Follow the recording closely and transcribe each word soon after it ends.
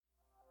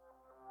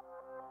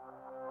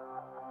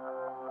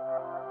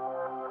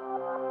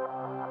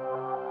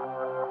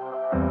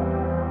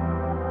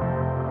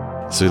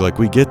So like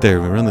we get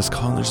there, we run this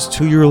call, and there's this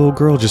 2-year-old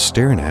girl just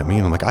staring at me,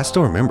 and I'm like, I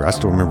still remember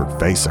her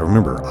face, I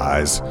remember her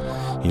eyes,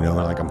 you know,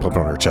 and like I'm pumping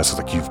on her chest, I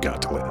was like, you've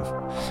got to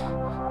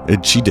live.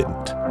 And she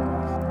didn't.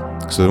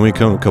 So then we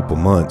come a couple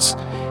months,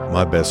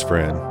 my best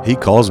friend, he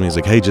calls me, he's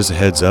like, hey, just a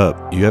heads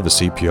up, you have a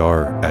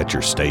CPR at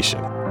your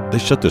station. They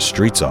shut the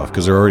streets off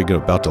because they're already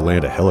about to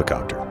land a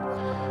helicopter.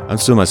 I'm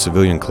still in my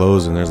civilian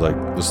clothes, and there's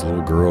like this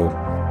little girl.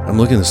 I'm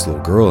looking at this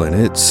little girl, and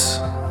it's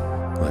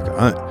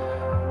like,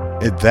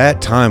 at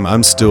that time,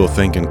 I'm still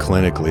thinking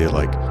clinically,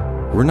 like,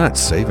 we're not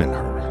saving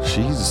her.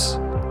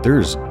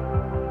 There's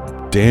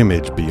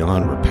damage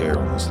beyond repair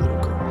on this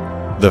little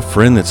girl. The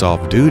friend that's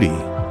off duty,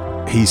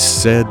 he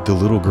said the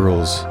little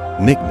girl's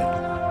nickname,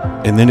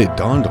 and then it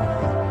dawned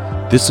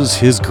on me, this was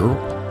his girl.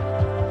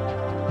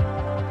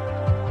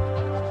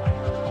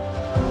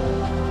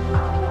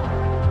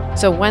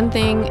 So one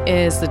thing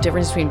is the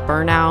difference between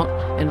burnout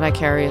and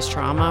vicarious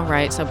trauma,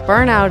 right? So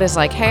burnout is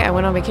like, hey, I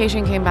went on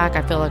vacation, came back,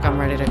 I feel like I'm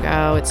ready to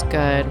go, it's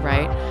good,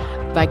 right?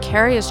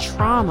 Vicarious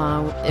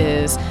trauma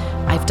is,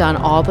 I've done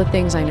all the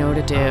things I know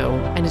to do,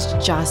 and it's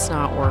just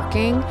not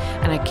working,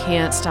 and I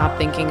can't stop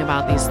thinking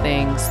about these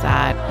things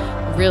that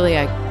really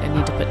I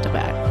need to put to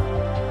bed.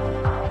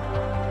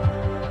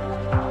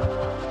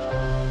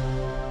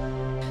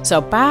 So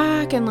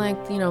back in late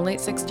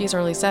 60s,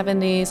 early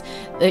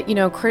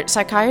 70s,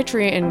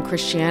 psychiatry and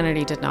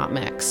Christianity did not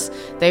mix.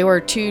 They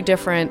were two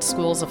different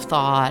schools of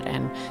thought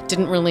and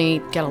didn't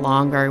really get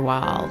along very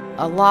well.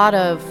 A lot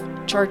of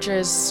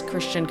churches,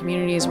 Christian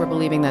communities were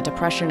believing that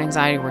depression and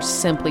anxiety were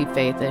simply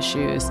faith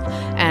issues.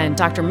 And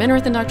Dr.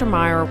 Minirth and Dr.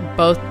 Meyer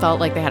both felt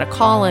like they had a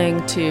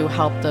calling to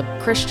help the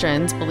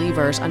Christians,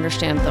 believers,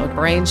 understand the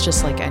brain's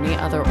just like any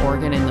other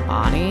organ in the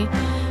body.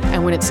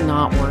 And when it's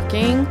not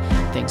working,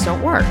 things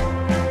don't work.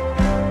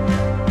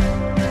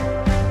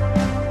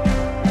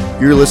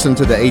 You're listening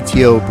to the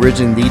ATO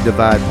Bridging the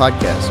Divide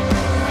podcast,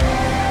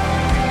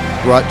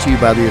 brought to you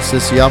by the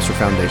Assist the Officer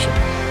Foundation.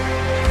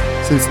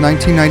 Since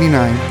 1999,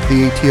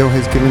 the ATO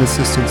has given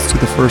assistance to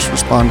the first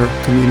responder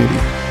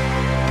community,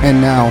 and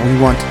now we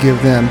want to give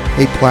them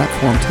a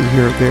platform to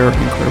hear their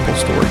incredible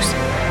stories.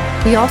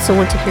 We also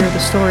want to hear the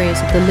stories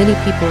of the many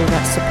people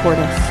that support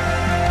us.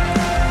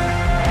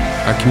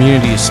 Our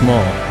community is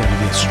small, but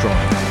it is strong.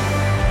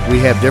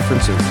 We have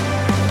differences.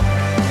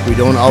 We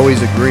don't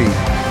always agree,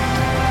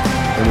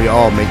 and we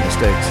all make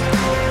mistakes.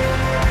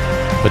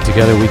 But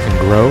together we can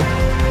grow,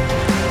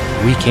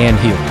 we can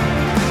heal.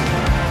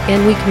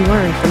 And we can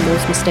learn from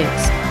those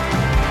mistakes.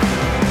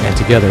 And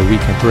together we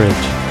can bridge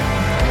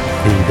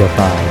the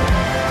divide.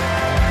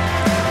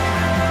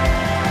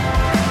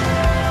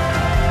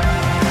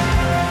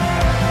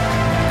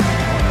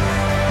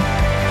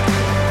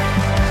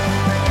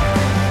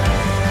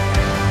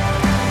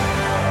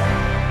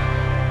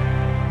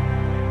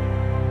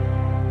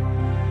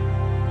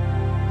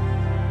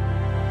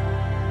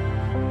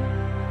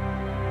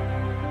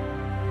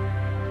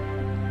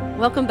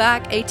 Welcome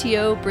back,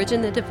 ATO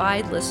Bridging the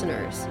Divide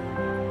listeners.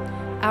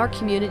 Our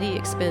community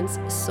expends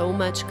so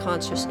much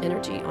conscious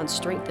energy on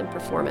strength and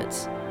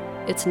performance.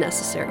 It's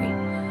necessary.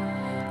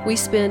 We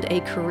spend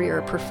a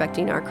career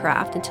perfecting our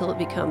craft until it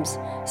becomes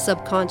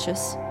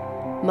subconscious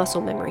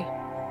muscle memory.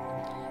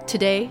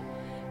 Today,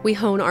 we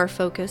hone our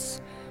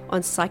focus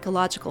on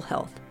psychological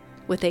health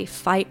with a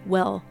fight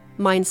well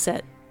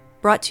mindset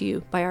brought to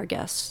you by our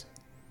guests.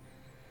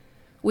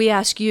 We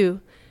ask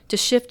you to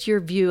shift your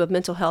view of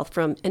mental health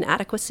from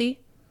inadequacy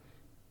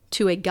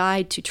to a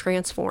guide to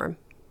transform.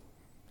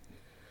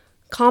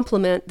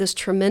 Complement this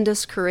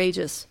tremendous,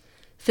 courageous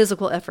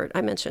physical effort I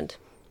mentioned.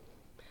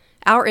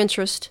 Our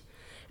interest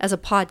as a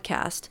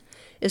podcast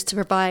is to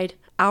provide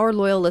our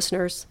loyal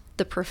listeners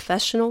the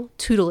professional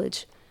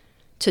tutelage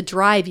to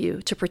drive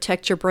you to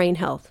protect your brain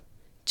health,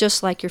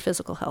 just like your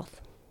physical health.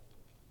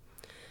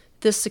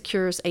 This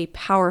secures a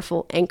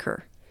powerful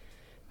anchor.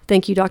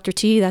 Thank you, Dr.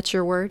 T, that's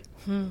your word.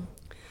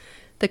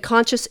 The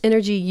conscious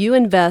energy you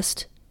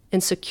invest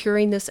in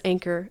securing this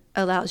anchor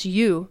allows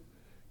you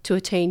to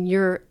attain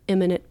your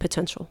imminent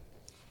potential.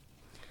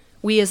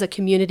 We as a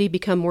community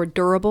become more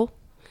durable,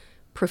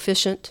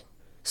 proficient,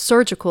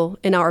 surgical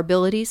in our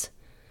abilities,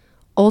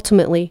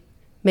 ultimately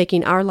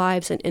making our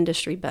lives and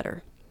industry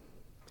better.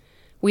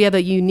 We have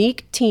a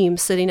unique team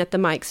sitting at the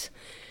mics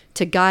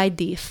to guide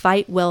the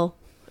Fight Well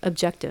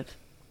objective.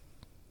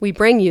 We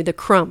bring you the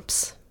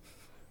Crumps,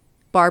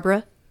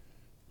 Barbara,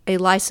 a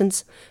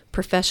licensed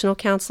professional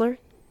counselor,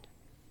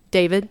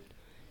 David,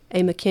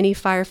 a McKinney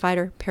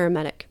firefighter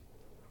paramedic.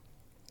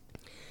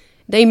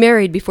 They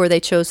married before they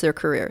chose their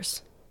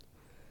careers.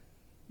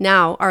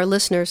 Now our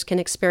listeners can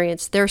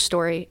experience their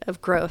story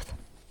of growth.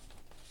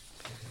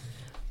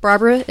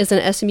 Barbara is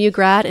an SMU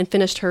grad and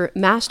finished her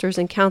master's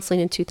in counseling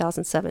in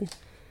 2007.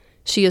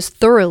 She is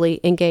thoroughly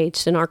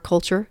engaged in our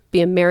culture,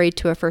 being married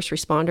to a first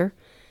responder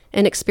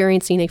and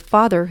experiencing a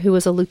father who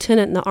was a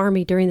lieutenant in the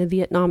Army during the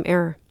Vietnam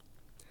era.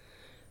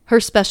 Her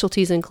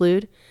specialties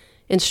include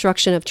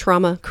instruction of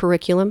trauma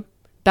curriculum,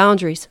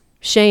 boundaries,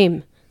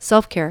 shame,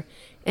 self-care,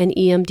 and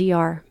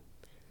EMDR.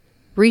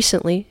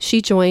 Recently,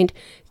 she joined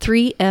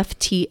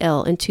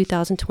 3FTL in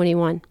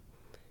 2021.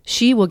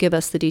 She will give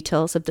us the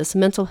details of this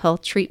mental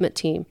health treatment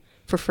team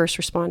for first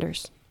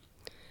responders.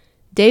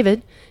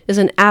 David is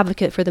an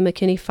advocate for the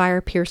McKinney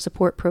Fire Peer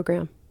Support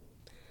Program.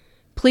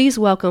 Please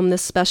welcome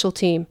this special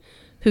team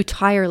who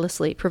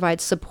tirelessly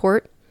provides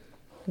support,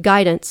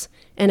 guidance,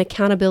 and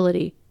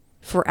accountability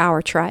for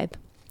our tribe.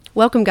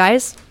 Welcome,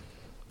 guys.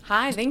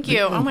 Hi, thank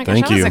you. Oh my gosh,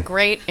 Thank that was you. a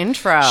great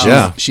intro.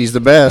 Yeah. She's the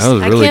best. That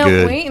was really I can't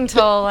good. wait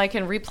until I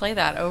can replay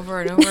that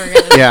over and over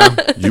again. Yeah.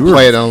 You were-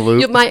 Play it on loop.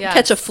 You might Yes.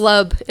 catch a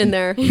flub in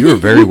there. You were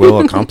very well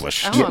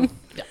accomplished. Oh,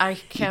 I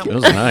can't. That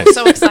was nice.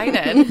 So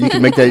excited. You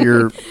can make that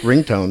your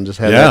ringtone. Just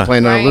have Yeah. that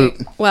playing on Right.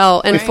 loop.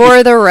 Well, and Right.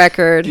 for the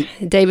record,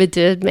 David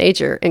did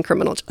major in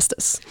criminal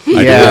justice.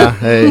 Yeah.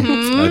 Hey.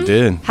 I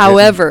did.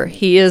 However,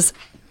 he is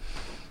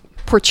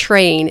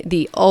portraying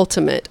the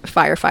ultimate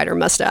firefighter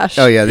mustache.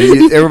 Oh yeah.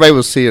 Everybody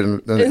will see it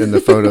in the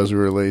photos we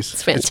release.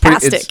 It's pretty-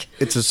 fantastic.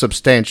 it's a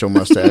substantial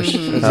mustache.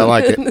 I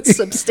like it.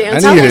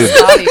 Substantial. I We needed-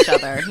 spot each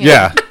other.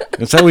 Yeah.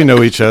 That's how we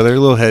know each other. A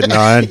little head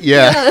nod.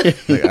 Yeah.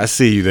 Like, I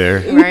see you there.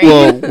 Right?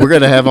 Well, we're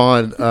gonna have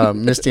on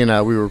Misty and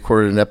I. We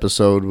recorded an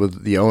episode with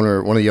one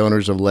of the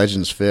owners of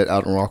Legends Fit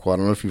out in Rockwell. I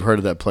don't know if you've heard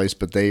of that place,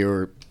 but they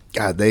are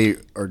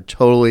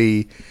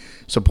totally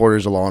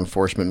supporters of law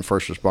enforcement and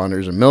first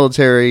responders and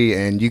military.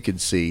 And you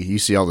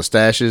see all the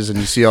stashes and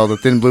you see all the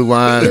thin blue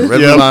line and red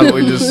blue line.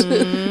 We just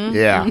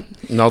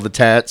and all the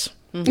tats.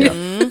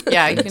 Yeah,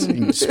 yeah, you you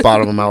can. can spot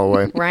them a mile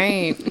away.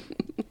 Right.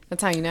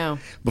 That's how you know.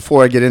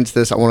 Before I get into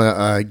this, I want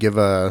to give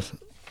a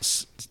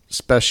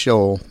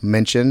special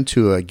mention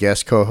to a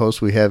guest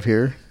co-host we have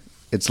here.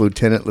 It's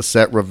Lieutenant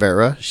Lisette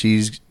Rivera.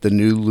 She's the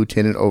new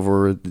lieutenant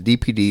over the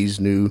DPD's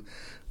new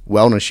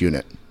wellness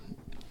unit.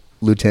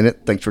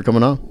 Lieutenant, thanks for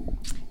coming on.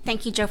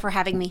 Thank you, Joe, for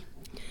having me.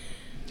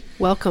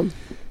 Welcome.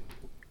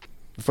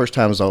 The first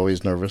time is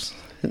always nervous.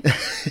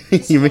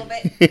 Just a little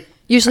bit.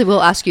 Usually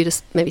we'll ask you to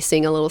maybe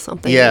sing a little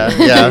something. Yeah.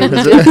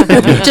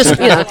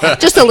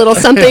 just a little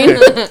something.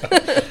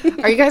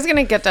 Are you guys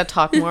gonna get to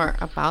talk more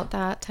about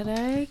that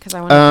today? Because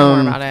I want to know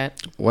more about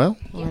it. Well,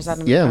 Or is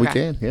that yeah, we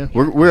okay. can. Yeah,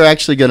 we're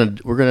actually gonna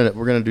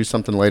do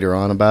something later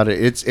on about it.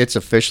 It's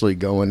officially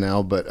going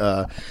now,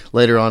 but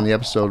later on in the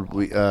episode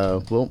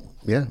we'll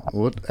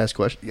ask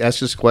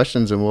us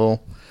questions and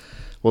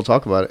we'll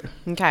talk about it.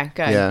 Okay.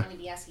 Good. Yeah. I'm going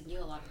to be asking you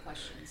a lot of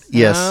questions.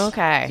 Yes.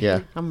 Okay.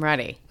 Yeah. I'm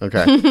ready. Okay.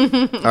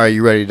 All right,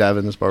 you ready to dive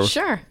in this, Barbara?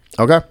 Sure.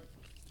 Okay.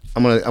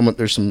 I'm gonna.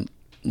 There's some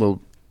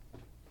little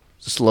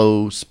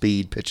slow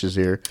speed pitches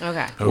here.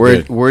 Okay.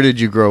 Okay. Where did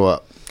you grow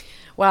up?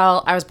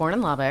 Well, I was born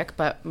in Lubbock,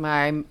 but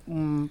my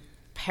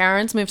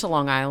parents moved to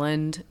Long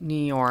Island, New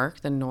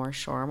York, the North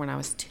Shore, when I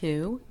was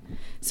 2.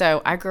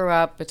 So I grew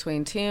up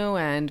between 2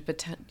 and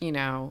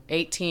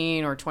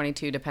 18 or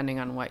 22, depending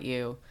on what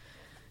you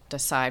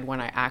decide when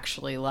I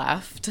actually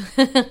left,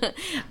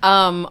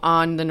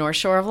 on the North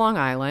Shore of Long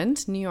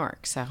Island, New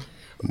York. So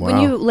When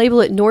you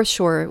label it North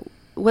Shore,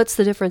 what's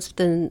the difference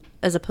then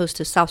as opposed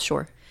to South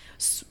Shore?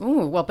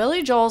 well,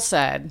 Billy Joel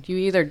said you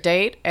either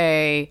date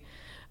a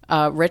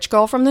rich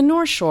girl from the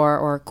North Shore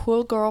or a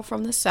cool girl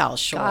from the South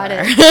Shore. Got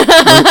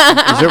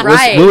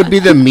it. What would be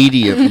the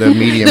medium? The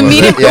medium. The of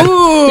medium. it? Yeah.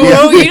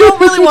 Ooh, you don't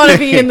really want to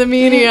be in the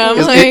medium.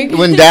 Like,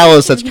 When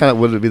Dallas, that's kind of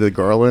would it be the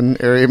Garland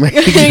area? Maybe?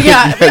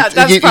 yeah,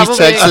 that's East probably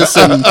Texas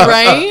and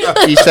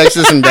right. East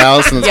Texas and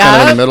Dallas, and it's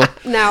kind of in the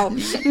middle. Now,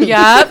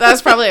 Yeah,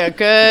 that's probably a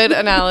good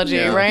analogy,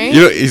 right?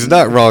 You know, he's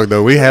not wrong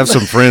though. We have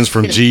some friends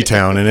from G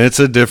Town, and it's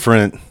a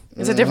different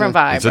It's a different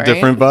vibe. It's a right?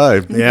 different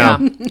vibe. Yeah.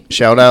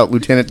 Shout out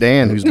Lieutenant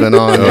Dan, who's been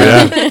on. Oh,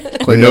 yeah.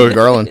 Cleaning up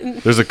Garland.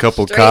 There's a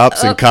couple Straight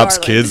cops and up cops'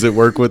 Garland. kids that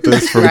work with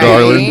us from Right,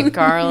 Garland.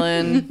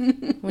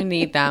 Garland. We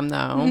need them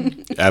though.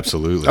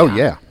 Absolutely. Oh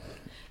yeah.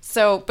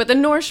 So, but the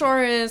North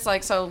Shore is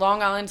like, so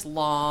Long Island's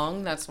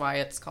long. That's why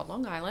it's called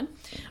Long Island.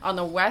 On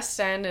the west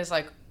end is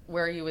like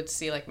where you would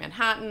see like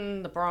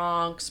Manhattan, the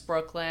Bronx,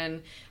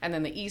 Brooklyn, and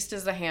then the east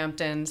is the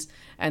Hamptons,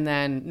 and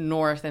then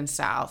north and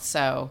south.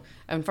 So,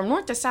 and from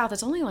north to south,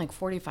 it's only like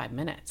 45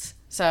 minutes.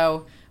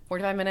 So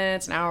 45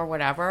 minutes, an hour,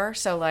 whatever.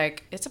 So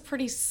like, it's a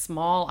pretty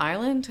small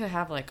island to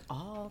have like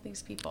all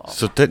these people.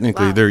 So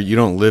technically, Wow. there you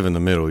don't live in the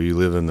middle. You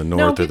live in the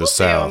north or people the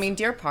south. do. I mean,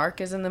 Deer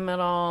Park is in the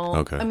middle.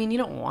 Okay. I mean, you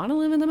don't want to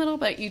live in the middle,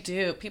 but you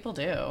do. People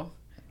do.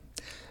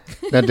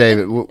 Now,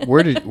 David,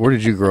 where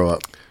did you grow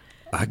up?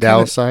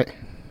 Dallas site.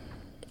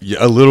 Yeah,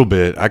 a little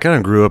bit. I kind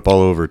of grew up all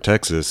over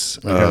Texas.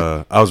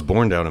 I was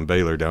born down in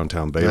Baylor,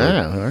 downtown Baylor.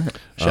 Yeah. All right.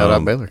 Shout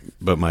out Baylor.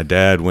 But my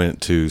dad went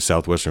to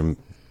Southwestern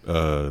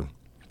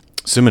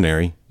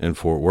Seminary in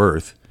Fort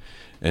Worth,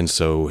 and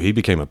so he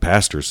became a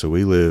pastor. So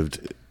we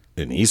lived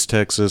in East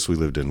Texas, we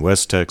lived in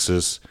West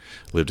Texas,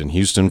 lived in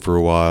Houston for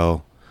a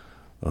while.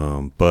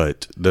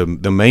 But the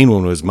main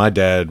one was my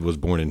dad was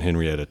born in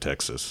Henrietta,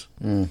 Texas,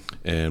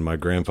 and my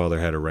grandfather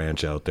had a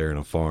ranch out there and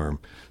a farm.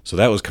 So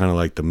that was kind of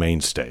like the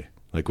mainstay.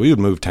 Like we would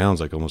move towns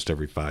like almost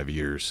every 5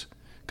 years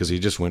because he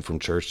just went from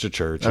church to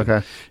church. And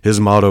Okay. his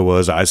motto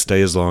was, "I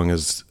stay as long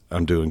as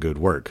I'm doing good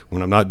work.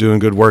 When I'm not doing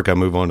good work, I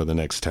move on to the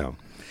next town."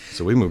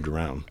 So we moved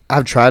around.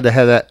 I've tried to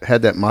have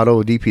that motto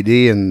with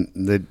DPD, and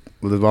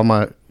with all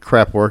my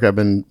crap work I've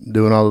been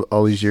doing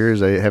all these years.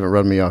 They haven't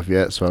run me off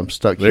yet, so I'm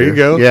stuck There here. you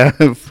go. Yeah.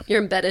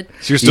 You're embedded.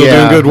 So you're still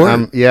doing good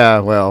work. Yeah,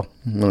 well,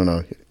 I don't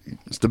know.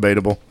 It's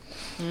debatable.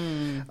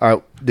 All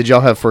right. Did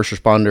y'all have first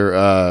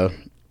responder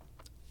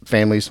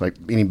families, like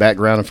any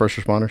background in first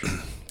responders?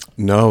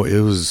 No,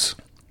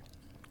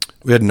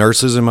 we had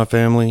nurses in my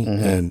family,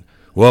 and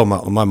well,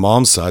 my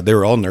mom's side, they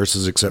were all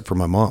nurses except for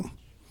my mom.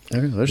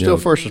 Okay, they're still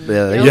first.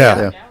 Yeah.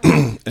 Yeah.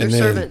 They're And then,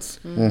 servants.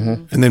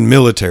 and then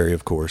military,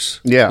 of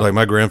course. Yeah. Like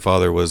my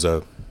grandfather was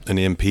an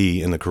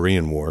MP in the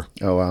Korean War,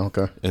 Oh, wow.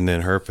 Okay. and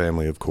then her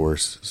family, of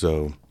course.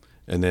 So,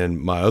 and then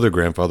my other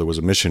grandfather was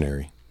a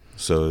missionary.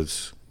 So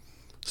it's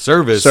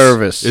service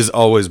has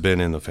always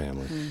been in the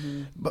family.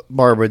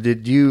 Barbara,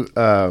 did you,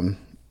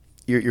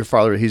 your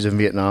father, he's in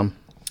Vietnam?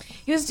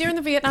 He was during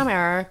the Vietnam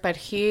era, but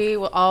he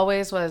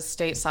always was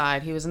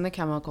stateside. He was in the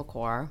Chemical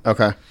Corps.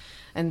 Okay.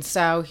 And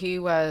so he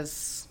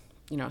was,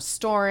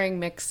 storing,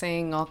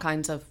 mixing, all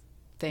kinds of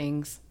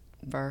things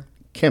for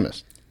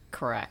Chemist.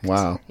 correct.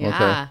 Wow, Yeah.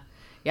 okay.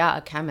 Yeah,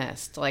 a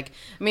chemist. My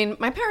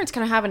parents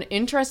kind of have an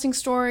interesting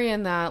story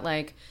in that,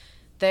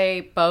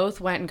 they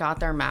both went and got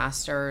their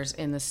masters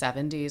in the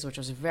 70s, which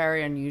was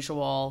very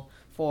unusual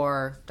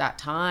for that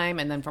time.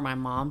 And then for my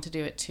mom to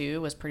do it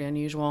too was pretty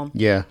unusual.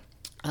 Yeah.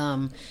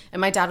 And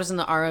my dad was in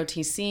the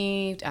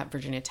ROTC at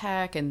Virginia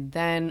Tech, and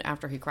then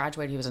after he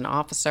graduated, he was an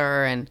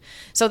officer. And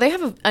so they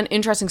have an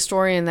interesting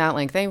story in that,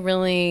 they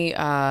really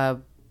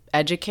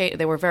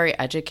they were very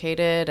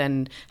educated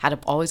and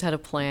always had a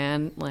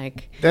plan.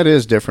 That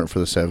is different for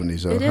the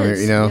 70s, though. It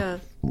is. Yeah.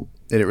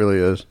 It really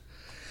is.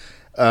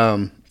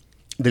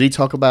 Did he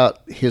talk about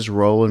his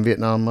role in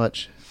Vietnam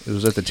much? It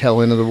was at the tail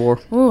end of the war.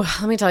 Ooh,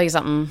 let me tell you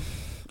something.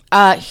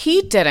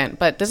 He didn't,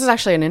 but this is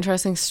actually an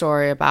interesting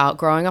story about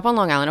growing up on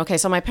Long Island. Okay,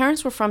 so my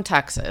parents were from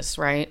Texas,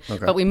 right?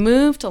 Okay. But we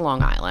moved to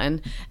Long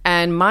Island,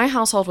 and my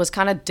household was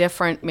kind of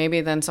different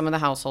maybe than some of the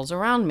households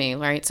around me,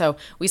 right? So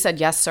we said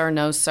yes, sir,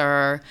 no,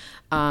 sir.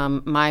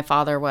 My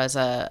father was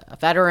a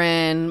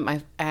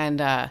veteran,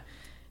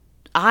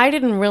 I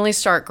didn't really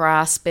start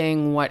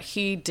grasping what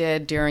he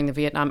did during the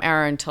Vietnam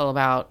era until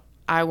about,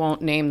 I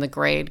won't name the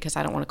grade because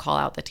I don't want to call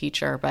out the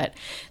teacher, but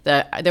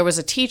there was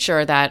a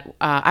teacher that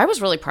I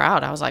was really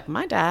proud. I was like,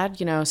 my dad,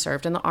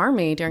 served in the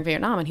Army during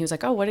Vietnam. And he was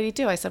like, oh, what did he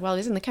do? I said, well,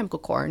 he's in the Chemical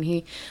Corps. And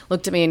he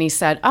looked at me and he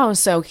said, oh,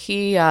 so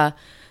he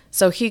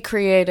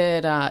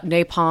created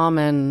napalm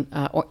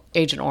and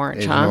Agent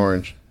Orange, Agent huh?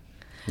 Orange.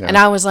 Yeah. And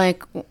I was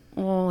like,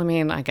 well,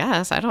 I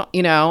guess I don't,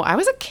 I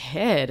was a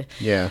kid.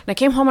 Yeah. And I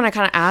came home and I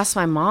kind of asked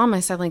my mom,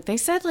 I said, they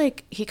said,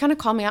 he kind of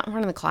called me out in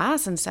front of the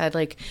class and said,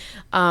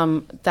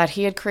 that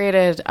he had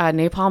created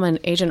napalm and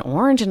Agent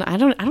Orange. And I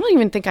don't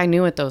even think I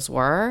knew what those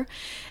were.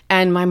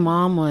 And my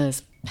mom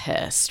was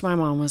pissed. My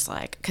mom was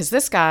like, because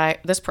this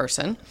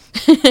person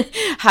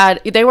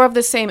they were of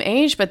the same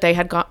age, but they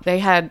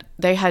had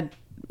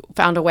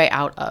found a way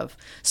out of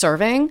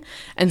serving,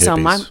 and so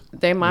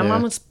my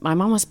mom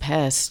was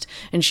pissed,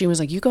 and she was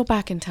like, you go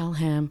back and tell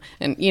him.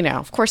 And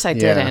of course I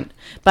didn't,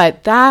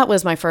 but that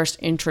was my first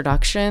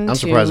introduction. I'm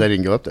surprised I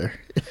didn't go up there.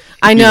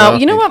 I know.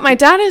 You know what, my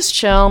dad is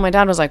chill. My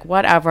dad was like,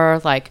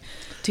 whatever,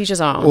 teach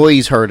his own. Well,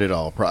 he's heard it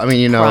all.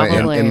 Probably.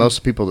 And most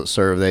people that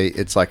serve,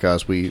 it's like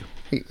us.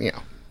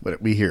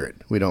 But we hear it.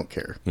 We don't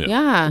care.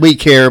 Yeah. We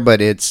care,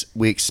 but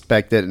we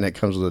expect it, and it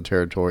comes with the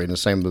territory. And the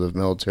same with the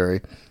military,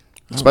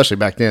 especially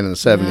back then in the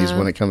 70s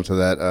when it comes to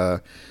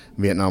that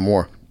Vietnam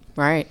War.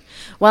 Right.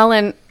 Well,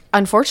 and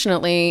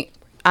unfortunately,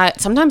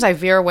 sometimes I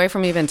veer away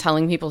from even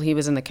telling people he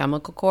was in the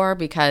Chemical Corps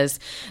because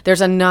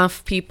there's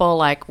enough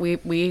people,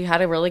 we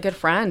had a really good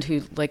friend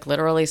who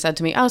literally said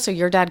to me, oh, so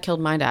your dad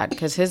killed my dad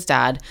because his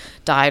dad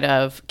died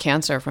of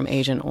cancer from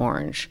Agent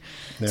Orange.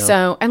 Yeah.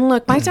 So, and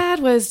look, my dad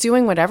was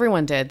doing what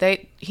everyone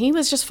did. He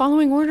was just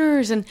following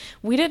orders, and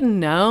we didn't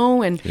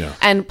know.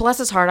 And bless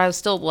his heart, I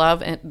still love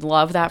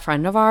that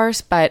friend of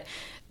ours, but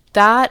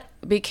that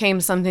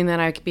became something that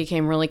I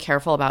became really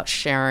careful about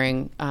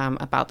sharing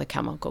about the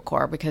Chemical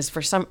Corps because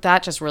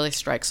that just really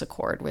strikes a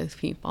chord with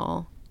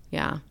people.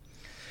 Yeah.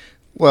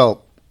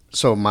 Well,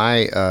 so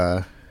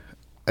my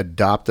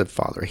adopted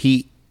father,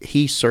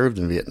 he served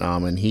in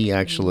Vietnam, and he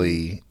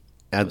actually,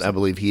 I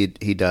believe he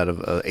died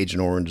of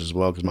Agent Orange as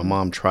well because my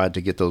mom tried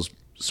to get those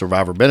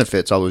survivor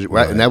benefits.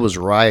 Right, and that was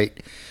right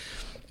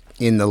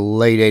in the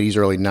late 80s,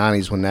 early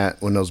 90s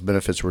when those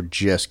benefits were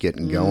just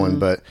getting going,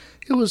 but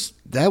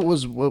that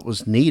was what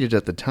was needed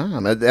at the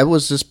time. That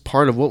was just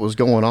part of what was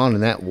going on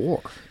in that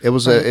war. It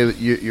was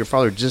your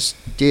father just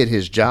did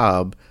his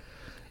job,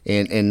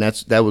 and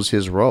that was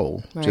his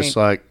role. Right. Just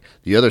like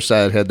the other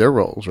side had their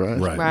roles, right?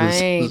 Right.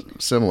 It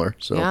was similar.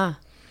 So yeah,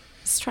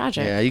 it's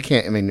tragic. Yeah, you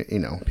can't.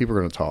 People are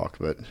going to talk,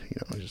 but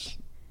you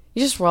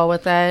just roll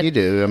with it. You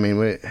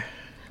do.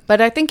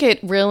 But I think it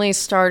really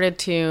started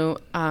to.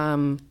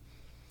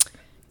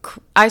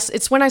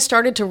 It's when I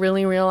started to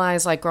really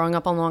realize, growing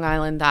up on Long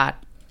Island,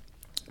 that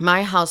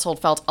my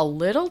household felt a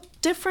little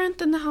different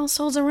than the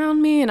households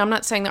around me. And I'm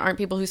not saying there aren't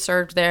people who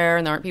served there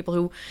and there aren't people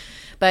who,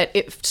 but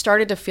it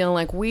started to feel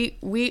like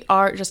we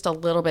are just a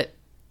little bit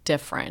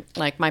different.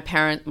 Like my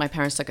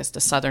parents took us to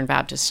Southern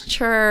Baptist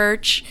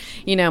Church.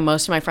 You know,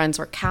 most of my friends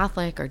were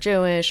Catholic or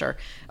Jewish or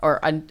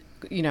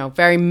you know,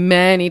 very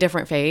many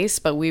different faiths,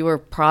 but we were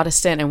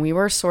Protestant, and we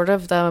were sort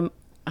of the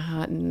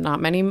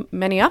not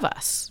many of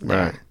us.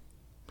 Right.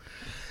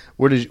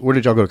 Where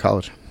did y'all go to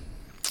college?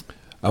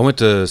 I went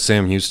to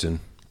Sam Houston.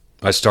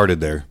 I started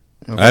there.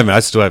 Okay. I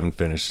still haven't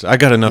finished. I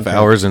got enough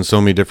hours in so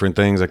many different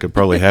things. I could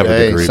probably have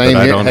a degree, but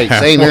I don't have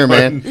same one. here,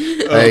 man.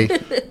 Hey,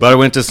 but I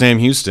went to Sam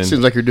Houston.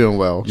 Seems like you're doing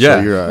well. Yeah,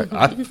 so you're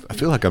I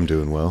feel like I'm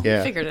doing well.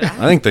 Yeah, Figured it out.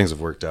 I think things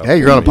have worked out. Hey,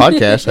 you're on a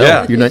podcast.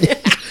 Yeah. You're not.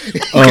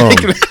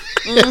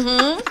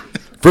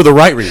 For the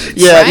right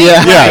reasons. Yeah, Right?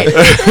 yeah,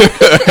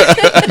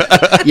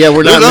 yeah.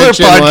 We're There's not another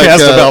mentioning,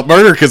 podcast about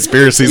murder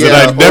conspiracies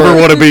that I never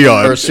want to be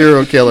on. Or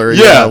serial killer.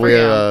 Yeah.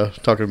 We're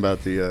talking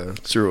about the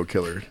serial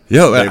killer.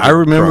 Yo, David I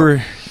remember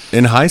Crump.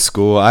 in high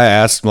school, I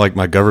asked like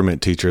my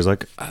government teachers,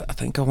 like, I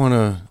think I want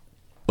to,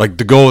 like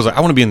the goal is like, I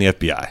want to be in the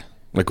FBI.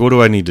 Like, what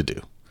do I need to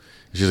do?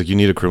 She's like, you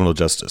need a criminal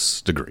justice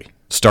degree.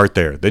 Start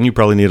there. Then you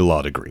probably need a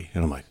law degree.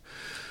 And I'm like,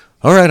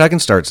 all right, I can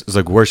start. It's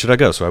like, where should I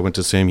go? So I went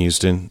to Sam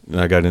Houston, and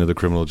I got into the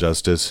criminal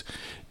justice,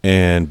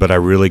 but I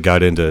really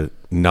got into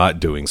not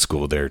doing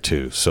school there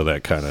too. So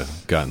that kind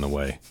of got in the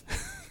way.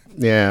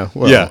 Yeah.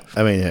 Well, Yeah.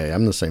 I mean, hey,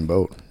 I'm in the same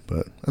boat,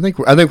 but I think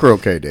we're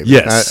okay, David.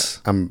 Yes.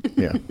 I'm.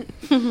 Yeah.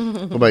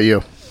 What about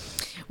you?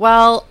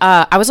 Well,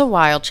 I was a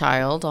wild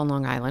child on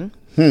Long Island.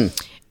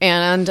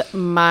 And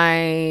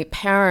my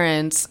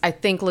parents, I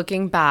think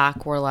looking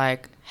back, were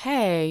like,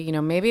 hey, you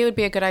know, maybe it would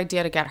be a good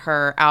idea to get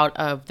her out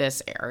of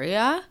this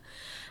area.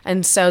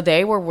 And so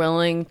they were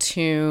willing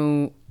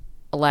to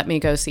let me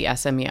go see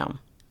SMU.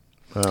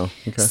 Oh,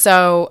 okay.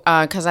 So,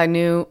 because I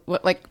knew,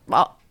 like,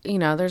 well, you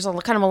know, there's a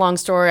kind of a long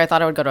story. I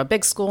thought I would go to a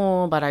big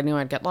school, but I knew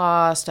I'd get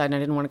lost, and I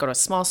didn't want to go to a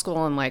small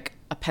school in like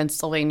a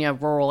Pennsylvania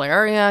rural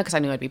area because I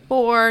knew I'd be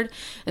bored.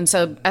 And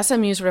so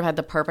SMU sort of had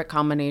the perfect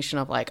combination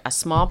of like a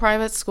small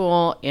private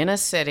school in a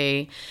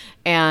city,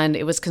 and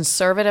it was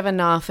conservative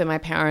enough in my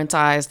parents'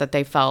 eyes that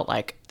they felt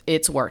like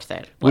it's worth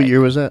it. What Like,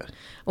 year was that?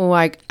 oh,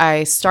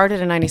 I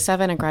started in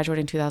 97 and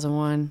graduated in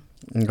 2001.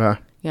 Okay.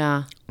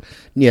 Yeah.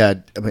 Yeah,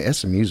 I mean,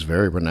 SMU's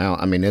very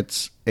renowned. I mean,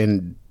 it's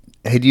in.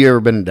 Had you ever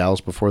been to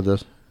Dallas before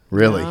this?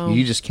 Really? No.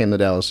 You just came to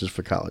Dallas just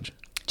for college?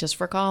 Just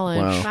for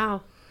college. Wow.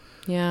 Wow.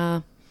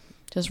 Yeah.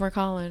 Just for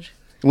college.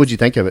 What'd you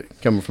think of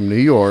it coming from New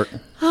York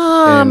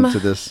into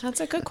this? That's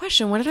a good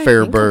question. What did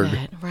Fair I think bird. of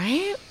it?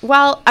 Right?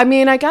 Well, I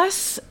mean, I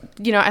guess,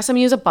 you know,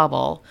 SMU is a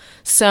bubble.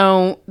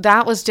 So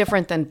that was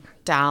different than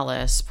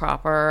Dallas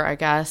proper, I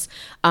guess.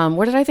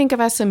 What did I think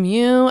of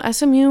SMU?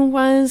 SMU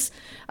was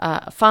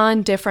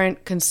fun,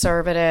 different,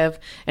 conservative.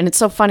 And it's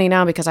so funny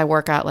now because I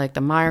work at like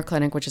the Meyer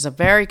Clinic, which is a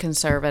very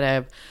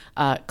conservative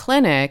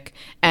clinic.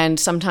 And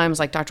sometimes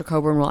like Dr.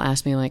 Coburn will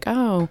ask me like,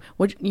 oh,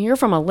 you're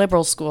from a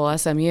liberal school,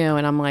 SMU.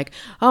 And I'm like,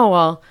 oh,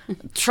 well,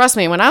 trust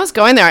me, when I was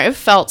going there, it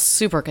felt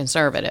super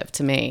conservative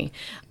to me.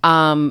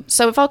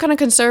 So it felt kind of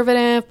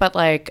conservative, but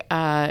like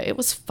it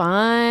was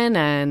fun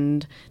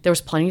and there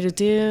was plenty to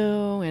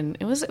do, and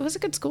it was a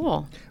good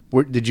school.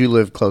 Did you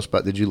live close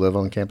by? Did you live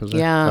on campus there?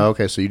 Yeah. Oh,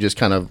 okay, so you just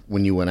kind of,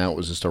 when you went out,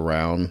 was just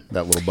around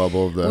that little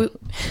bubble of the.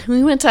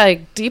 We went to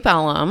like, Deep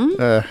Ellum.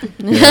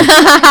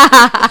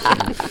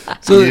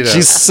 So You know.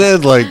 she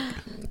said like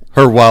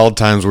her wild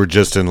times were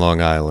just in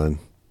Long Island.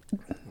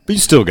 But you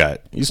still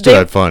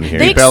had fun here.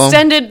 They Ellum?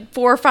 extended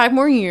 4 or 5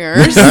 more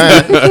years.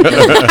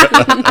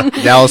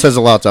 Dallas has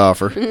a lot to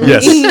offer.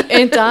 Yes.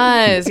 It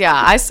does.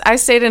 Yeah. I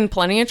stayed in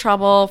plenty of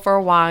trouble for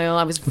a while.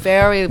 I was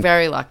very,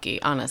 very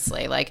lucky,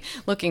 honestly. Like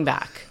looking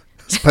back.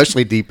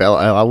 Especially Deep Ellum.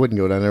 I wouldn't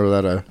go down there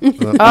without a.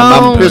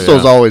 Oh. My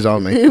pistol's always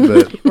on me.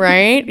 But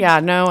Right? Yeah.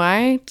 No,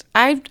 I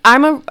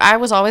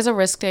was always a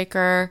risk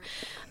taker.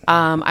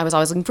 I was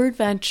always looking for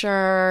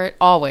adventure,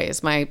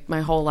 always my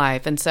whole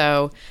life, and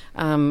so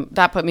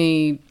that put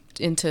me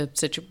into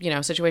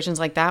situations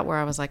like that where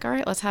I was like, all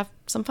right, let's have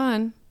some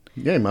fun.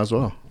 yeah, you might as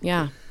well.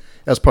 Yeah.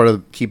 That's part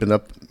of keeping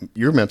up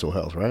your mental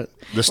health, right?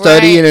 The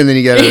studying, Right. and then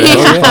you got to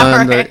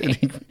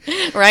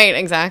fun. Right.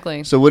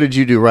 Exactly. So, what did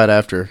you do right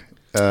after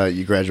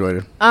you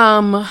graduated?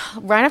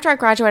 Right after I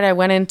graduated, I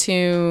went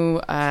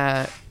into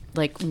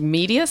like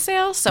media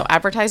sales, so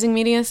advertising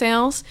media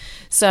sales.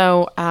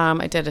 So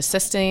I did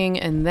assisting,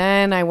 and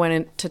then I went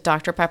into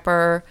Dr.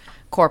 Pepper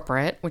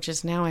corporate, which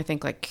is now I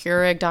think like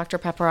Keurig Dr.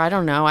 Pepper. I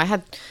don't know.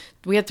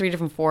 We had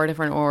 4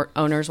 different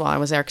owners while I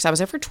was there because I was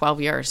there for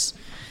 12 years.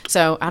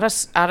 So out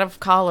of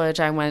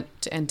college, I went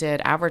and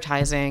did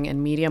advertising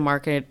and media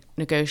market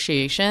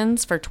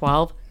negotiations for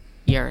 12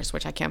 years,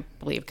 which I can't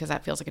believe because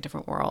that feels like a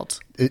different world.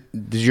 Did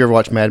you ever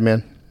watch Mad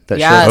Men? That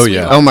Yes, show? Oh,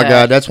 yeah. we Oh my loved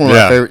God, it. that's one of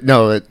Yeah. my favorite.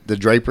 No, the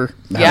Draper.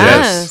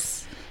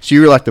 Yes. So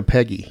you were like the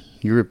Peggy.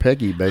 You were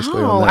Peggy,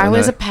 basically. Oh, on that, I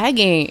was a right?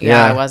 Peggy.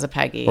 Yeah, I was a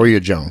Peggy. Or you a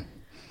Joan?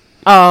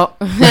 Oh,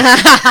 Look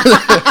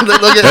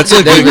at That's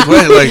a good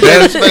question. Like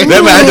that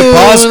had to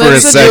pause for a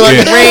that's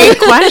second. great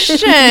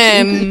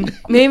question.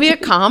 Maybe a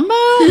combo?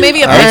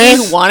 Maybe a Peggy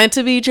who wanted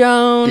to be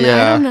Joan? I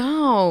Yeah. don't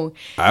know.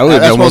 I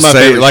would That's one of almost my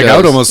say favorite like I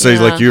would shows. almost say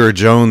Yeah. like you were a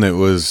Joan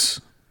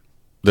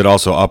that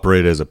also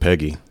operated as a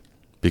Peggy.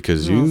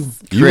 because you ran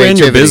your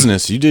Creativity.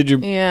 business. You did your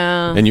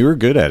Yeah. and you were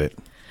good at it.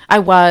 I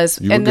was.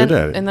 You were and good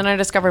then, at it. And then I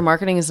discovered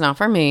marketing is not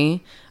for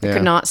me. I Yeah.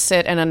 could not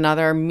sit in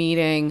another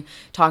meeting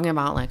talking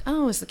about like,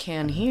 oh, is the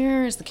can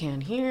here? Is the can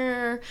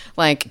here?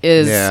 Like,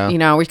 is, Yeah.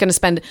 we're going to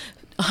spend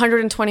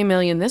 120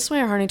 million this way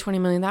or 120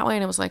 million that way.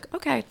 And it was like,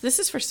 okay, this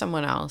is for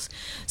someone else.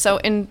 So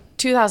in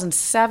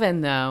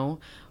 2007, though,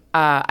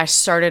 I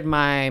started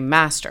my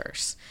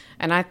master's.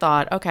 And I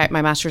thought, okay,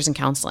 my master's in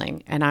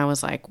counseling. And I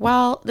was like,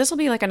 well, this will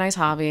be like a nice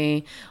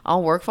hobby.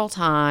 I'll work full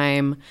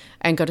time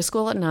and go to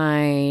school at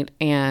night.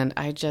 And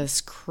I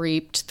just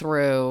creeped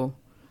through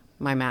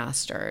my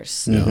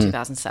master's in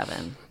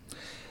 2007.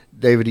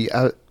 David,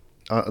 I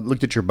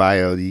looked at your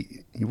bio.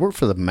 You work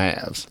for the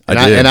Mavs, I and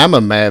did. and I'm a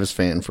Mavs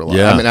fan for a long.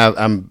 Yeah.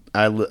 I mean,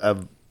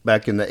 I've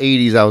back in the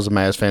 '80s, I was a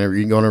Mavs fan.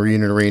 Going to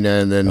Reunion Arena,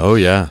 and then Oh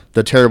yeah.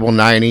 the terrible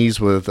 '90s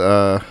with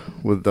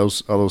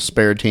all those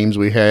spare teams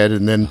we had,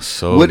 and then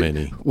So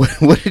many.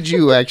 What did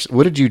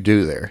you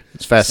do there?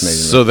 It's fascinating.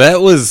 So it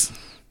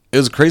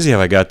was crazy how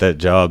I got that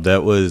job.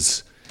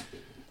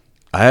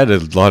 I had a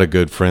lot of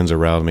good friends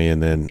around me,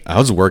 and then I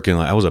was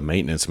a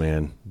maintenance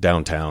man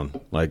downtown,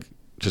 like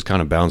just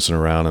kind of bouncing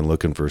around and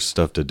looking for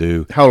stuff to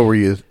do. How old were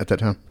you at that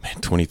time? Man,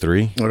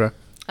 23. Okay.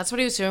 That's what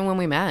he was doing when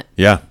we met.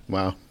 Yeah.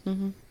 Wow.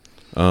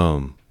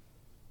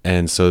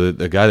 And so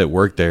the guy that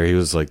worked there, he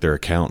was like their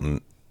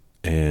accountant,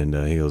 and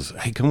he goes,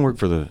 "Hey, come work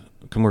for the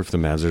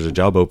Mavs. There's a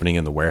job opening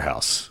in the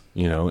warehouse,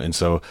 And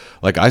so,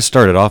 like, I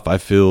started off, I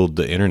filled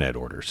the internet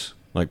orders,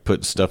 like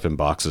put stuff in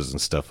boxes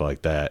and stuff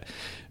like that.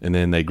 And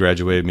then they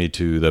graduated me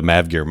to the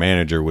Mav Gear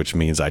manager, which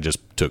means I just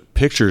took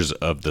pictures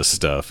of the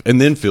stuff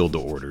and then filled the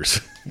orders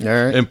All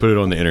right. and put it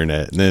on the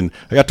internet. And then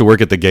I got to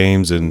work at the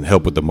games and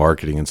help with the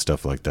marketing and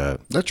stuff like that.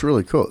 That's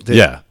really cool.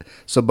 Yeah.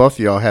 So both of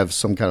y'all have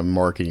some kind of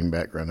marketing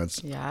background.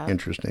 That's Yeah.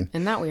 interesting.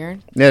 Isn't that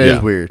weird? That Yeah.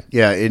 is weird.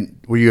 Yeah.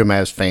 Were you a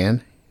Mavs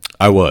fan?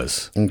 I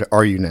was. Okay.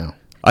 Are you now?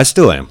 I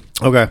still am.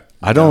 Okay.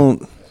 I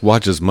don't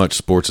watch as much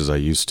sports as I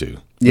used to,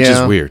 which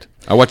Yeah. is weird.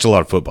 I watch a lot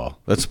of football.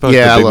 That's probably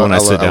Yeah, the big one I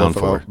sit love down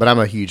football, for. But I'm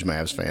a huge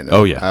Mavs fan.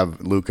 Oh, yeah. I have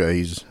Luka.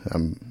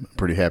 I'm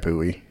pretty happy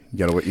we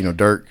got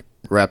Dirk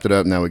wrapped it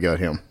up. Now we got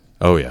him.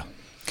 Oh, yeah.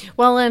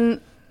 Well,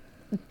 and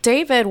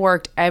David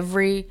worked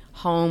every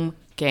home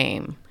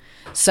game.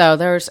 So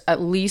there's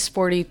at least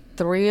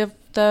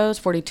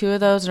 42 of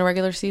those in a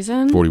regular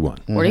season. 41.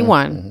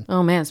 41.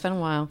 Oh, man, it's been a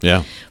while.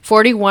 Yeah.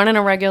 41 in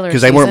a regular season.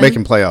 Because they weren't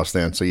making playoffs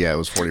then. So, yeah, it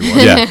was 41.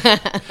 Yeah.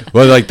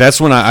 Well, like, that's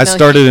when I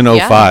started in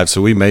yeah. 05,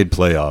 so we made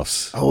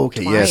playoffs. Oh,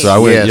 okay. Twice. Yes. So I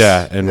went,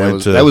 yes. and that went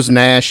was, to... that was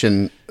Nash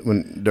and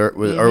when Dirk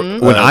was.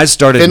 when I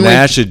started, Finley?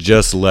 Nash had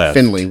just left.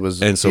 Finley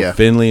was- And so yeah.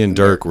 Finley and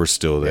Dirk were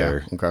still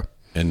there. Yeah. Okay.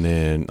 And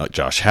then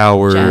Josh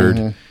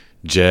Howard,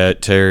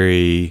 Jet,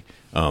 Terry,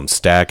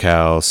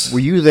 Stackhouse. Were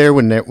you there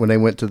when they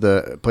went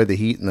to play the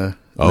Heat in the?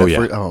 Oh,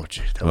 yeah. Oh,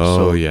 gee, that was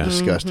so yeah.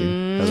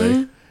 disgusting. How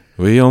they-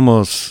 We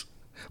almost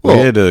Well-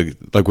 we had to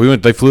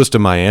they flew us to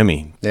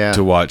Miami Yeah.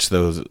 to watch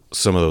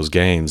some of those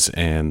games,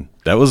 and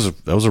that was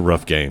a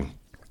rough game.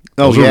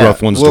 Oh, Those were yeah.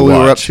 rough ones well, to we were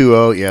up watch.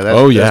 2-0. Yeah.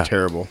 That's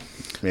terrible.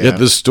 Yeah,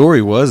 the story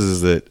is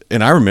that,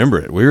 and I remember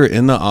it. We were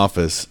in the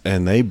office,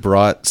 and they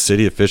brought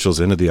city officials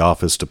into the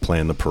office to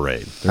plan the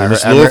parade. There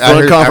was this little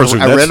front conference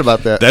room. I read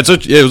about that.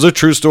 It was a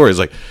true story. It's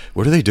like,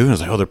 what are they doing? It's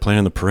like, oh, they're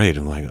planning the parade.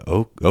 I'm like,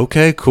 oh,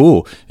 okay,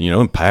 cool.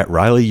 And Pat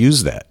Riley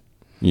used that.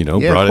 Yeah,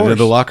 Brought of it into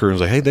the course. locker room. It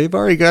was like, hey, they've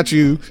already got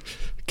you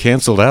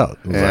canceled out.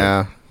 It was like,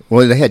 Yeah.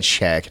 Well, they had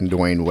Shaq and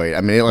Dwayne Wade.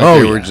 I mean,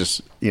 Oh, they were yeah.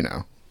 just,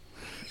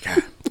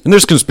 and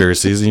there's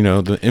conspiracies. The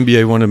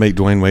NBA wanted to make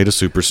Dwayne Wade a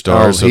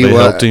superstar, so he they wa-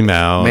 helped him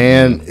out.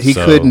 Man, and he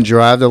so- couldn't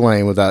drive the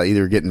lane without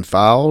either getting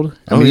fouled.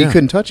 I Oh, mean, yeah. you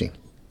couldn't touch him.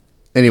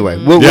 Anyway,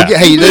 Yeah. we'll get,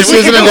 hey, this We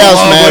isn't can a go a Dallas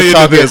long way Mavs into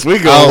talk. this. We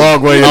go a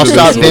long way I'll into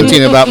stop this.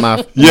 venting about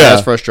my Yeah.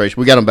 Mavs frustration.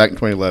 We got him back in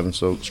 2011,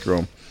 so screw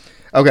him.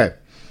 Okay,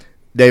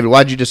 David,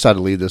 why did you decide to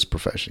leave this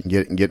profession,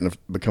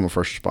 become a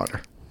first responder?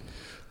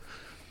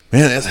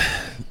 Man,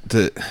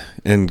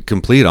 in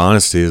complete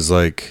honesty, is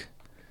like,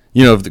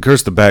 of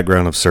course, the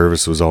background of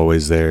service was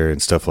always there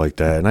and stuff like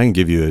that. And I can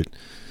give you a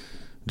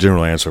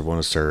general answer of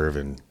want to serve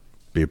and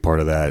be a part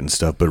of that and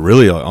stuff. But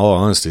really, all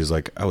honesty, is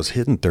like, I was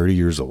hitting 30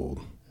 years old.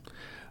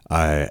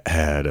 I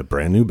had a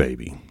brand new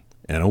baby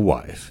and a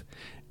wife,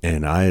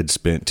 and I had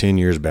spent 10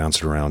 years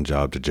bouncing around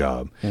job to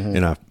job.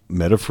 And I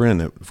met a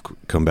friend that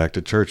come back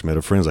to church, met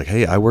a friend, was like,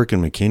 hey, I work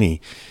in McKinney.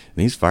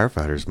 And these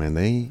firefighters,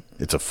 man,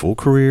 it's a full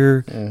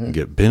career. You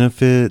get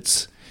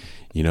benefits,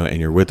 and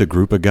you're with a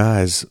group of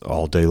guys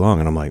all day long.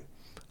 And I'm like,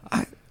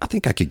 I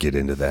think I could get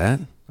into that.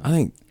 I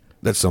think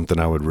that's something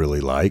I would really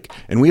like.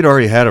 And we'd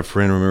already had a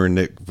friend, remember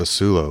Nick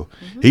Vasulo?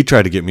 He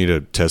tried to get me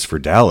to test for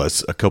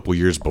Dallas a couple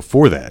years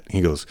before that.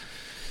 He goes,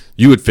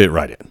 you would fit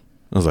right in.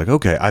 I was like,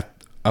 okay,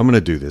 I'm going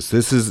to do this.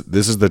 This is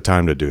the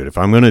time to do it. If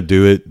I'm going to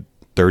do it,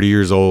 30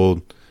 years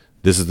old,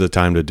 this is the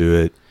time to do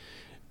it.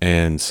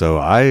 And so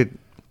I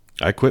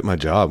quit my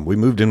job. We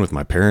moved in with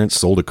my parents,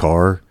 sold a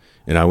car,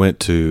 and I went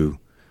to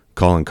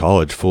Collin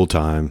College full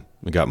time.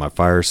 I got my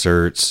fire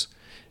certs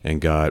and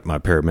got my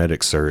paramedic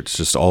certs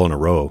just all in a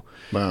row.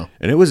 Wow.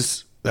 And that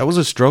was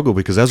a struggle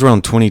because that was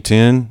around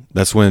 2010.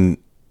 That's when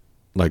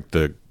like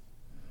the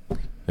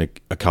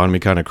economy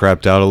kind of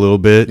crapped out a little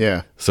bit.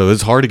 Yeah. So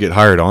it's hard to get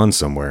hired on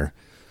somewhere,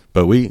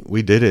 but we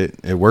did it.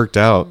 It worked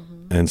out,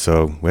 and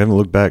so we haven't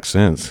looked back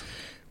since.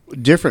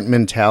 Different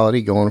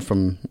mentality going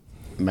from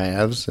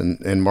Mavs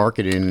and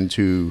marketing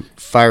into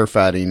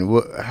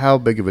firefighting. How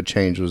big of a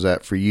change was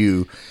that for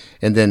you?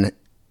 And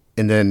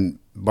then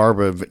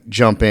Barbara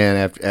jump in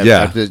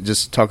after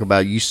just talk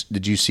about you.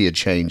 Did you see a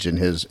change in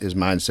his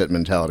mindset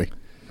mentality?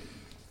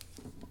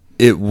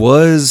 It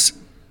was,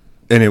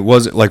 and it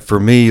wasn't like for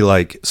me,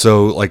 like,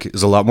 so like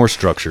it's a lot more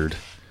structured,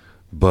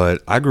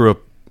 but I grew up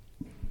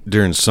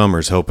during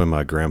summers helping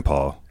my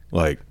grandpa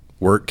like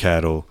work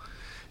cattle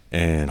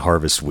and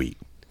harvest wheat.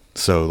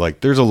 So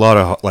like there's a lot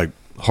of like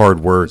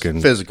hard work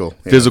and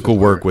physical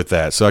work with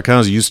that. So I kind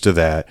of was used to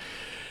that,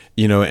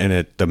 you know, and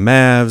at the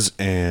Mavs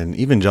and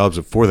even jobs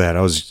before that,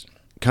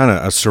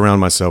 I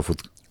surround myself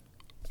with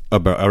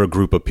a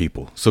group of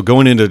people. So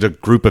going into the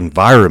group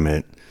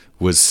environment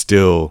was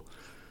still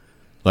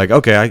like,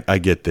 okay, I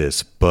get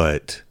this,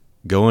 but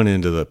going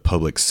into the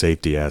public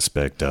safety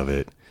aspect of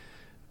it,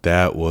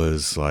 that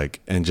was like,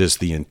 and just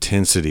the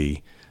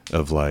intensity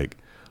of like,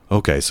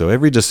 okay, so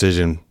every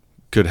decision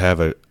could have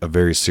a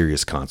very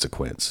serious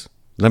consequence.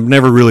 I've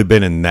never really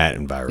been in that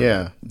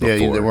environment. Yeah.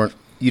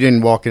 You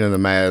didn't walk into the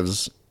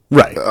Mavs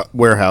right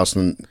warehouse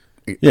and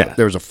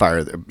there was a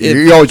fire there.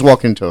 You always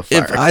walk into a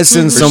fire. If I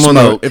send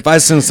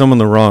someone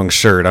the wrong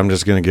shirt, I'm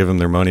just going to give them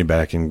their money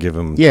back and give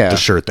them the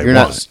shirt they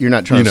want. You're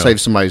not trying to save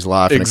somebody's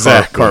life in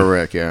a car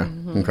wreck. Yeah.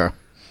 Mm-hmm. Okay.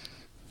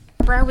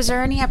 Barbara, was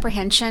there any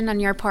apprehension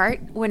on your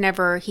part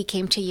whenever he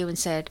came to you and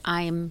said,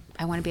 I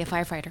want to be a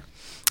firefighter?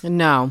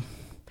 No.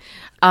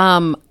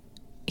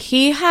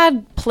 He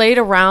had played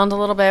around a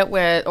little bit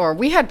with, or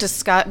we had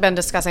been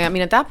discussing. I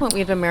mean, at that point, we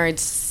had been married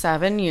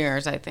 7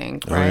 years, I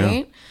think,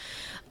 right?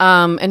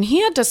 And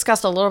he had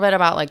discussed a little bit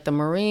about like the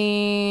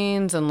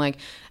Marines and like,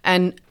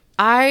 and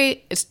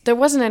there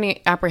wasn't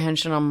any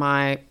apprehension on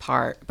my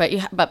part.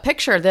 But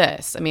picture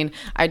this. I mean,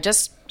 I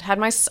just had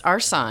our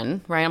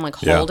son, right? I'm like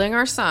holding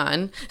our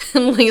son,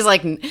 and he's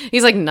like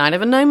not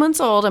even 9 months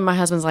old, and my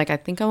husband's like, I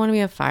think I want to be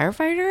a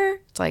firefighter.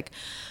 It's like,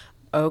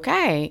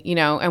 okay, you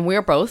know, and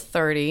we're both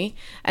 30.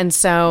 And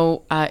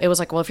so it was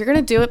like, well, if you're going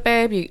to do it,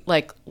 babe,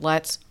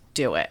 let's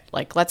do it.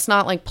 Like, let's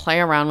not like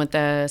play around with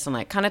this and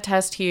like kind of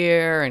test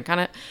here and kind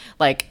of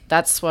like,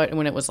 that's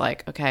when it was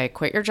like, okay,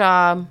 quit your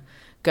job.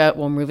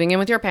 We're moving in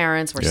with your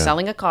parents. We're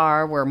selling a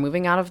car. We're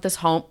moving out of this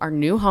home, our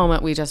new home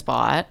that we just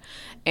bought.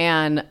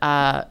 And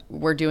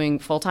we're doing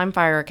full-time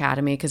fire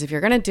academy. Cause if you're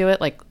going to do it,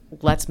 like,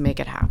 let's make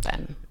it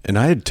happen. And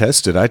I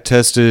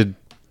tested,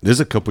 there's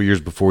a couple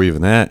years before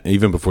even that,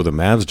 even before the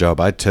Mavs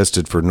job, I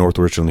tested for North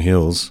Richland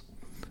Hills,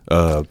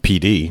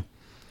 PD,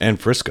 and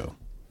Frisco.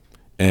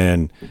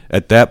 And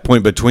at that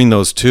point between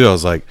those two, I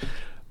was like,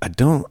 I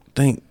don't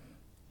think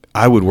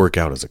I would work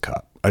out as a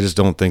cop. I just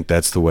don't think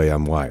that's the way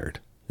I'm wired.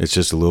 It's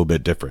just a little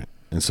bit different.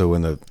 And so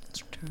when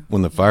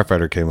the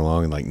firefighter came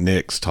along and like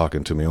Nick's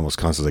talking to me almost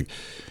constantly, like,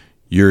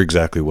 you're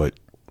exactly what,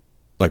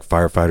 like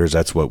firefighters,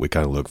 that's what we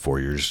kind of look for.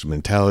 Your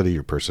mentality,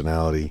 your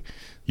personality,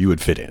 you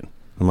would fit in.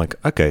 I'm like,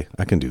 okay,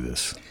 I can do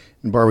this.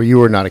 And Barbara, you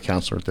were not a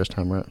counselor at this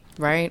time, right?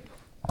 Right.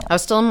 I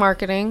was still in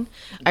marketing.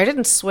 I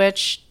didn't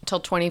switch till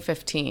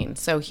 2015.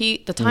 So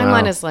the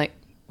timeline is like,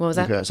 what was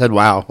that? Okay, I said,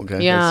 wow.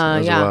 Okay. Yeah,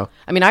 that's yeah. wow.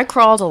 I mean, I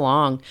crawled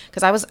along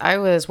because I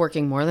was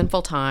working more than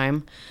full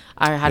time.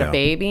 I had a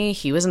baby.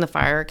 He was in the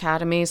fire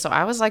academy. So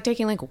I was like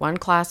taking like one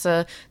class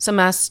a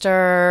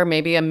semester,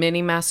 maybe a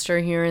mini master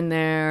here and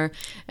there.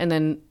 And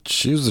then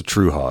she was a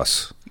true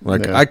hoss.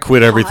 Like I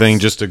quit everything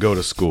just to go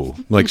to school.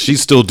 Like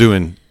she's still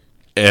doing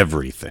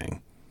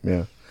everything.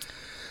 Yeah.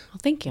 Well,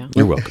 thank you.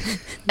 You're welcome.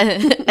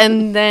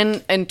 and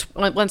then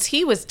once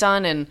he was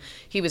done and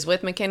he was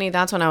with McKinney,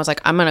 that's when I was like,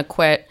 I'm going to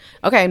quit.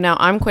 Okay, now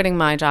I'm quitting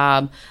my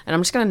job and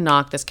I'm just going to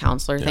knock this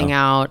counselor thing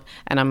out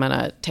and I'm going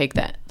to take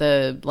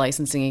the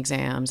licensing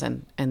exams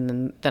and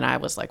then I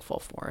was like full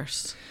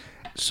force.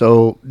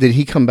 So did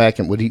he come back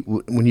and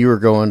when you were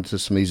going to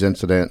some of these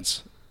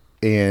incidents,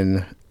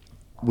 and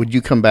would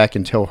you come back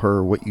and tell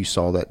her what you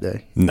saw that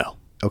day? No.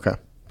 Okay.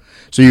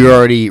 So you're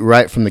already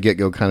right from the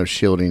get-go kind of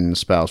shielding the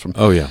spouse from.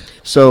 Oh yeah.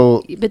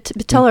 So, but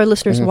tell our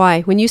listeners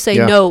why. When you say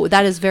no,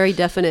 that is very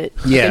definite.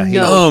 Yeah.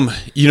 No.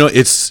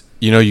 It's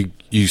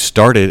you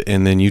start it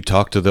and then you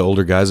talk to the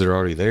older guys that are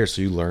already there,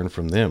 so you learn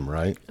from them,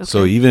 right? Okay.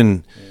 So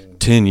even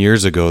 10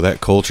 years ago,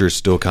 that culture is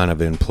still kind of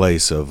in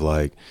place of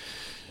like,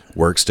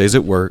 work stays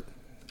at work,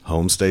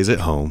 home stays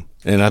at home,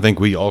 and I think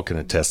we all can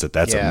attest that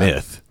that's a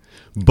myth.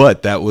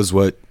 But that was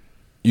what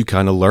you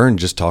kind of learn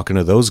just talking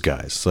to those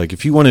guys. Like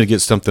if you wanted to get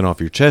something off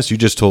your chest, you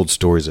just told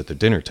stories at the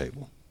dinner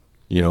table,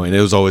 and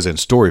it was always in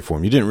story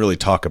form. You didn't really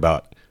talk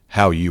about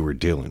how you were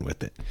dealing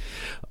with it.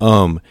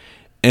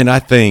 And I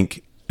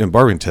think, and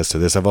Barbara can attest to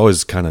this, I've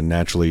always kind of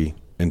naturally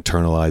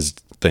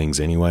internalized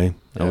things anyway.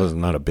 I was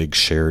not a big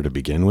sharer to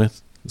begin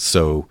with.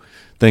 So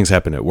things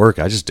happen at work,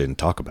 I just didn't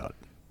talk about it.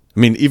 I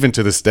mean, even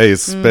to this day,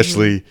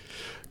 especially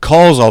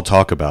calls I'll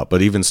talk about,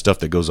 but even stuff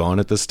that goes on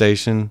at the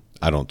station,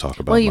 I don't talk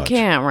about. Well, you much.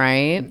 can't,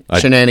 right?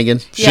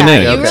 Shenanigans. Yeah,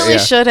 Shenanigans. you really Yeah.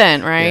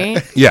 shouldn't,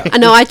 right? Yeah. I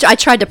know. I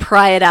tried to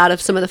pry it out of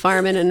some of the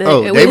firemen, and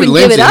Oh, we David wouldn't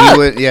Lindsay. give it up. He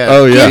would, yeah.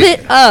 Oh yeah. Give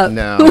it up.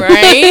 No.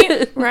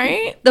 Right?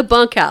 Right? The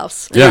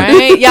bunkhouse. Yeah.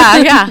 Right? Yeah,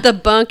 yeah. The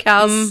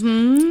bunkhouse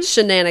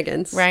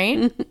shenanigans.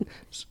 Right?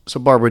 So,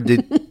 Barbara,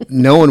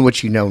 knowing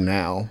what you know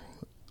now,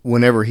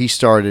 whenever he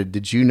started,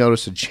 did you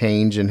notice a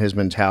change in his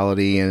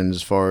mentality and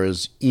as far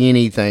as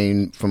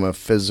anything from a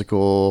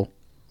physical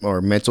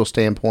or mental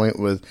standpoint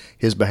with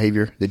his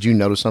behavior? Did you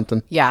notice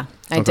something? Yeah,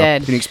 I Okay.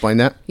 did. Can you explain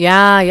that?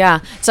 Yeah.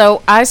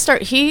 So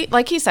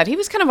like he said, he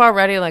was kind of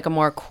already like a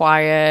more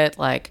quiet,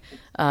 like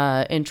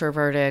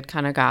introverted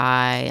kind of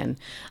guy.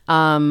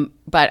 And,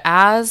 but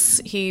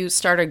as he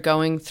started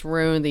going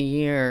through the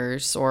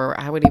years, or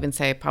I would even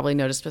say probably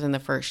noticed within the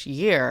first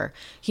year,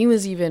 he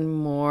was even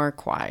more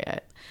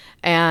quiet.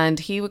 And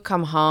he would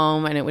come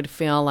home and it would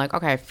feel like,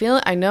 okay,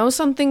 I know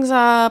something's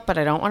up, but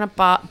I don't want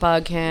to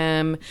bug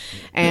him.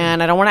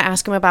 And I don't want to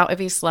ask him about if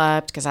he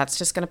slept because that's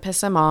just going to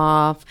piss him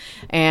off.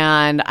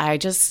 And I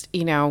just,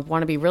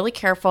 want to be really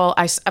careful.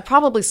 I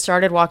probably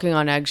started walking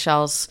on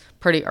eggshells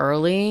pretty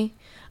early.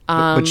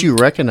 But you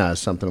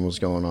recognized something was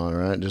going on,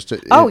 right?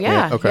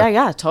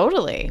 Yeah,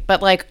 totally.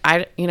 But like,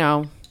 I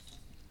don't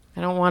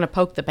want to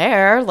poke the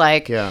bear.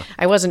 Like, Yeah.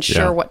 I wasn't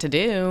sure Yeah. what to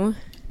do.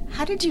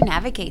 How did you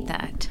navigate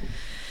that?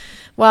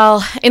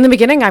 Well, in the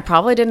beginning, I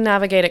probably didn't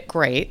navigate it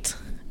great.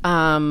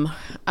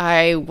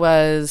 I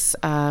was,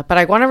 but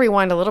I want to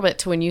rewind a little bit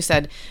to when you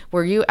said,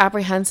 were you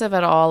apprehensive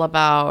at all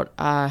about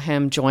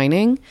him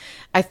joining?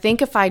 I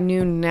think if I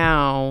knew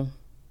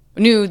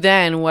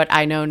then what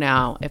I know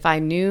now, if I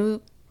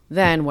knew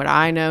then what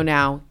I know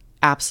now,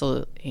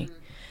 absolutely.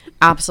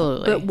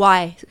 Absolutely. But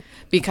why?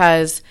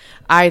 Because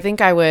I think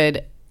I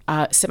would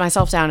sit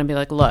myself down and be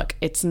like, look,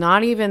 it's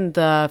not even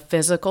the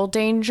physical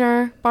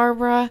danger,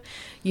 Barbara.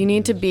 You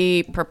need to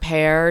be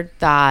prepared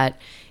that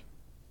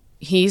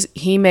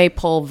he may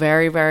pull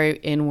very, very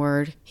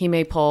inward. He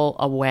may pull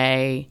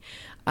away.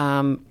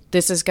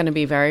 This is going to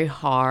be very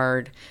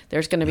hard.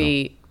 There's going to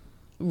be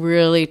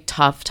really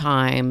tough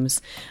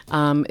times.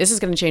 This is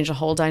going to change the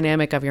whole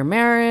dynamic of your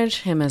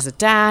marriage, him as a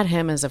dad,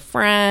 him as a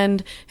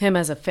friend, him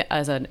as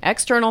an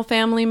external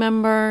family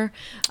member.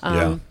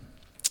 Yeah.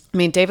 I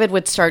mean, David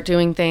would start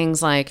doing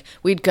things like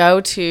we'd go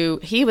to,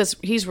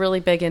 he's really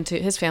big into,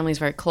 his family's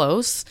very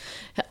close.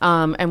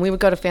 And we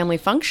would go to family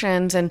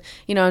functions and,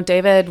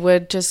 David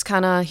would just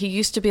he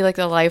used to be like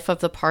the life of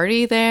the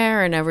party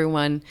there and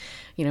everyone,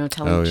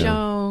 telling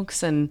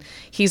jokes and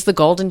he's the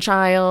golden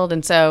child.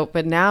 And so,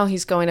 but now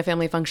he's going to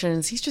family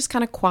functions. He's just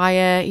kind of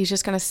quiet. He's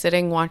just kind of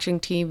sitting, watching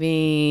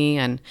TV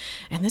and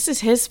this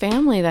is his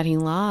family that he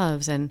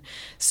loves. And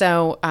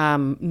so,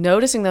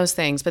 noticing those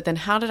things, but then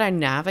how did I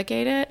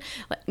navigate it?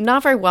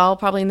 Not very well,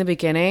 probably in the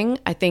beginning.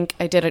 I think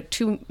I did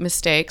two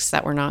mistakes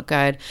that were not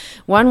good.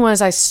 One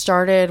was I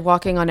started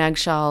walking on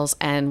eggshells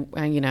and,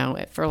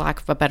 for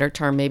lack of a better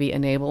term, maybe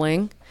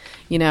enabling,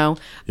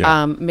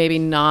 maybe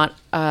not,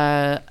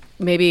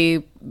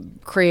 maybe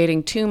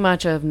creating too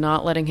much of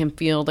not letting him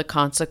feel the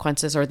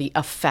consequences or the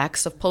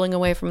effects of pulling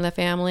away from the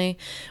family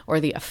or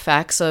the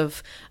effects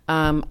of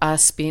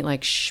us being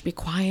like, shh, be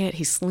quiet,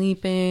 he's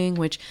sleeping,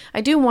 which I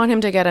do want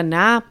him to get a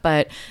nap,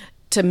 but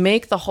to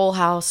make the whole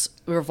house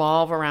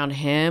revolve around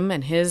him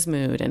and his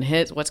mood and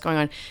what's going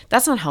on,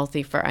 that's not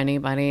healthy for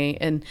anybody.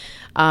 And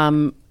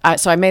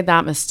so I made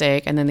that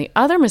mistake. And then the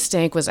other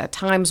mistake was at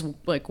times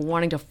like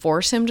wanting to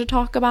force him to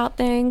talk about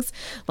things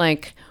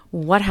like,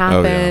 what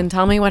happened? Oh, yeah.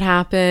 Tell me what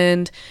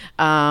happened.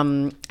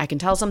 I can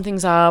tell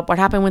something's up. What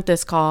happened with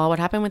this call? What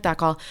happened with that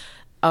call?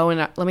 Oh,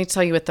 and let me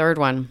tell you a third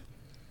one.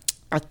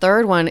 Our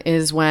third one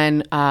is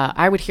when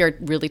I would hear a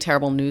really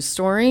terrible news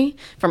story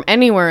from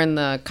anywhere in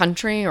the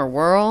country or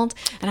world.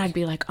 And I'd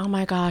be like, oh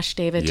my gosh,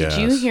 David, did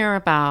you hear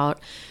about?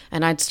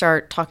 And I'd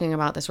start talking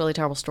about this really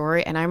terrible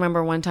story. And I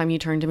remember one time you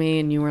turned to me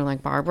and you were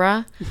like,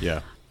 Barbara, Yeah.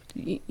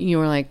 you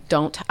were like,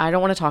 I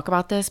don't want to talk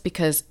about this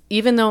because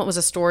even though it was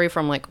a story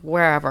from like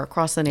wherever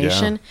across the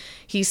nation,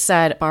 he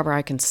said, Barbara,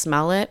 I can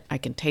smell it, I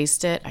can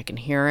taste it, I can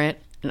hear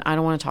it, and I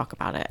don't want to talk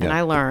about it. And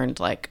I learned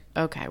like,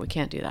 okay, we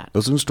can't do that.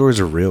 Those news stories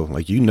are real.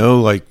 Like, you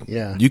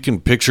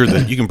can picture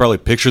you can probably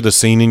picture the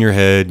scene in your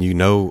head. You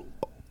know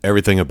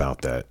everything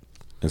about that.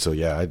 And so,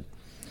 I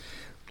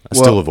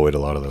still avoid a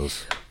lot of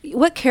those.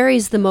 What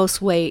carries the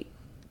most weight?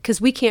 Because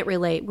we can't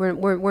relate.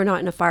 We're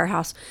not in a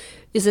firehouse.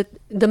 Is it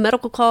the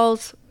medical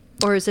calls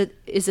or is it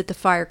the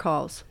fire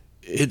calls?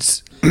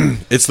 It's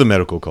the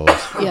medical calls.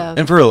 Yeah.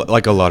 And for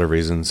like a lot of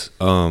reasons.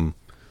 One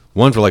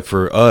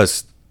for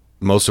us,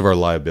 most of our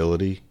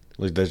liability,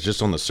 like that's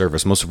just on the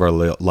surface, most of our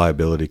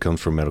liability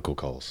comes from medical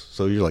calls.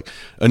 So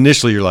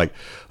initially you're like,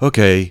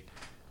 okay.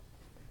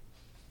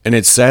 And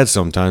it's sad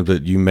sometimes,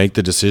 but you make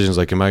the decisions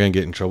like, am I going to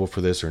get in trouble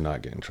for this or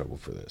not get in trouble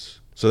for this?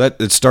 So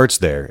that it starts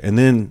there. And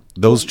then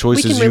those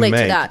choices we can relate you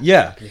make. to that.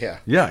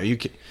 Yeah. You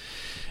can.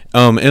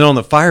 And on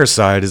the fire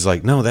side is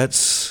like, no,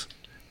 that's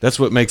That's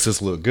what makes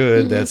us look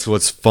good. That's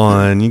what's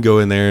fun. You go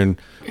in there and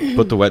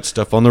put the wet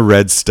stuff on the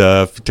red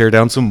stuff, tear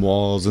down some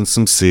walls and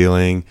some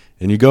ceiling,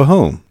 and you go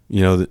home.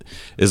 You know,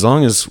 as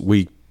long as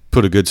we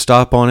put a good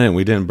stop on it and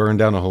we didn't burn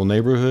down a whole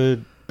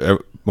neighborhood,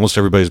 most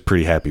everybody's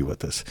pretty happy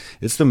with us.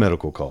 It's the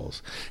medical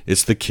calls.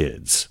 It's the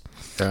kids.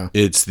 Yeah.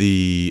 It's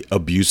the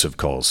abusive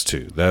calls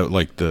too. That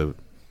like the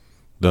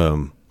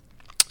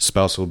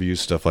spousal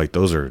abuse stuff, like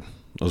those are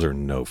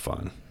no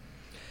fun.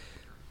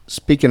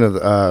 Speaking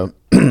of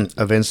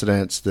of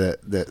incidents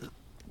that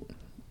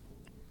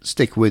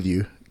stick with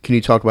you, can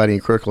you talk about any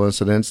critical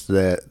incidents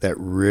that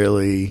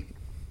really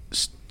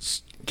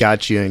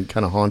got you and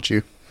kind of haunt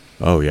you?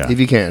 Oh yeah, if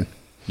you can.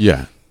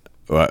 Yeah,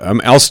 well,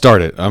 I'll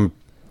start it.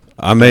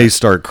 I may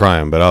start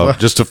crying, but I'll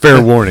just a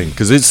fair warning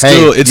because it's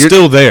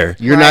still there.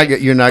 You're not going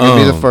to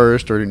be the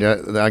first, or you're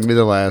not going to be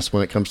the last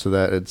when it comes to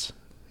that. It's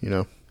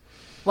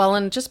Well,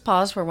 and just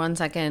pause for 1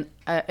 second.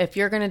 If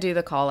you're going to do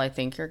the call, I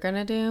think you're going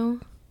to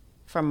do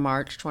from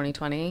March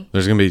 2020.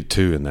 There's going to be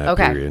 2 in that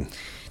period.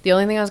 The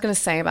only thing I was going to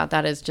say about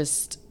that is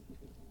just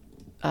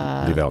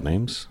leave out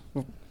names.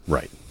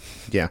 Right.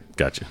 Yeah.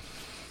 Gotcha.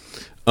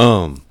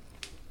 Was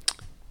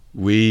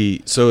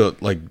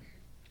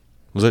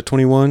that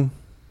 21?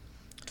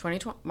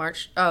 2020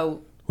 March.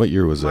 Oh. What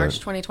year was March that?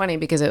 2020,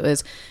 because it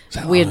was,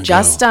 we had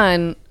just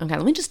done, okay,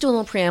 let me just do a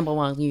little preamble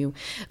while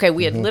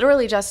we had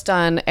literally just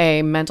done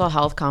a mental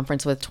health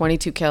conference with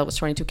 22 Kill, it was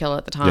 22 Kill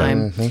at the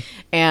time,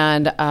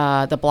 and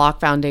the Block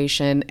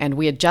Foundation, and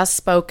we had just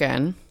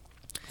spoken.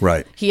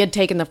 Right. He had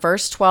taken the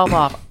first 12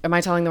 off. Am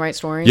I telling the right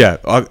story? Yeah,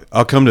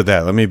 I'll come to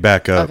that. Let me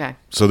back up. Okay.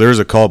 So there's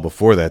a call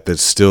before that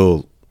that's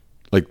still,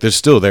 like, they're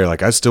still there.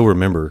 Like, I still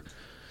remember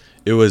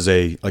it was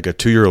a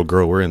 2-year-old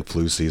girl. We're in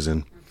flu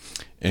season,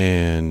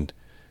 and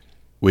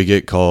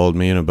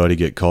me and a buddy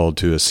get called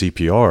to a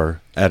CPR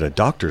at a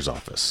doctor's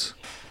office.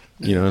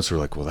 So we're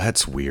like, well,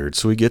 that's weird.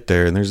 So we get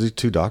there, and there's these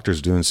 2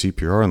 doctors doing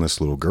CPR on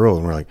this little girl,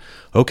 and we're like,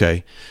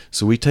 okay.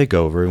 So we take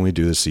over, and we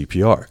do the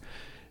CPR.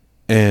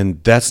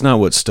 And that's not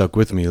what stuck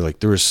with me. Like,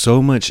 there was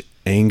so much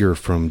anger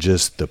from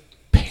just the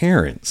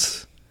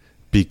parents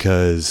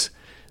because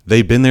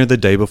they'd been there the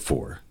day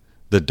before.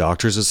 The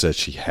doctors have said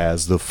she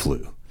has the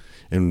flu.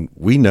 And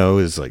we know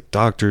as, like,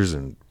 doctors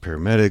and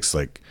paramedics,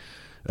 like,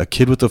 a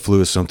kid with the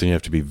flu is something you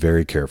have to be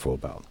very careful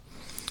about.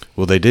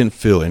 Well, they didn't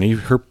fill any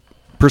of her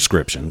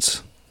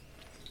prescriptions.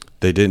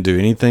 They didn't do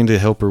anything to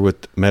help her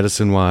with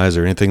medicine-wise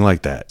or anything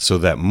like that. So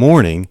that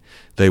morning,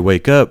 they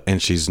wake up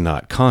and she's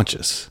not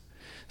conscious.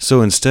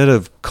 So instead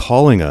of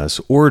calling us,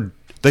 or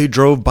they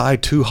drove by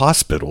 2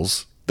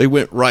 hospitals, they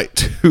went right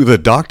to the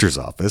doctor's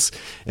office,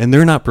 and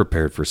they're not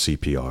prepared for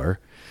CPR.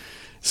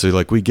 So,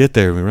 like, we get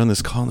there, and we run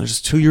this call, and there's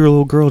this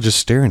 2-year-old girl just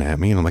staring at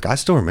me, and I'm like, I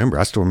still remember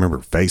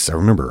her face. I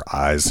remember her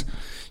eyes,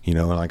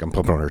 and like, I'm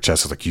pumping on her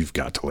chest. I was like, you've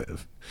got to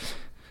live.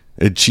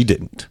 And she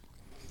didn't.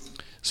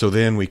 So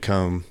then we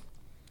come.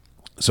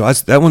 So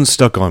that one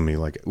stuck on me.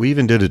 Like, we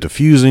even did a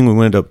diffusing. We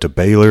went up to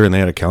Baylor, and they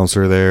had a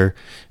counselor there,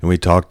 and I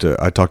talked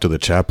to the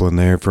chaplain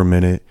there for a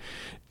minute,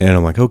 and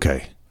I'm like,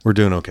 okay, we're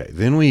doing okay.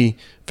 Then we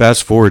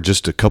fast forward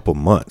just a couple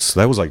months. So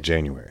that was like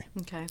January.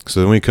 Okay. So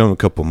then we come a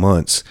couple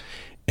months,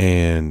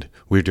 and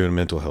we were doing a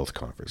mental health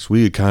conference.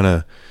 We'd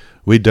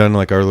done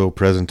like our little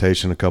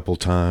presentation a couple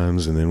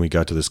times, and then we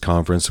got to this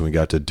conference and we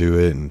got to do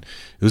it, and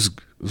it was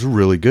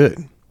really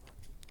good.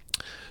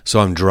 So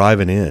I'm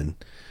driving in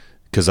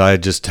because I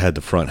had just had the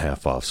front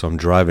half off. So I'm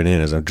driving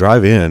in. As I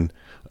drive in,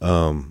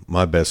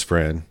 my best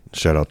friend,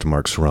 shout out to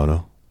Mark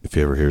Serrano if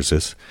he ever hears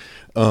this,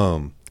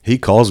 he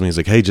calls me. He's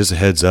like, hey, just a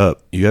heads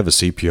up, you have a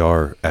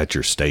CPR at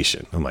your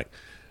station. I'm like,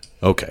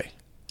 okay.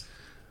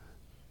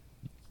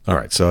 All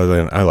right, so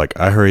then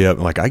I hurry up,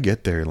 and like I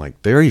get there, and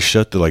like they already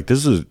shut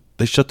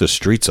they shut the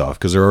streets off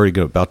because they're already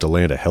about to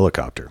land a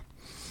helicopter,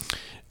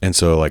 and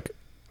so like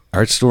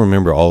I still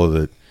remember all of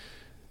the.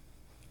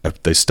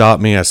 They stop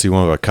me. I see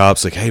one of the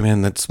cops like, hey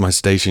man, that's my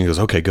station. He goes,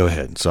 okay, go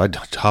ahead. So I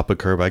hop a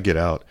curb, I get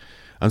out.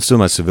 I'm still in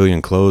my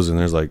civilian clothes, and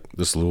there's like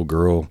this little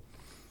girl,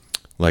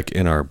 like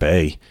in our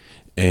bay,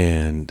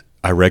 and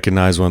I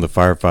recognize one of the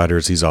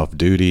firefighters. He's off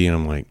duty, and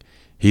I'm like,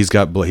 he's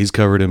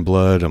covered in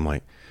blood. I'm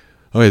like,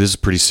 okay, this is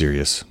pretty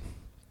serious.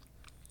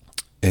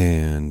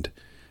 And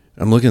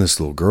I'm looking at this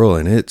little girl,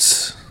 and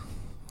it's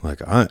like,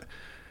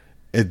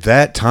 at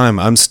that time,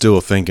 I'm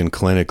still thinking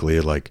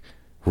clinically, like,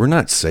 we're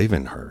not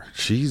saving her.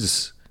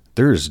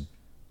 There's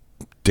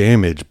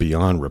damage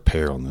beyond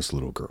repair on this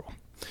little girl.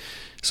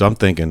 So I'm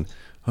thinking,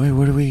 oh,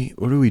 what are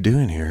we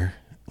doing here?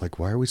 Like,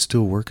 why are we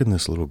still working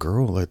this little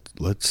girl?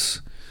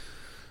 Let's,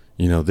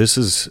 this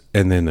is,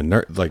 and then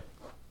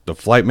the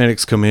flight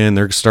medics come in,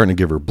 they're starting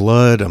to give her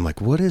blood. I'm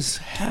like, what is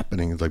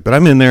happening? It's like, but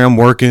I'm in there, I'm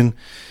working,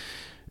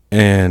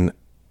 and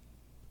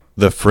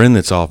the friend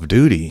that's off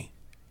duty,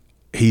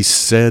 he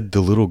said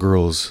the little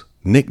girl's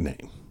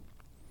nickname.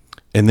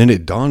 And then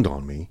it dawned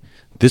on me,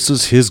 this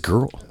was his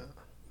girl.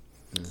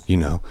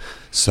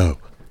 So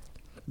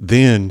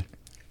then,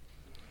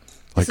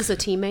 like, this is a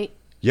teammate?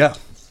 Yeah.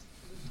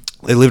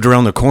 They lived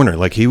around the corner.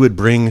 Like, he would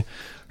bring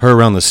her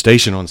around the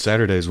station on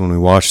Saturdays when we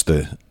watch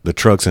the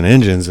trucks and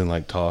engines and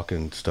like talk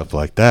and stuff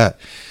like that.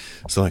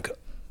 So like,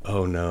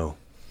 oh no.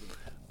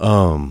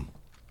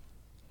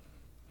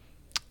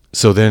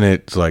 So then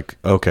it's like,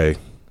 okay,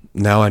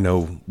 now I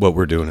know what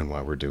we're doing and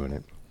why we're doing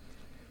it.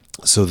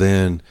 So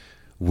then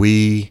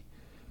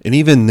and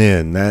even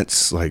then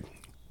that's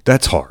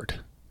hard.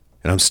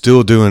 And I'm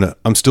still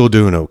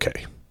doing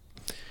okay.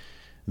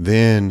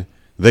 Then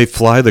they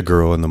fly the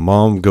girl and the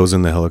mom goes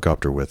in the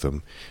helicopter with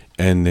them.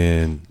 And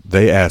then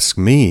they ask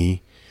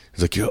me,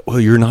 it's like, well,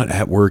 you're not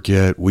at work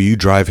yet. Will you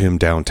drive him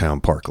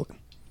downtown Parkland?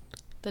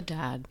 The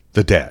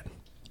dad.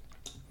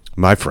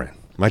 My friend,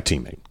 my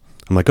teammate.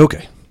 I'm like,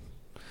 okay.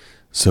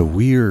 So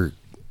we're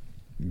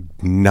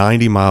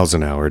 90 miles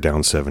an hour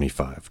down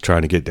 75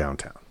 trying to get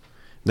downtown.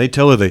 They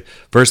tell her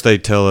they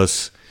tell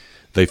us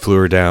they flew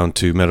her down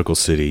to Medical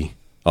City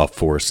off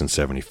Forest and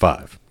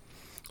 75.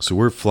 So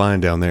we're flying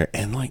down there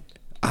and like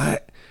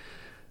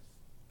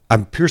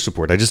I'm peer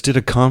support. I just did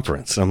a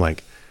conference. I'm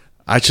like,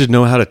 I should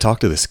know how to talk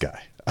to this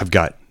guy. I've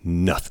got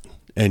nothing.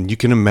 And you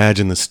can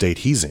imagine the state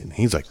he's in.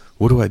 He's like,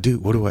 what do I do?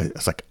 I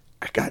was like,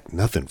 I got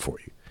nothing for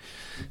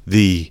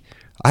you.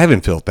 I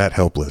haven't felt that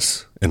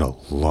helpless in a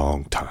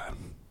long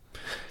time.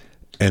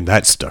 And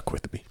that stuck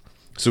with me.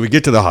 So we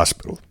get to the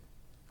hospital.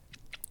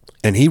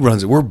 And he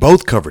runs, we're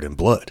both covered in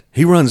blood.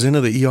 He runs into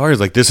the ER.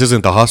 He's like, this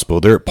isn't the hospital.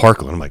 They're at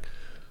Parkland. I'm like,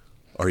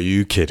 are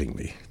you kidding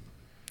me?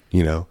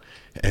 You know?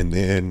 And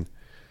then,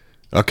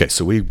 okay,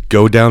 so we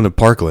go down to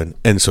Parkland.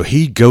 And so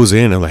he goes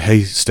in. I'm like,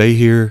 hey, stay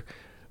here.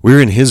 We're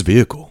in his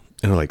vehicle.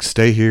 And I'm like,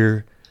 stay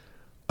here.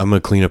 I'm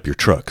going to clean up your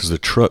truck because the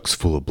truck's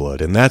full of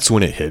blood. And that's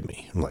when it hit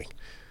me. I'm like,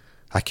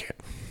 I can't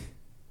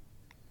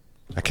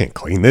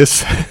clean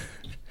this.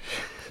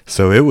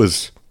 So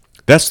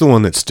that's the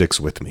one that sticks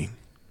with me.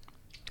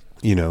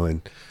 You know,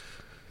 and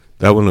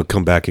that one will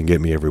come back and get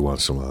me every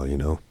once in a while, you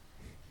know?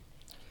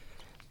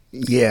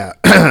 Yeah,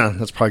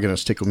 that's probably going to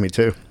stick with me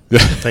too.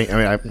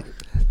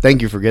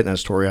 Thank you for getting that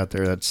story out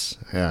there.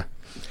 Yeah.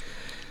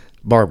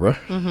 Barbara,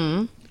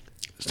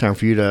 it's time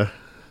for you to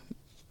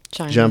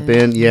jump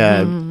in.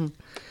 Yeah. Mm-hmm.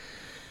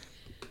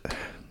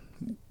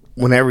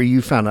 Whenever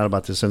you found out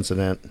about this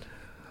incident,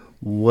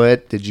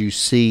 what did you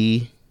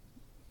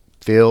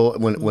feel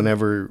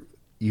whenever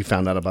you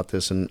found out about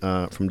this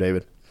from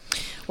David?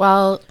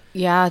 Well,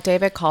 yeah,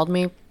 David called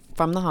me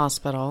from the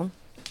hospital.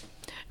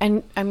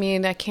 And I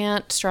mean, I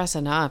can't stress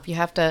enough. You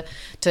have to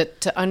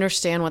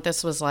understand what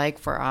this was like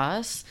for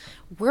us.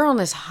 We're on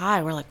this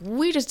high. We're like,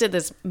 we just did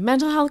this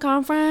mental health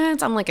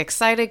conference. I'm like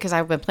excited because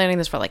I've been planning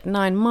this for like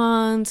 9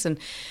 months. And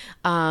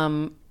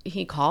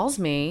he calls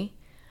me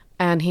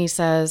and he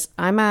says,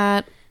 I'm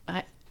at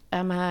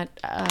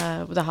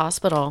the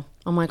hospital.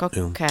 I'm like,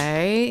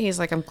 okay. He's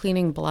like, I'm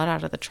cleaning blood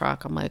out of the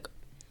truck. I'm like,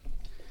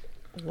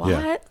 what?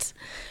 Yeah.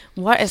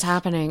 What is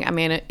happening? I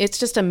mean, it's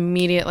just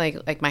immediate,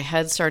 like my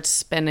head starts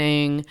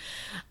spinning.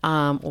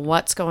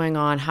 What's going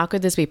on? How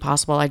could this be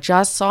possible? I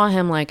just saw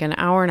him like an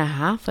hour and a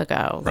half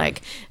ago, right.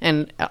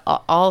 And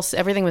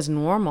everything was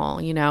normal,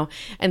 you know?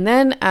 And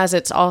then as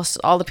it's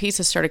all the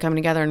pieces started coming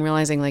together and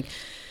realizing like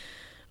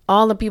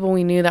all the people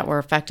we knew that were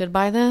affected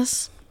by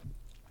this,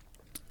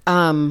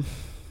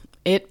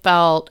 it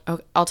felt,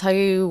 I'll tell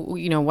you,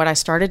 you know, what I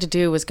started to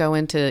do was go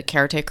into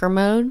caretaker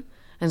mode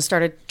and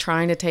started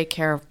trying to take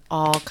care of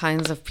all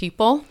kinds of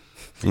people,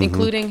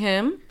 including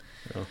him.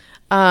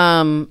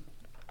 Yeah.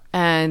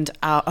 And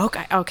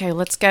okay,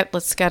 let's get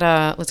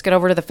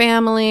over to the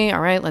family.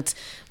 All right,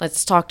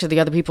 let's talk to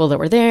the other people that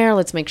were there.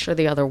 Let's make sure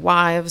the other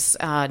wives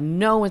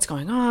know what's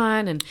going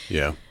on. And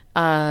yeah,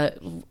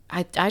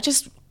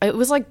 it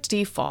was like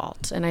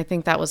default, and I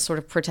think that was sort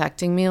of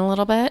protecting me a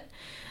little bit.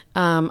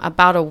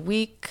 About a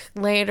week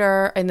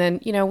later, and then,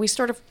 you know, we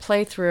sort of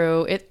play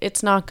through it.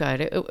 It's not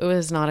good. It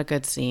was not a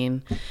good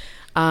scene.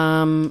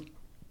 I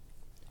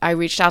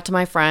reached out to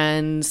my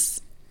friends.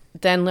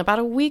 Then about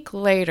a week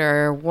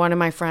later, one of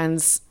my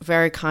friends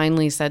very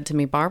kindly said to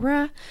me,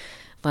 Barbara,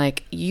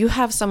 like, you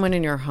have someone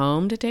in your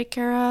home to take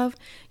care of.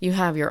 You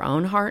have your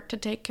own heart to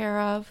take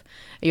care of.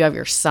 You have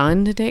your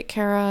son to take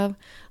care of.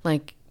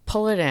 Like,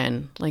 pull it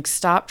in. Like,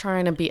 stop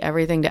trying to be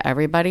everything to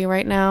everybody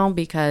right now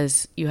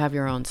because you have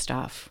your own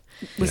stuff.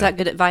 Was that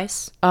good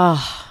advice?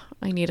 Oh,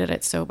 I needed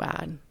it so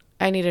bad.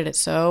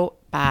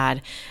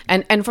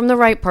 And from the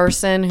right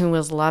person who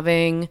was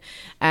loving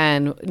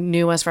and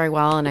knew us very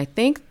well. And I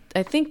think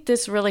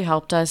this really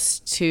helped us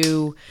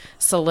to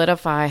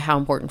solidify how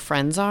important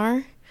friends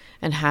are,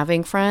 and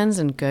having friends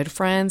and good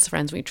friends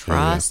we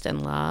trust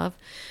and love.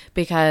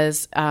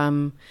 Because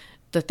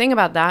the thing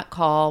about that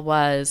call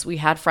was we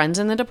had friends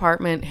in the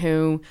department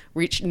who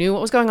knew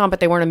what was going on, but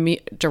they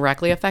weren't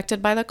directly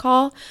affected by the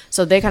call.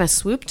 So they kind of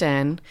swooped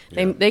in.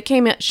 Yeah. They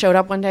showed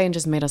up one day and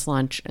just made us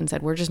lunch and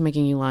said, we're just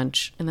making you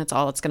lunch, and that's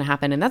all that's going to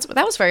happen. And that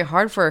was very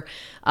hard for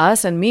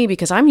us and me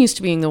because I'm used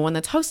to being the one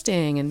that's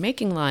hosting and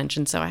making lunch.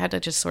 And so I had to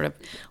just sort of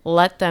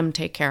let them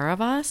take care of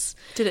us.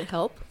 Did it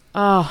help?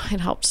 Oh, it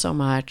helped so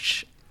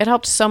much. It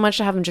helped so much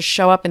to have them just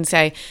show up and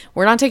say,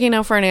 we're not taking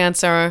no for an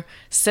answer.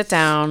 Sit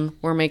down.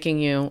 We're making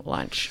you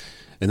lunch.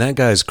 And that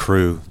guy's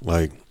crew,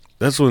 like,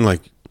 that's when,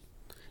 like,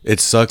 it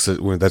sucks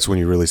that's when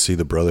you really see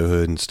the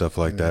brotherhood and stuff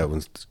like that,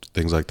 when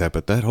things like that.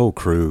 But that whole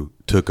crew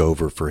took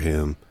over for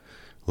him.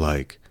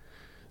 Like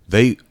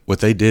what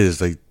they did is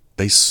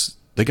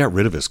they got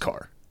rid of his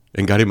car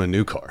and got him a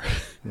new car.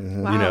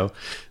 Wow. You know,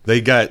 they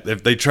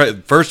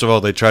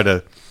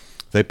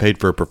paid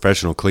for a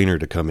professional cleaner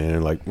to come in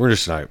and like, we're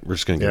just going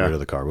to get rid of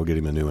the car. We'll get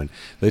him a new one.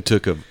 They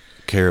took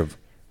care of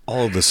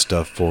all the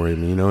stuff for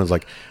him. You know, it's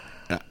like,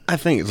 I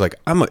think it's like,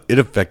 it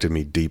affected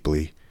me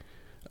deeply,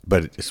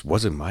 but it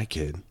wasn't my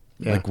kid.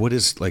 Yeah. Like, what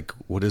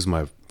is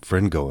my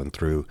friend going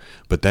through?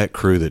 But that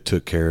crew that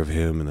took care of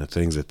him and the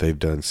things that they've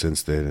done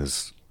since then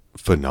is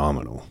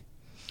phenomenal.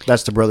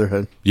 That's the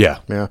brotherhood. Yeah.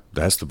 Yeah.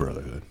 That's the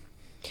brotherhood.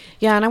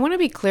 Yeah, and I want to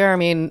be clear. I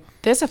mean,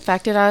 this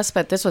affected us,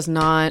 but this was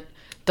not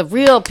the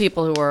real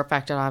people who were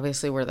affected.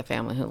 Obviously, were the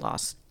family who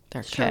lost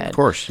their kid. Of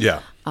course.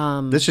 Yeah.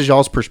 This is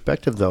y'all's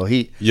perspective, though.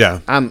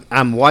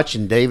 I'm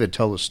watching David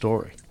tell the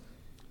story.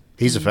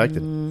 He's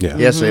affected. Yeah.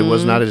 Yes, it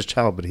was not his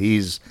child, but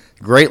he's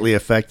greatly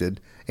affected.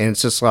 And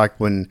it's just like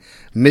when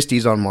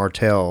Misty's on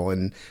Martell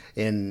and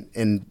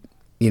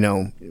you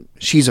know,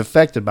 she's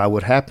affected by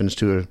what happens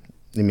to her.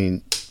 I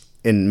mean,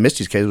 in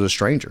Misty's case, it was a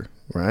stranger,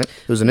 right?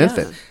 It was an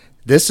infant.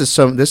 This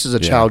is a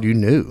child you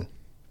knew,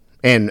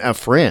 and a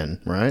friend,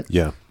 right?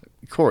 Yeah.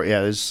 Corey,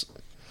 yeah, it's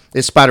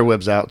spider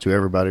webs out to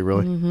everybody,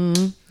 really.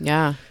 Mm-hmm.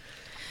 Yeah.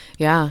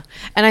 Yeah.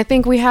 And I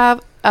think we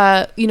have,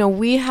 so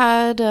we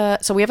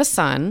have a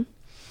son,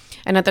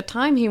 and at the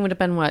time he would have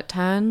been what,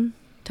 10,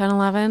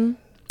 11?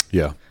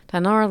 Yeah.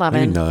 10 or 11.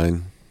 Maybe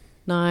 9.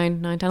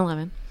 9, 10,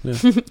 11. Yeah.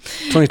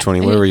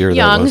 2020, whatever year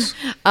Young. that was.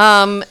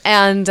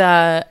 And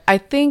I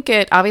think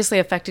it obviously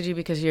affected you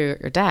because you're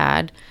your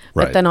dad.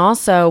 But Right. then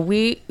also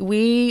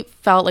we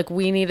felt like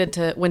we needed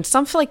to, when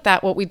something like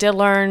that, what we did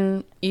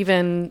learn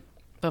even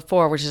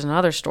before, which is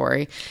another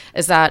story,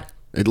 is that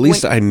At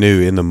least I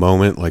knew in the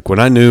moment, like when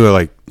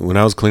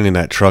I was cleaning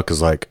that truck,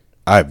 is like,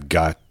 I've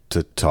got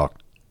to talk.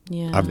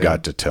 Yeah. I've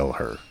got to tell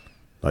her.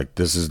 Like,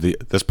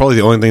 that's probably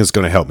the only thing that's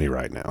going to help me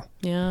right now.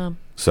 Yeah.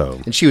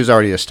 So, And she was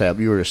already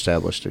established. You were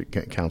established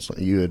at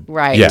counseling. You had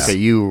Right. Yes. Okay,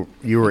 you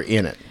were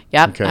in it.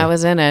 Yep. Okay. I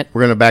was in it.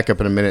 We're gonna back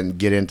up in a minute and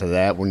get into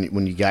that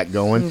when you got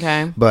going.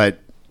 Okay. But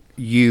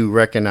you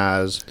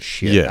recognize,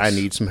 shit, Yes. I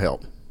need some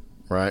help,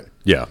 right?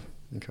 yeah.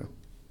 Okay.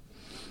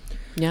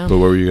 Yeah. But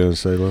what were you going to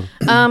say, Love?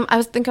 I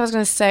was going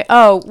to say,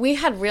 we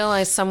had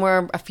realized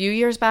somewhere a few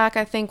years back,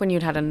 I think, when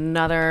you'd had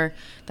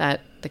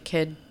the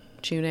kid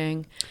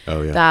shooting.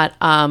 Oh, yeah. That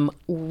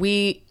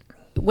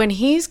when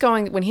he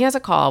has a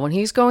call, when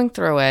he's going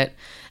through it,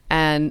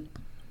 and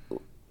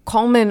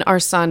Coleman, our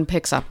son,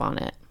 picks up on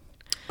it.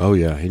 Oh,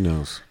 yeah, he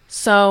knows.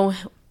 So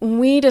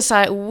we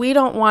decide we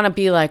don't want to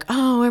be like,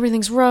 oh,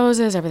 everything's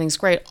roses, everything's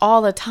great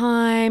all the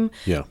time.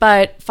 Yeah.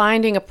 But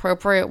finding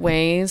appropriate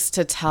ways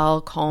to tell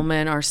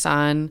Coleman, our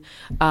son,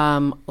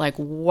 like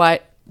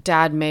what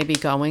dad may be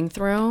going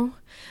through.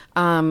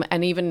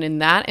 And even in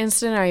that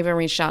instant, I even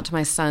reached out to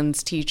my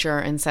son's teacher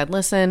and said,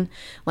 listen,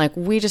 like,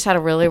 we just had a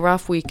really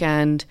rough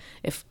weekend.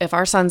 If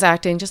our son's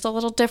acting just a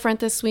little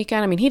different this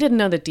weekend, I mean, he didn't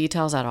know the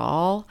details at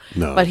all,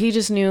 No. but he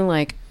just knew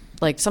like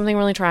something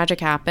really tragic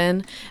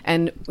happened.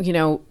 And, you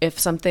know, if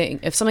something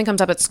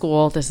comes up at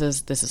school, this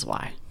is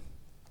why.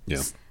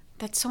 Yeah.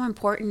 That's so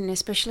important,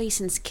 especially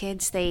since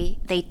kids, they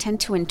tend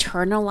to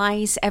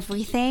internalize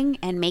everything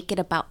and make it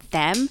about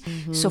them.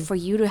 So for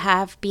you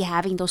to be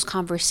having those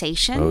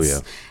conversations, Oh, yeah.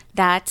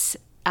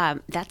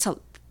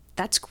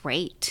 that's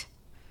great.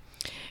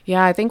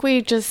 Yeah, I think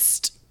we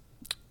just,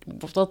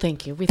 well,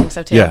 thank you. We think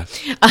so too. Yeah.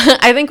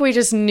 I think we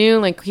just knew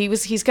like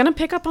he's going to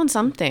pick up on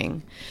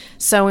something.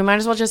 So we might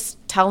as well just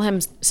tell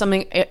him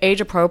something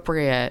age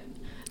appropriate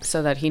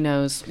so that he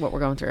knows what we're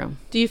going through.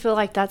 Do you feel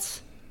like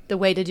that's the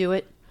way to do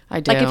it? I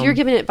do. Like if you're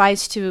giving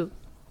advice to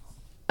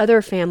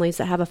other families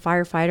that have a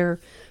firefighter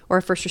or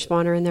a first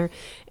responder in there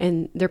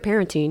and they're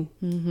parenting,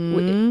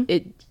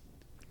 it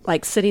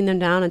like sitting them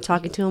down and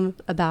talking to them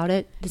about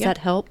it, does that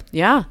help?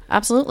 Yeah,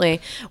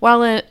 absolutely.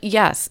 Well,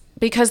 yes,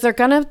 because they're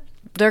gonna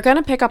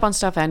pick up on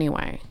stuff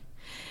anyway.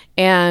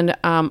 And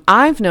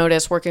I've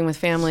noticed working with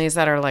families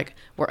that are like,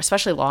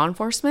 especially law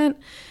enforcement,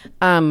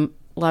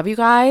 love you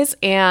guys.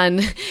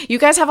 And you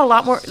guys have a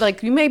lot more,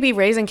 like you may be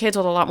raising kids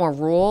with a lot more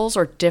rules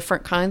or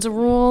different kinds of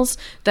rules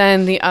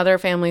than the other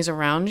families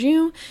around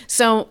you.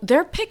 So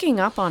they're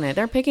picking up on it.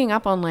 They're picking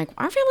up on like,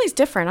 our family's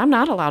different. I'm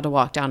not allowed to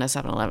walk down to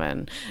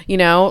 7-Eleven, you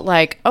know,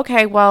 like,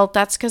 okay, well,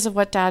 that's because of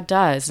what dad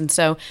does. And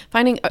so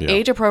finding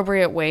age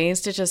appropriate ways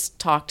to just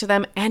talk to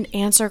them and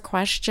answer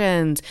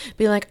questions.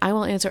 Be like, I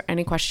will answer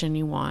any question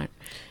you want.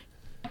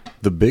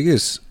 The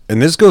biggest,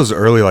 and this goes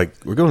early, like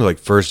we're going to like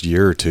first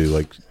year or two,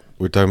 like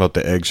we're talking about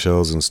the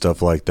eggshells and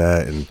stuff like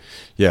that. And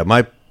yeah,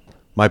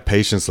 my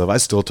patience level, I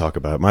still talk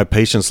about it. My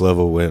patience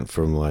level went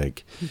from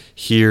like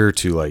here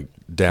to like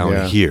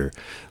down here.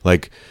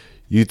 Like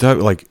you thought,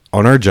 like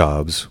on our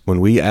jobs, when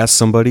we ask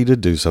somebody to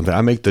do something,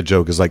 I make the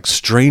joke is like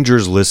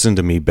strangers listen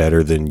to me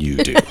better than you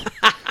do.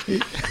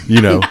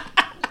 You know,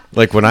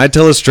 like when I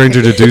tell a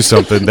stranger to do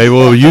something, they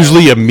will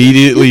usually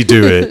immediately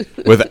do it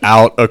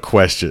without a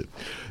question.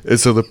 And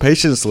so the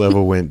patience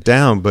level went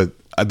down, but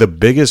the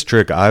biggest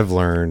trick I've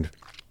learned,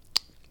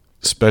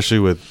 especially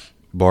with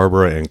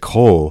Barbara and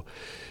Cole,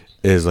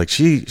 is like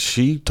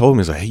she told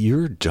me, is like, hey,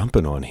 you're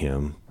jumping on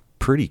him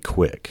pretty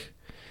quick,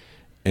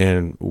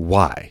 and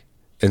why?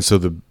 And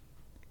so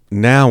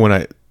now when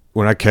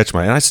I catch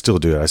and I still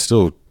do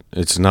it,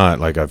 it's not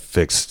like I've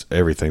fixed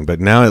everything, but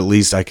now at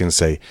least I can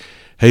say,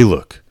 hey,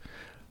 look,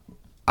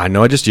 I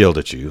know I just yelled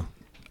at you.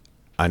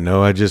 I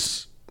know I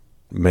just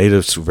made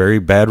a very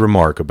bad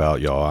remark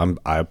about y'all.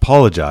 I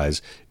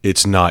apologize.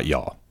 It's not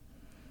y'all.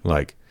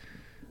 Like,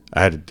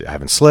 I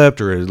haven't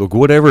slept or look,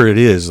 whatever it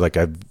is. Like,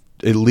 I've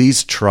at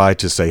least tried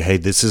to say, hey,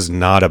 this is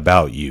not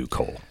about you,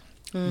 Cole.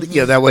 Mm-hmm.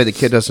 Yeah, that way the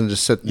kid doesn't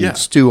just sit and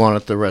stew on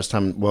it the rest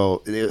of the time.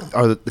 Well,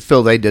 or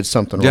feel they did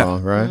something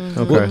wrong, right? Mm-hmm.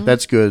 Okay, well,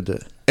 that's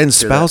good. And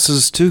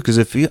spouses too, because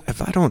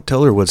if I don't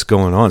tell her what's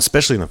going on,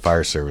 especially in the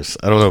fire service,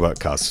 I don't know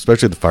about cops,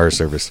 especially the fire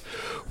service,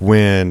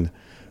 when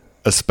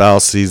a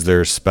spouse sees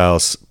their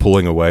spouse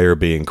pulling away or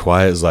being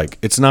quiet, is like,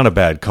 it's not a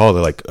bad call.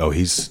 They're like, oh,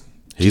 he's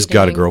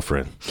got a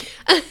girlfriend.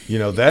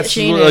 That's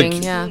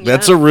cheating,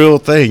 that's a real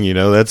thing.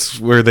 That's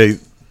where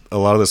a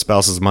lot of the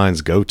spouses'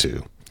 minds go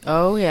to.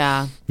 Oh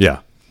yeah.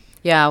 Yeah.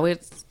 Yeah,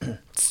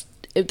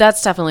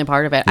 that's definitely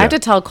part of it. I have to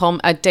tell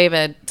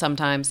David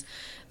sometimes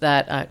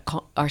that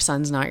our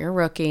son's not your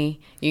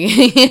rookie.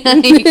 You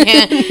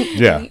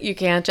can't. You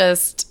can't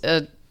just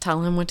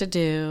tell him what to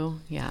do.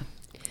 Yeah.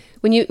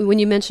 When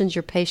you mentioned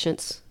your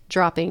patience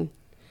dropping,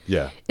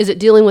 is it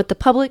dealing with the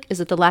public? Is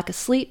it the lack of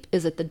sleep?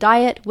 Is it the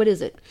diet? What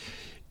is it?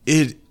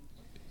 It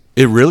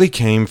really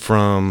came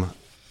from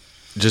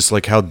just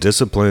like how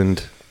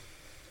disciplined.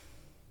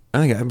 I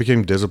think I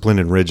became disciplined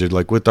and rigid,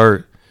 like with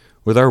our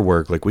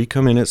work. Like, we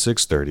come in at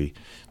 6:30.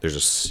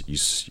 There's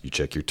you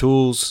check your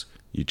tools,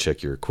 you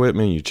check your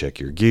equipment, you check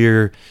your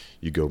gear,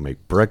 you go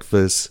make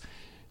breakfast.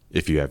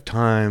 If you have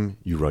time,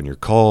 you run your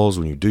calls.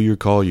 When you do your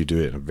call, you do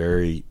it in a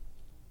very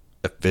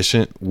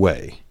efficient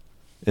way.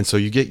 And so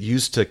you get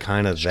used to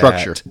kind of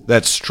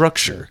that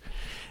structure.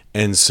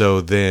 And so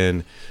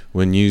then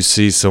when you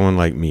see someone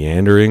like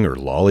meandering or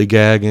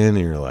lollygagging and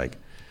you're like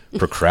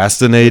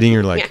procrastinating,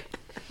 you're like,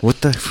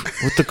 what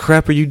the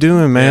crap are you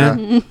doing, man?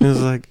 Yeah. It's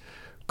like,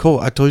 Cole,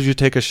 I told you to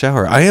take a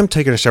shower. I am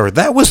taking a shower.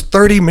 That was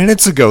 30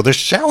 minutes ago. The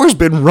shower's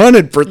been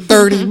running for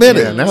 30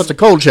 minutes. Yeah, now it's a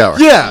cold shower.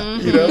 Yeah.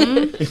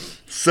 Mm-hmm.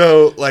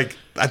 So, like,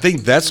 I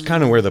think that's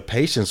kind of where the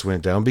patience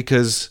went down,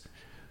 because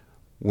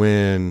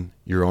when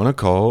you're on a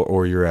call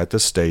or you're at the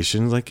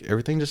station, like,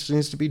 everything just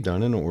needs to be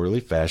done in an orderly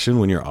fashion.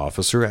 When your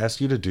officer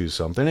asks you to do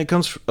something, it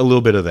comes a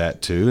little bit of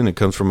that too, and it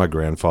comes from my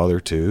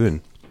grandfather too.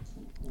 And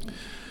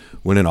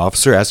when an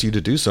officer asks you to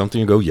do something,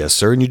 you go, yes,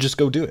 sir, and you just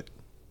go do it.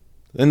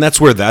 And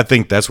that's where I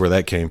think that's where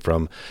that came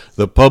from.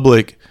 The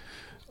public,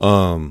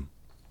 I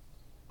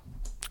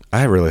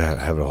really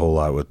have a whole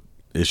lot with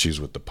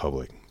issues with the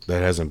public.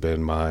 That hasn't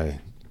been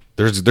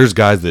there's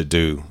guys that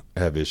do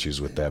have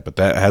issues with that, but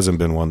that hasn't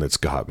been one that's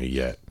got me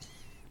yet.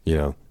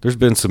 There's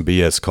been some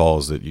BS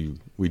calls that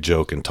we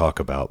joke and talk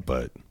about,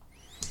 but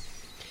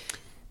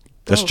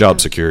that's job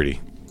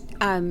security.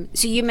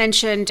 So you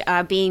mentioned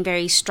being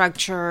very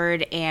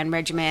structured and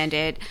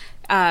regimented.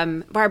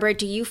 Barbara,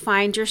 do you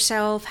find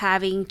yourself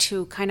having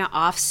to kind of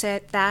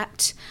offset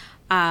that?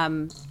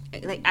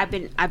 Like, I've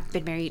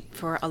been married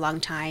for a long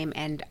time,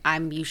 and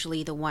I'm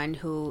usually the one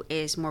who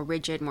is more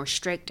rigid, more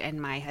strict,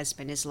 and my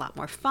husband is a lot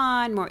more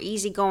fun, more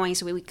easygoing.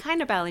 So we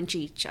kind of balance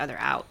each other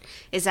out.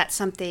 Is that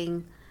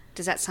something?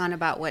 Does that sound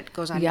about what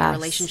goes on in your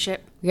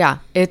relationship? Yeah,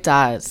 it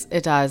does.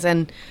 It does.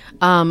 And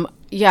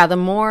the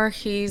more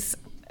he's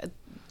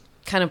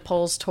kind of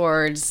pulls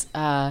towards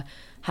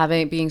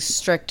being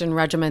strict and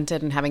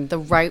regimented and having the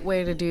right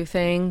way to do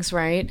things,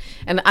 right?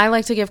 And I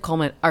like to give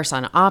our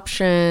son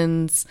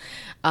options.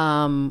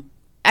 And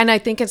I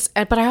think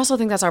but I also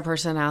think that's our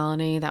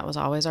personality. That was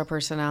always our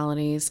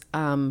personalities.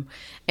 So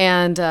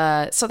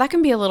that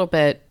can be a little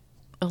bit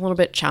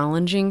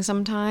challenging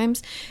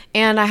sometimes.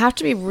 And I had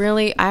to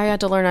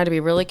learn how to be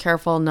really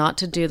careful not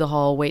to do the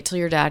whole wait till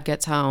your dad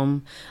gets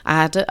home. I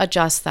had to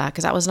adjust that,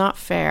 because that was not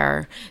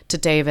fair to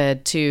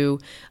David to,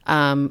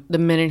 the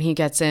minute he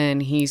gets in,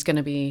 he's going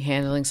to be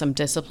handling some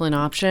discipline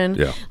option.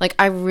 Yeah. Like,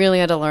 I really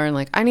had to learn,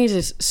 like, I need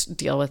to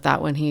deal with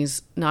that when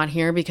he's not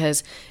here,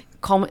 because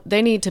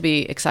they need to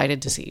be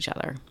excited to see each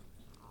other.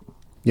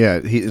 Yeah.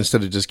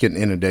 Instead of just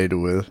getting inundated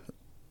with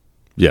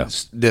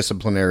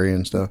disciplinary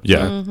and stuff.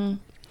 Yeah. Mm-hmm.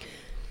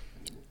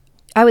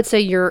 I would say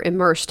you're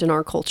immersed in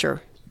our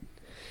culture.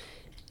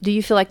 Do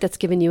you feel like that's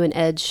given you an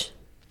edge?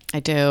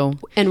 I do.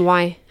 And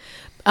why?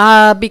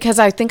 Because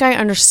I think I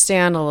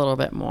understand a little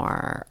bit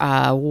more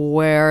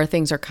where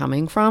things are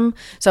coming from.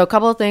 So a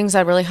couple of things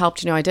that really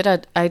helped. I did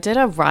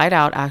a ride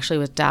out actually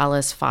with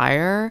Dallas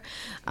Fire,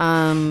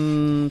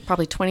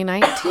 probably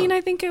 2019,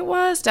 I think it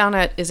was, down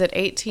at, is it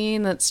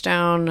 18? That's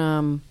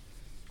down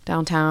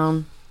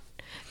downtown.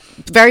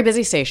 Very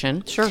busy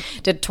station. Sure.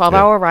 Did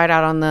 12-hour ride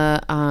out on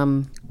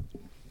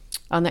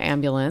the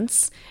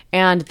ambulance,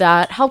 and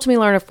that helped me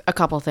learn a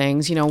couple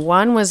things.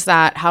 One was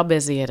that how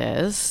busy it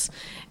is.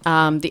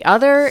 The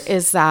other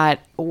is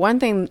that one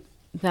thing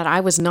that I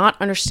was not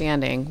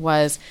understanding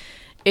was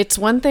it's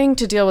one thing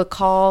to deal with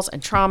calls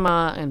and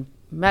trauma and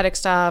medic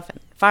stuff and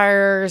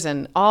fires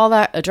and all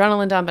that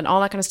adrenaline dump and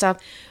all that kind of stuff.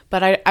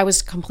 But I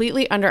was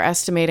completely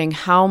underestimating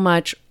how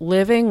much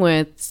living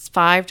with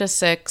 5 to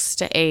 6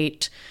 to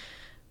 8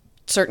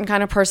 certain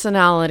kind of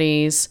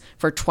personalities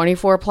for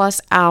 24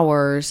 plus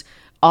hours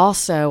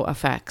also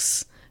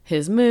affects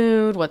his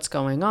mood, what's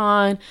going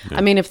on. Yeah.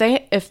 I mean,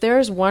 if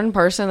there's one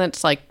person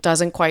that's like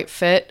doesn't quite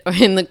fit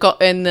in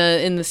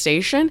the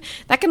station,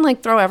 that can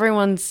like throw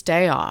everyone's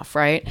day off,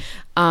 right?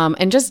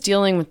 And just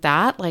dealing with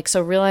that, like,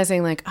 so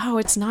realizing like, oh,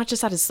 it's not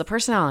just that, it's the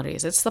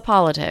personalities, it's the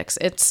politics,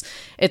 it's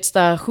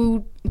the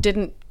who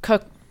didn't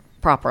cook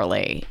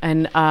properly,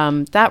 and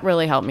that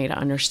really helped me to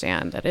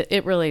understand that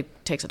it really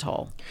takes a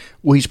toll.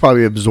 Well, he's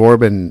probably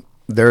absorbing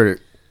their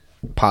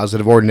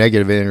positive or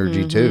negative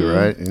energy too,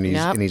 right? And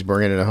he's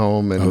bringing it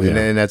home, and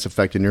and that's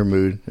affecting your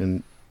mood.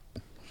 And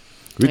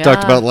we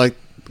talked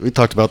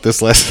about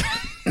this last.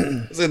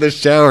 I was in the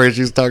shower, and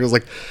she was talking. I was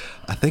like,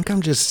 I think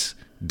I'm just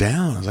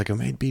down. I was like, I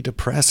may be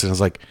depressed, and I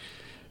was like,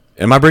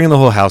 am I bringing the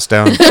whole house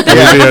down? Is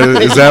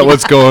that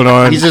what's going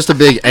on? He's just a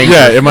big anchor.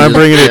 Yeah, am I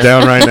bringing it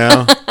down right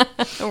now?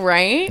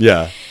 Right?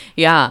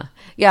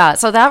 Yeah.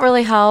 So that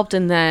really helped,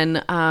 and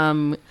then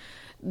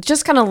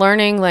just kind of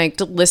learning, like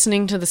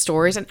listening to the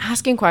stories and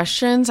asking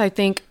questions. I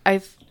think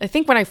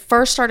when I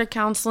first started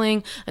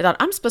counseling, I thought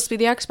I'm supposed to be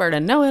the expert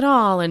and know it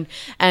all,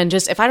 and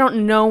just if I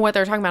don't know what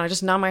they're talking about, I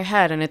just nod my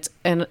head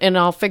and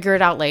I'll figure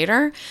it out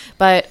later.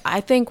 But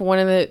I think one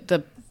of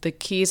the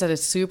keys that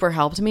has super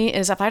helped me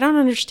is if I don't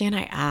understand,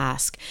 I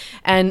ask.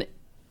 And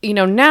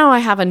now I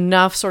have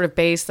enough sort of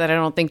base that I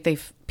don't think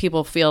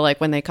people feel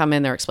like when they come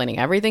in, they're explaining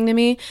everything to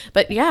me.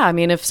 But yeah, I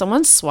mean, if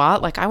someone's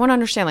SWAT, like I want to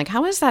understand, like,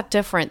 how is that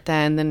different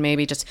than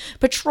maybe just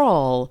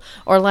patrol,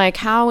 or like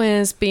how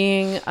is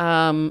being,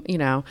 on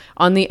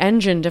the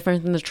engine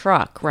different than the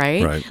truck,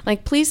 right?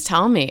 Like, please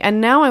tell me.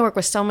 And now I work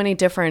with so many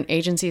different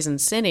agencies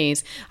and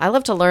cities. I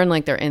love to learn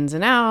like their ins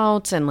and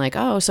outs, and like,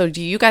 oh, so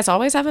do you guys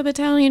always have a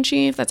battalion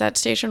chief that's at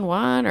Station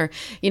 1? Or,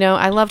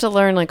 I love to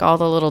learn like all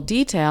the little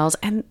details,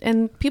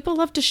 and people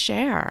love to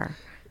share.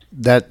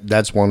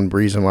 That's one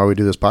reason why we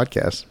do this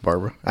podcast,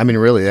 Barbara. I mean,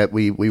 really, that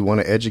we want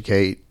to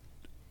educate.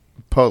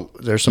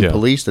 There's some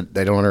police that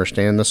they don't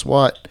understand the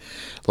SWAT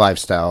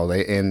lifestyle,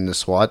 and the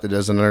SWAT that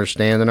doesn't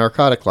understand the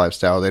narcotic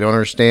lifestyle. They don't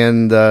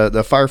understand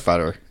the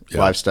firefighter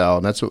lifestyle,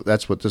 and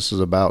that's what this is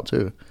about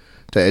too,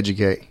 to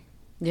educate.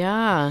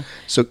 Yeah.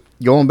 So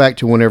going back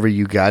to whenever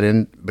you got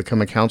in,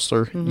 become a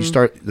counselor, you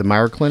start the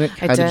Meyer Clinic.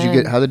 How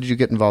did you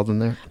get involved in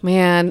there?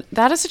 Man,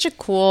 that is such a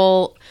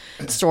cool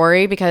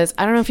story, because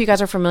I don't know if you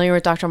guys are familiar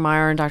with Dr.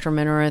 Meyer and Dr.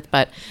 Minirth,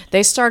 but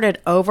they started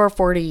over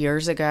 40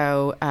 years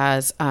ago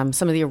as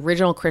some of the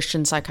original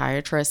Christian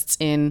psychiatrists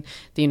in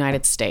the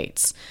United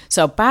States.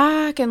 So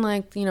back in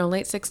late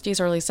 60s,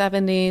 early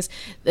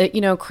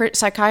 70s,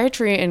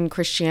 psychiatry and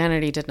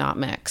Christianity did not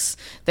mix.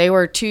 They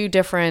were two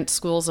different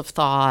schools of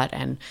thought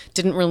and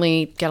didn't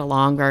really get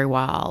along very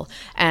well.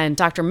 And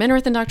Dr.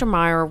 Minirth and Dr.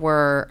 Meyer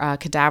were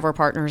cadaver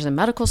partners in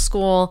medical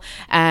school,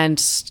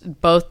 and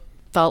both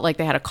felt like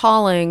they had a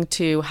calling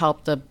to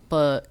help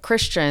the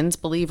Christians,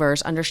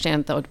 believers,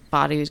 understand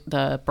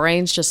the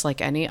brain's just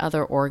like any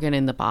other organ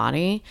in the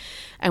body.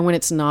 And when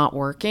it's not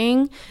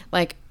working,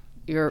 like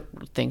your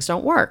things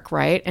don't work,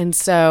 right? And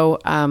so,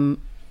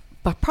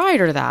 but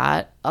prior to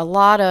that, a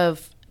lot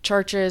of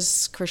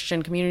churches,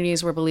 Christian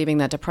communities were believing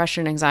that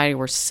depression and anxiety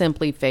were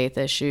simply faith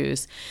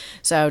issues.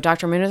 So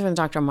Dr. Minirth and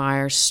Dr.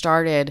 Meyer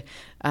started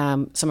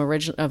some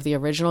of the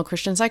original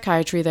Christian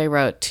psychiatry. They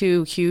wrote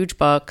 2 huge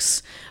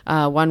books.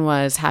 One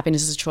was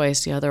Happiness is a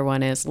Choice. The other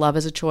one is Love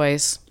is a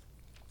Choice.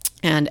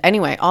 And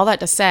anyway, all that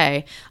to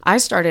say, I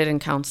started in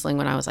counseling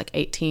when I was like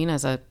 18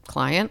 as a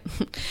client.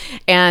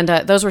 And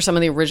those were some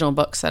of the original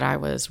books that I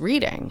was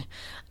reading,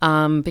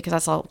 because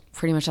that's all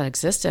pretty much that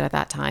existed at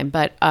that time.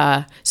 But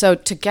so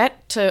I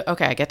get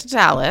to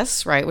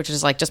Dallas, right, which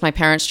is like just my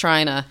parents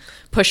trying to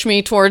push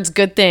me towards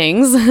good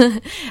things.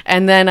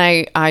 And then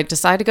I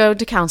decided to go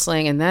to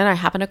counseling. And then I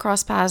happened to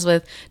cross paths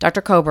with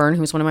Dr. Coburn,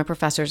 who's one of my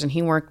professors, and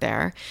he worked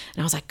there.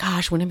 And I was like,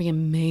 gosh, wouldn't it be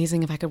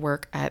amazing if I could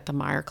work at the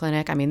Meyer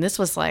Clinic? I mean, this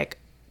was like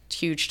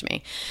huge to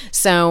me.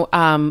 So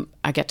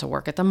I get to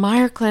work at the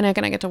Meyer Clinic,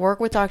 and I get to work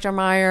with Dr.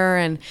 Meyer,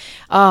 and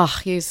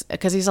he's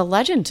a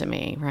legend to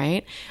me,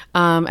 right?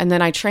 And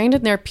then I trained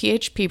in their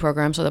PHP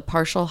program, so the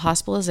partial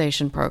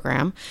hospitalization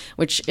program,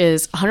 which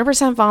is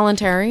 100%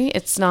 voluntary.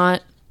 It's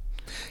not.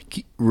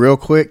 Real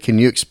quick, can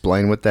you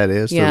explain what that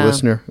is to the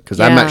listener? Because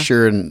I'm not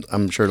sure, and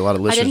I'm sure a lot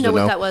of listeners I didn't know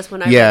don't what that was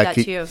when I read that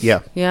to you.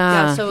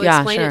 Yeah. So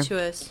explain it to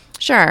us.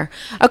 Sure.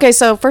 Okay,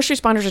 so first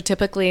responders are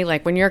typically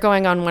like when you're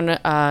going on one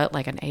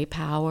like an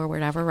APOW or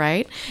whatever,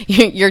 right?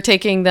 You're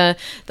taking the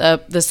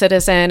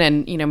citizen,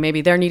 and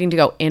maybe they're needing to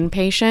go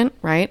inpatient,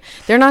 right?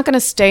 They're not going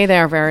to stay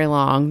there very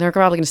long. They're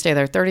probably going to stay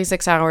there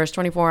 36 hours,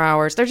 24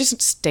 hours. They're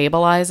just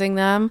stabilizing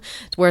them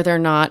to where they're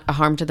not a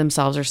harm to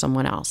themselves or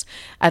someone else.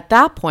 At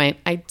that point,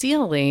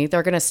 ideally,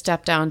 they're going to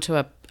step down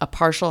to a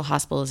partial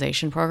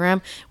hospitalization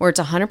program where it's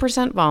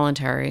 100%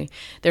 voluntary.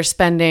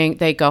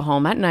 They go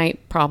home at night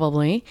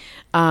probably.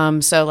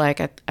 So like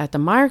at the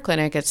Meyer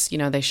Clinic, it's,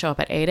 they show up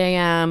at 8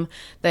 a.m.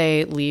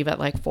 They leave at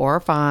like 4 or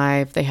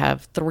 5. They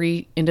have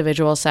 3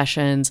 individual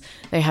sessions.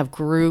 They have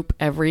group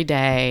every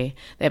day.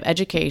 They have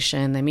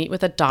education. They meet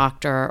with a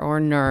doctor or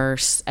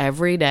nurse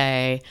every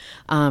day.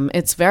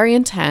 It's very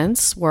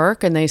intense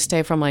work, and they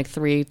stay from like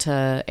 3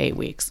 to 8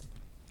 weeks.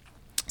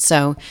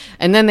 So,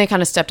 and then they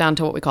kind of step down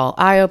to what we call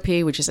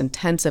IOP, which is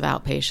intensive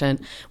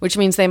outpatient, which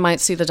means they might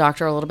see the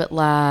doctor a little bit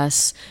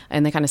less,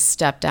 and they kind of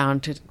step down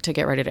to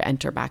get ready to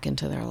enter back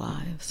into their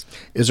lives.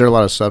 Is there a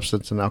lot of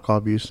substance and alcohol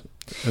abuse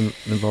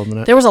involved in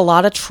that? There was a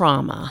lot of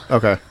trauma.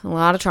 Okay. A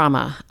lot of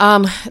trauma.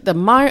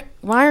 The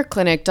Meyer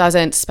Clinic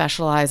doesn't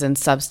specialize in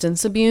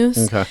substance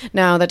abuse. Okay.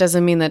 Now, that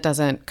doesn't mean that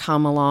doesn't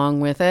come along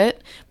with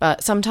it,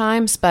 but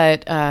sometimes,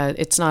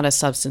 it's not a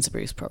substance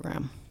abuse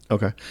program.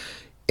 Okay.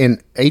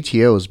 And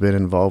ATO has been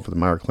involved with the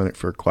Meyer Clinic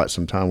for quite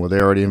some time. Were they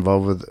already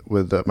involved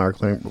with the Meyer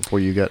Clinic before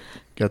you got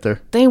there?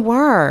 They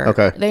were.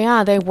 Okay.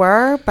 They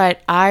were,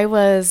 but I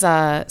was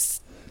not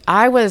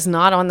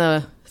on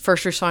the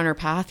first responder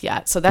path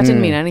yet, so that didn't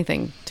mean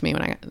anything to me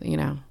when I got,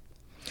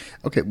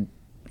 Okay.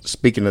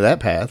 Speaking of that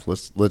path,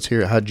 let's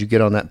hear it. How'd you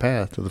get on that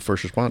path to the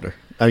first responder?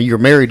 I mean, you're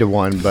married to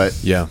one, but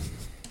Yeah.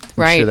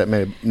 right. I'm sure that may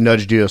have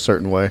nudged you a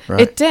certain way,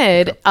 right? It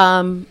did.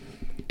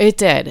 It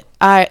did.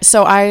 I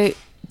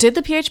did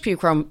the PHP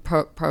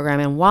program,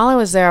 and while I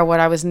was there,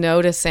 what I was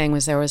noticing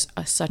was there was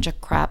such a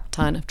crap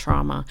ton of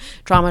trauma,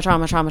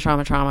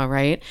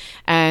 right?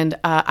 And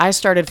I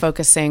started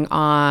focusing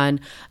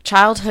on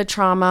childhood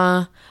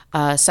trauma,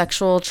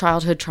 sexual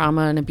childhood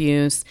trauma and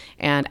abuse,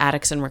 and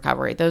addicts in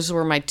recovery. Those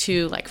were my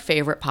 2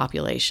 favorite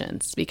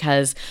populations,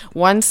 because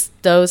once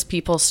those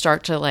people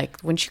start to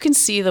once you can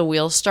see the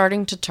wheels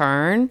starting to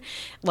turn,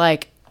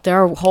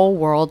 their whole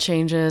world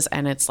changes,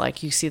 and it's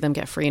you see them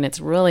get free, and it's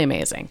really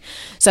amazing.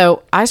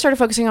 So I started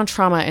focusing on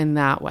trauma in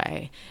that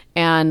way.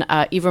 And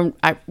even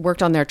I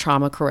worked on their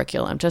trauma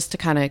curriculum just to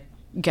kind of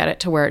get it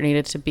to where it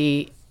needed to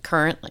be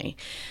currently.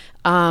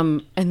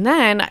 And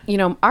then,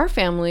 our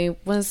family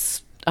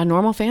was a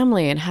normal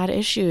family and had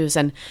issues.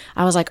 And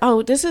I was like,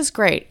 oh, this is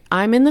great.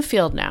 I'm in the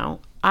field now.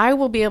 I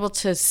will be able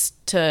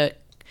to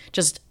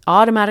just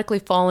automatically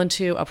fall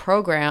into a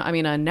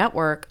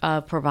network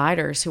of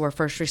providers who are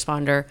first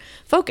responder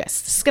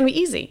focused. This is going to be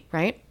easy,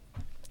 right?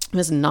 It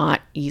was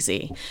not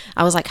easy.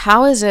 I was like,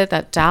 how is it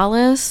that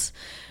Dallas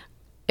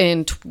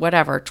in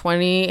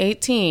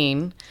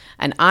 2018,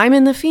 and I'm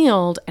in the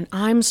field and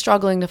I'm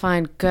struggling to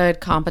find good,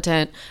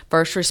 competent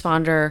first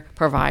responder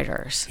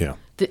providers? Yeah.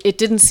 It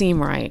didn't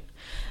seem right.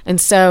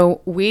 And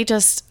so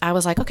I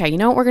was like, okay, you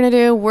know what we're going to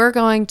do? We're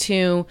going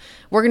to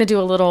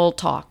do a little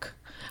talk.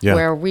 Yeah.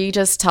 Where we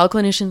just tell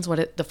clinicians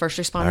what the first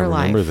responder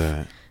life. I remember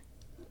that.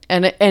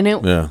 It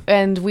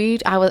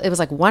was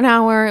like 1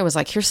 hour. It was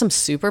like, here's some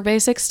super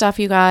basic stuff,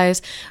 you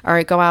guys. All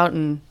right, go out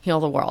and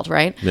heal the world,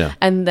 right? Yeah.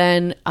 And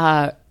then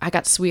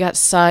we got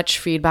such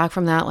feedback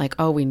from that,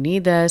 oh, we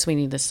need this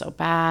so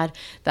bad,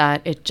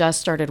 that it just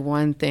started,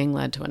 one thing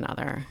led to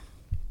another.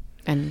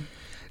 And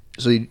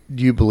so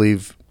do you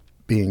believe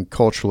being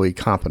culturally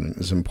competent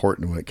is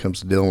important when it comes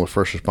to dealing with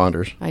first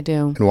responders? I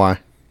do. And why?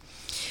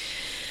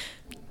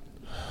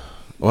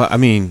 Well, I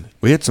mean,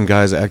 we had some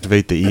guys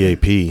activate the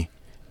EAP,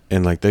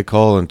 and they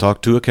call and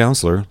talk to a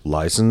counselor,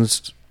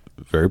 licensed,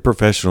 very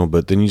professional,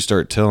 but then you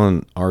start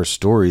telling our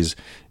stories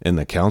and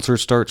the counselor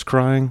starts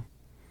crying,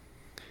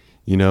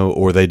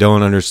 or they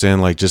don't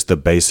understand just the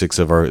basics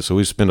of so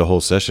we spend a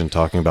whole session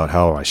talking about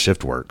how my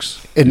shift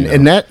works.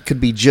 And that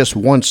could be just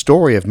one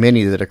story of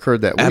many that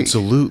occurred that week.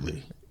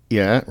 Absolutely.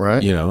 Yeah,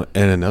 right. And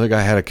another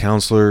guy had a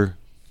counselor,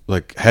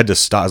 had to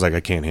stop. I was like,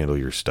 I can't handle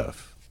your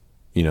stuff,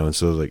 and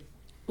so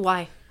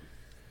Why?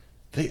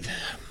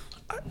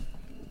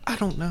 I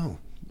don't know.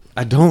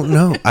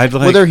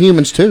 Well, they're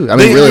humans too. I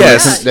mean, really,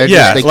 yes, they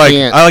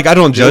can't. I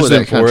don't judge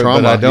them for it,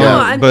 but I don't.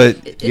 I'm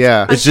but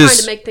yeah, I'm it's trying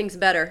just to make things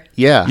better.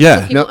 Yeah,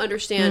 yeah. So people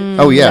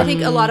understand. Oh, yeah. I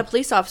think a lot of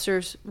police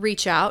officers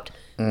reach out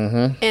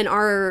and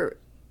are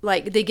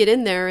they get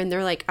in there and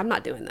they're like, I'm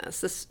not doing this.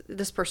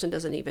 This person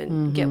doesn't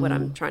even get what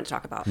I'm trying to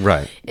talk about.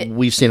 Right.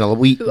 We've seen a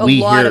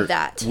lot of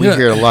that. We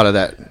hear a lot of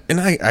that, and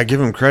I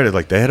give them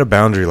credit. They had a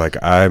boundary.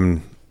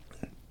 I'm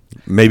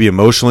maybe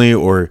emotionally,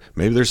 or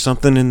maybe there's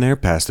something in their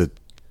past that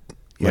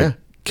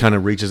kind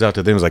of reaches out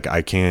to them. It's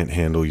I can't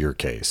handle your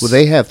case. Well,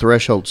 they have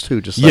thresholds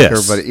too, just like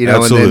Yes, everybody,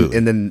 absolutely.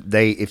 and then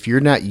they, if you're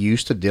not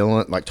used to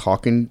dealing,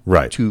 talking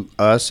Right. to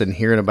us and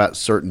hearing about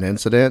certain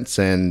incidents,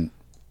 and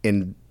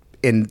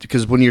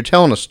because when you're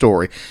telling a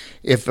story,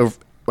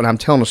 when I'm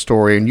telling a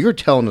story and you're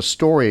telling a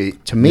story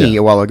to me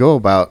a while ago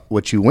about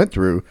what you went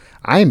through,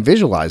 I am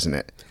visualizing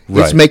it.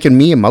 Right. It's making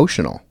me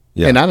emotional.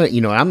 Yeah. And I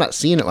don't, I'm not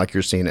seeing it like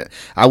you're seeing it.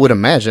 I would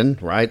imagine,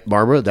 right,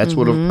 Barbara? That's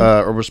what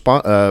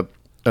a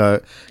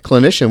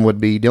clinician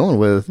would be dealing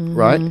with,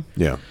 right?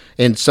 Yeah.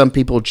 And some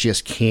people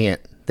just can't.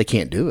 They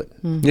can't do it.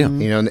 Yeah.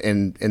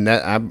 And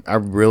that I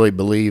really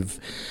believe,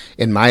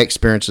 in my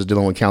experiences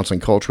dealing with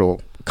counseling,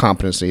 cultural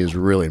competency is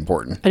really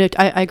important.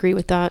 I agree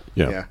with that.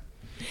 Yeah.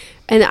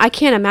 And I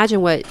can't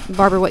imagine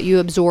what you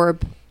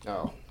absorb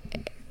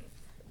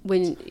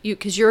when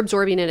because you're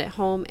absorbing it at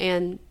home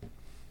and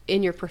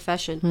in your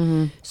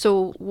profession.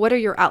 So what are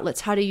your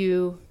outlets? How do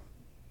you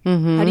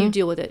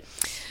deal with it?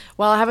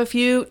 Well, I have a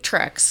few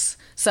tricks.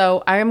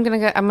 So I'm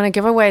gonna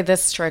give away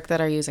this trick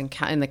that I use in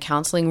the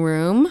counseling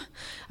room.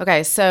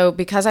 Okay, so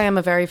because I am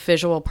a very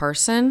visual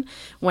person,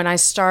 when I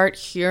start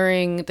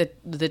hearing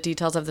the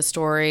details of the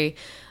story,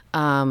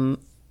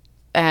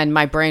 and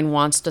my brain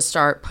wants to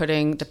start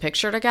putting the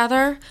picture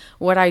together,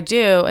 what I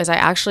do is I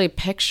actually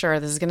picture,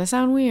 this is going to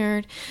sound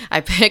weird, I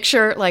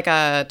picture like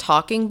a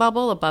talking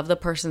bubble above the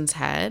person's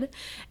head.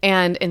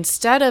 And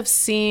instead of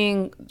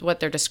seeing what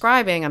they're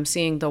describing, I'm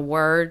seeing the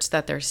words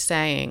that they're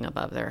saying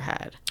above their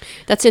head.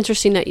 That's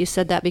interesting that you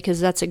said that, because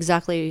that's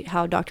exactly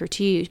how Dr.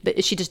 T,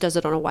 but she just does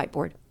it on a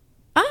whiteboard.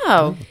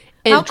 Oh,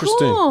 And, how Interesting.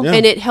 cool. Yeah.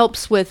 And it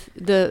helps with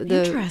the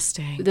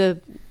Interesting.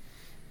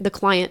 the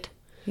client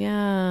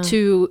Yeah.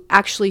 to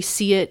actually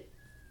see it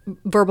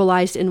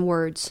verbalized in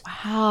words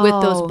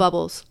with those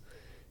bubbles.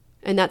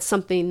 And that's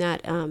something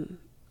that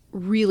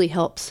really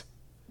helps.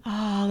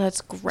 Oh,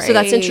 that's great. So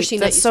that's interesting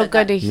that That's you so said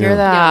good that. to hear Yeah.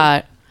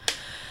 that.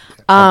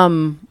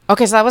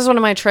 Okay, so that was one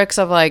of my tricks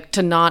of like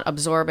to not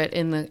absorb it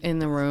in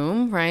the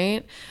room,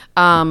 right?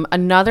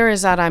 Another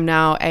is that I'm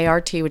now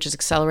ART, which is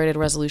Accelerated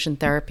Resolution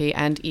Therapy,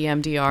 and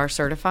EMDR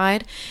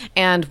certified.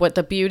 And what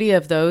the beauty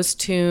of those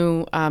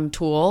two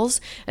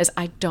tools is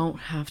I don't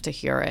have to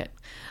hear it.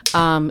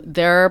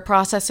 They're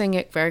processing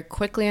it very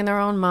quickly in their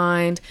own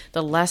mind.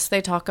 The less they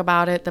talk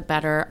about it, the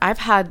better. I've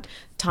had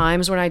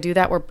times when I do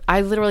that where I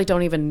literally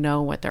don't even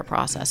know what they're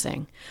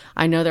processing.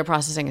 I know they're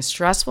processing a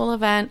stressful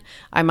event.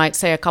 I might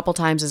say a couple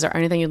times, is there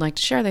anything you'd like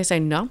to share? They say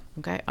no.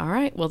 Okay. All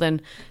right. Well, then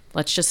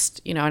let's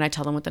just, and I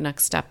tell them what the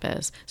next step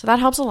is. So that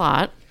helps a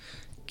lot.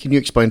 Can you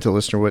explain to the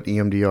listener what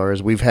EMDR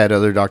is? We've had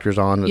other doctors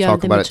on to Yeah,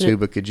 talk they about it mentioned too, it.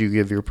 but could you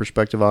give your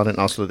perspective on it and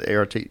also the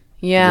ART?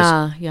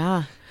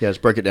 Yeah. Yes,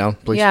 break it down,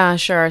 please. Yeah,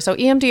 sure. So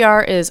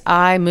EMDR is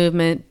eye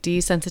movement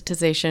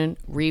desensitization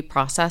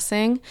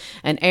reprocessing,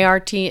 and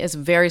ART is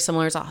very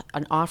similar. It's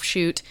an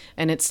offshoot,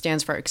 and it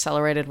stands for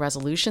Accelerated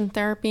Resolution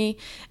Therapy.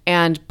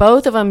 And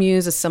both of them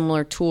use a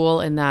similar tool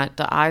in that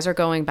the eyes are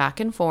going back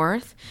and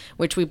forth,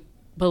 which we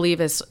believe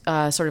is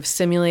sort of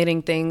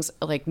simulating things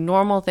like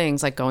normal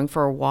things like going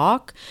for a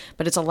walk,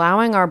 but it's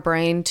allowing our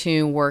brain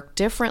to work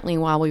differently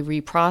while we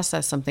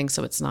reprocess something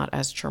so it's not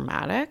as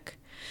traumatic.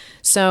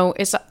 So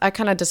I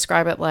kind of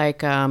describe it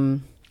like,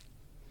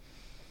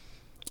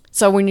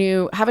 so when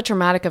you have a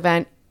traumatic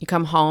event, you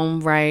come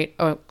home, right?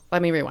 Oh,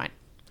 let me rewind.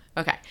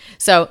 Okay.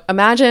 So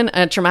imagine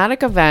a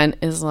traumatic event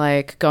is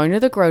like going to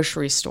the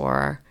grocery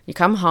store. You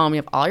come home, you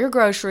have all your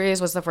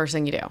groceries. What's the first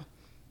thing you do?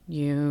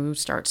 You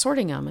start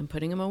sorting them and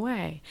putting them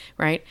away,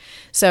 right?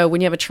 So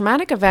when you have a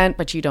traumatic event,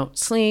 but you don't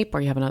sleep,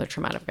 or you have another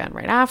traumatic event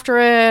right after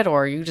it,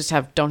 or you just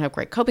don't have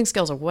great coping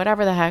skills or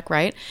whatever the heck,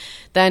 right?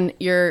 Then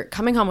you're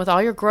coming home with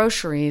all your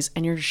groceries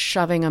and you're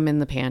shoving them in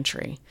the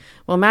pantry.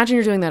 Well, imagine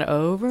you're doing that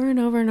over and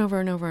over and over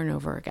and over and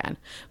over again,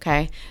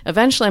 okay?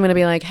 Eventually I'm going to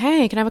be like,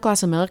 hey, can I have a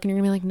glass of milk? And you're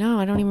going to be like, no,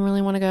 I don't even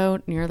really want to go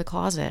near the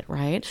closet,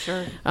 right?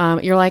 Sure.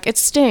 You're like, it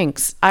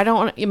stinks.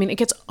 It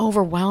gets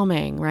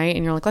overwhelming, right?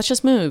 And you're like, let's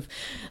just move.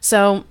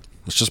 So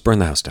Let's just burn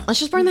the house down.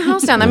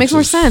 That makes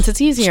more sense. It's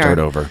easier. Start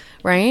over.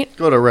 Right?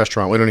 Go to a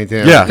restaurant. We don't need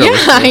to. Yeah.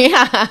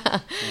 Yeah.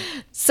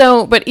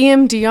 So, but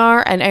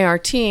EMDR and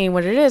ART,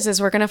 what it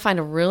is we're going to find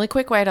a really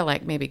quick way to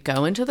like maybe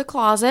go into the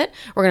closet.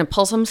 We're going to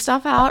pull some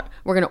stuff out.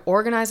 We're going to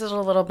organize it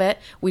a little bit.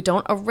 We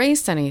don't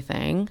erase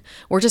anything.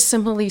 We're just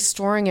simply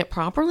storing it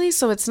properly.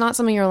 So it's not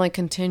something you're like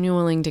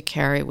continuing to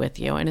carry with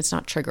you, and it's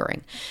not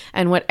triggering.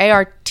 And what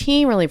ART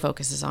really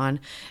focuses on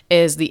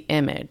is the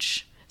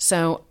image.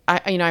 So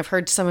I've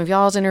heard some of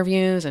y'all's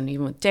interviews, and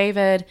even with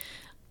David,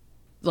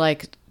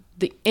 like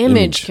the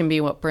image can be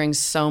what brings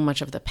so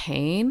much of the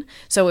pain.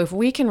 So if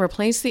we can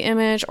replace the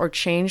image or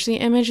change the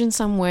image in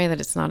some way that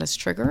it's not as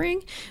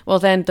triggering, well,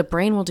 then the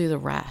brain will do the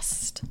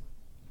rest.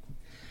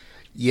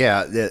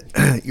 Yeah,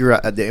 you're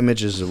right. The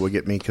images will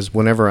get me because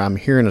whenever I'm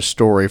hearing a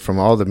story from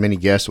all the many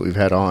guests that we've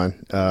had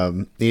on,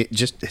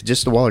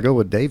 just a while ago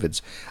with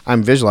David's,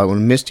 I'm visualizing.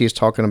 When Misty is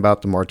talking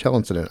about the Martell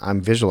incident, I'm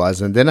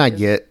visualizing. And then I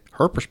get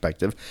her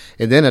perspective,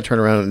 and then I turn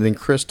around and then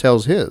Chris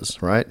tells his,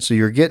 right? So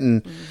you're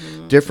getting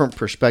different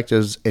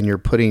perspectives, and you're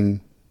putting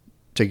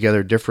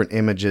together different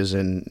images,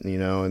 and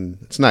and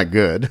it's not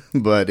good,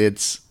 but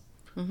it's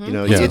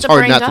it's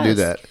hard not to do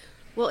that.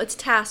 Well, it's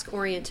task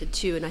oriented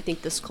too, and I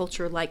think this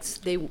culture likes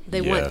they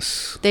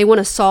Yes. want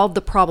to solve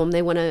the problem.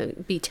 They want to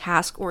be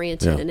task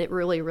oriented, Yeah. and it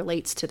really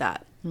relates to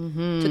that,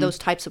 to those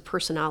types of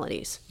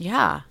personalities.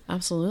 Yeah,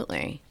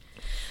 absolutely.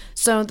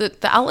 So the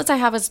outlets I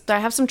have is I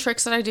have some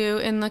tricks that I do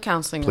in the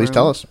counseling room. Please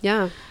tell us.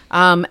 Yeah.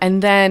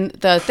 And then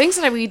the things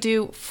that we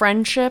do,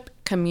 friendship,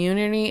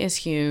 community is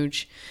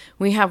huge.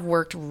 We have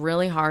worked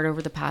really hard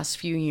over the past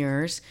few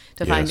years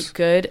to find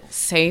good,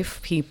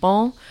 safe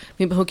people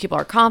who keep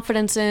our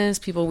confidences,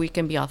 people we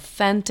can be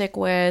authentic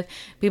with,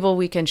 people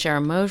we can share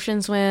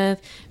emotions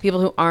with,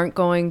 people who aren't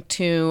going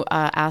to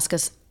ask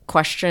us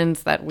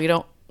questions that we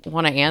don't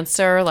want to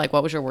answer, like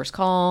what was your worst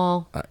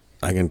call?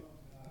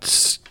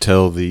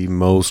 tell the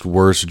most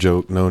worst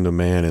joke known to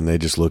man, and they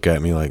just look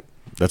at me like,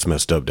 "That's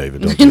messed up,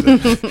 David. Don't do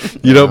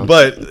that."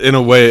 But in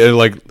a way,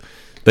 like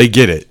they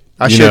get it.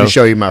 I shouldn't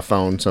show you my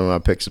phone. Some of my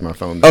pics of my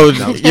phone. Oh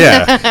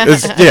yeah,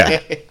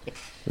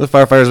 The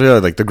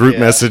firefighters, like the group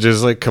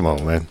messages, like, come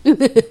on, man.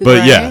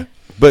 But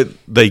but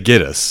they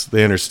get us.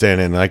 They understand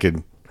it, and I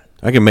can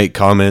make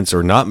comments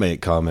or not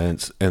make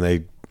comments, and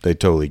they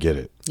totally get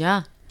it.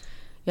 Yeah.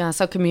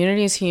 So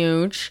community is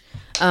huge.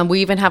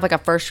 We even have like a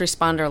first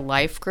responder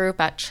life group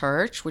at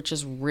church, which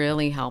is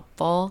really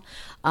helpful.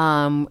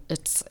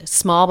 It's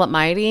small but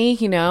mighty,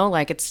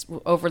 like it's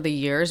over the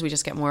years, we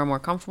just get more and more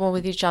comfortable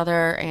with each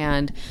other.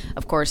 And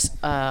of course,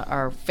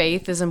 our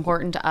faith is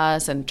important to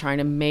us, and trying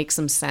to make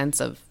some sense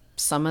of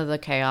some of the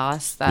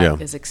chaos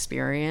that is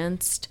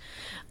experienced.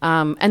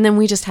 And then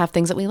we just have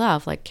things that we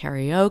love, like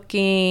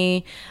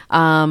karaoke.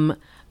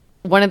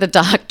 One of the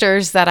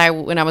doctors that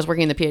when I was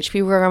working in the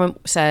PHP program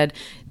said,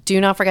 do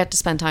not forget to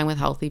spend time with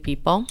healthy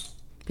people,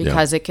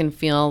 because it can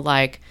feel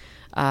like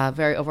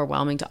very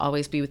overwhelming to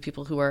always be with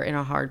people who are in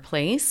a hard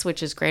place,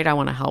 which is great. I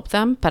want to help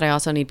them, but I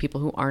also need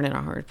people who aren't in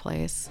a hard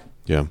place.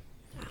 Yeah.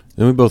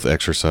 And we both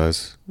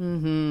exercise.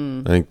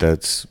 I think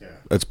that's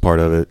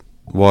part of it.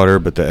 Water,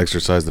 but the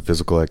exercise, the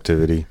physical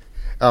activity.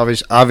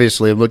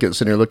 Obviously, I'm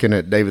sitting here looking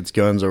at David's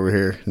guns over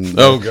here. And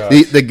oh, God.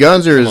 The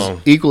guns are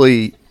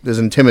equally as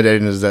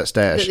intimidating as that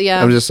stash.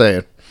 Yeah. I'm just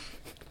saying.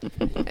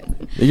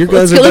 Your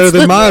guys are better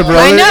than mine, brother.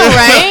 I know,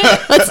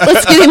 right?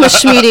 let's get him a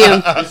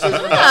schmedium.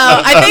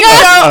 I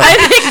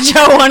think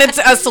Joe wanted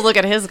us to look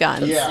at his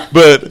guns. Yeah.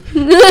 But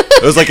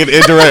it was like an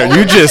indirect.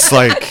 You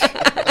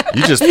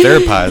just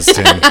therapized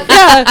him.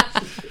 Yeah.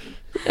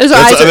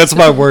 That's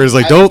my word. Is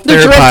like, don't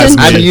therapize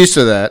me. I'm used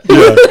to that.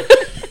 Yeah.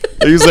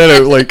 You said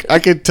it like, I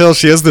could tell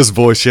she has this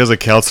voice. She has a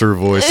counselor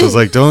voice. I was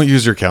like, don't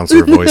use your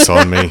counselor voice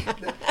on me.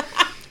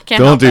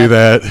 Don't do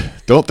that.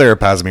 Don't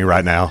therapize me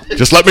right now.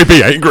 Just let me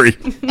be angry.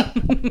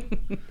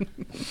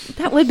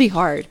 That would be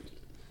hard.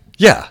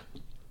 Yeah.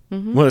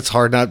 Mm-hmm. Well, it's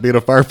hard not being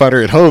a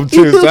firefighter at home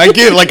too. So I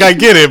get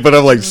it, but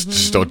I'm like,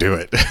 just don't do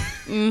it.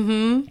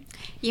 Mm-hmm.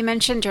 You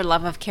mentioned your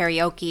love of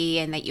karaoke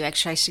and that you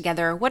exercise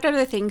together. What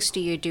other things do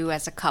you do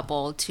as a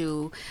couple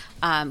to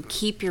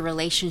keep your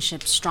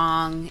relationship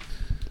strong?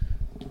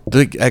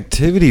 The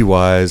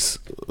activity-wise,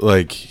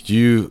 like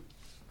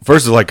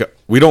first, like,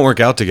 we don't work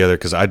out together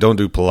because I don't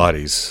do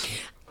Pilates.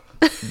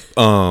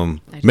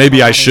 Maybe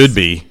Pilates. I should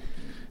be,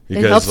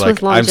 because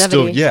like I'm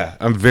still,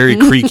 I'm very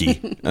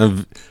creaky.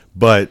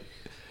 But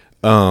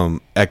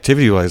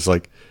activity-wise,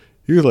 like,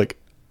 you're like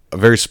a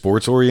very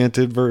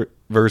sports-oriented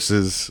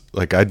versus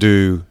like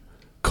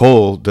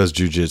Cole does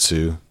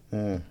jujitsu,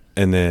 and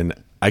then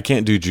I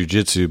can't do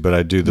jujitsu, but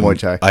I do the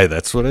Muay Thai.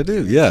 That's what I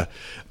do. Yeah,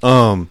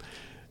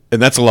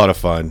 and that's a lot of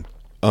fun.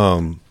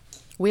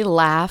 We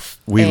laugh.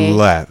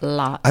 A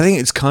lot. I think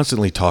it's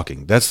constantly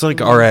talking. That's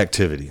like our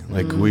activity.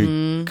 Like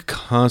we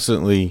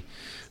constantly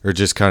are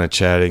just kind of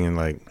chatting and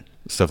like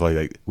stuff like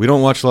that. We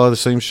don't watch a lot of the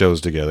same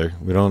shows together.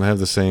 We don't have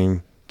the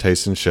same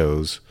taste in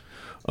shows.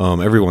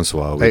 Every once in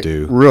a while we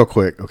do. Real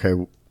quick, okay.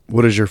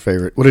 What is your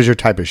favorite? What is your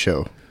type of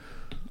show?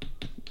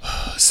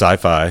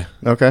 Sci-fi.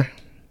 Okay.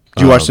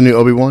 Did you watch the new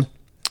Obi-Wan?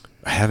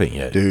 I haven't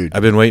yet, dude.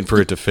 I've been waiting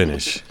for it to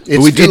finish.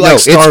 We do like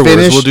Star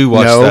Wars. We'll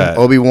watch that.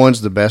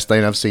 Obi-Wan's the best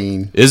thing I've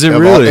seen. Is it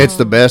really? It's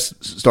the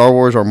best Star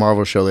Wars or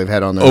Marvel show they've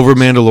had on there. Over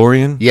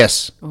Mandalorian?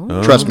 Yes.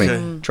 Trust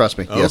me. Trust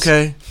me. Yes.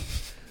 Okay.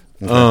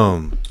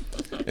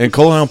 And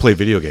Cole and I don't play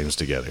video games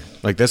together.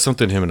 Like, that's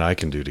something him and I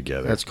can do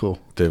together. That's cool.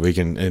 That we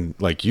can, and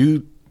like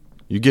you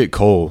get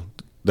Cole.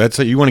 That's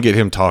it. You want to get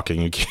him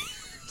talking. You can't.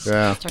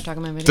 Yeah. Start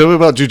talking about video. Tell me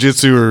about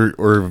jujitsu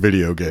or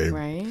video game.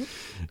 Right.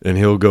 And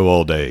he'll go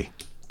all day.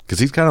 Because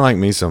he's kind of like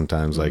me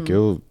sometimes. Like,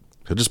 he'll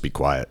just be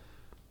quiet.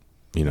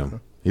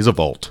 He's a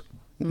vault.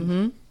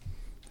 Mm-hmm.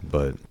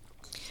 But.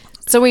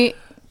 So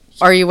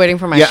are you waiting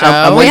for my show?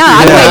 I'm waiting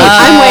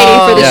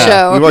for the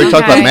show. We've already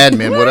talked about Mad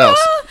Men. What else?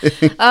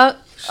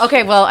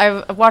 Okay, well,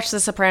 I've watched The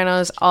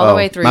Sopranos all the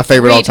way through. My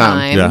favorite all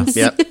time. Times.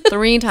 Yeah. Yep.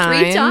 3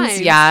 times.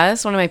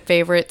 Yes. One of my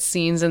favorite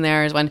scenes in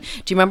there is when, do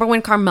you remember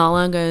when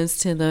Carmela goes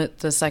to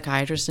the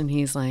psychiatrist and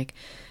he's like,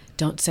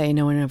 don't say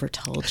no one ever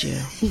told you.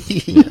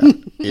 Yeah.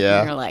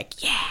 And you're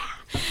like,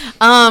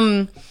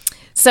 yeah.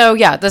 So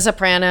yeah, The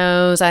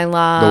Sopranos, I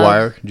love. The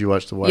Wire. Did you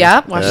watch The Wire?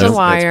 Yep, watched The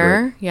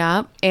Wire.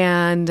 Yep.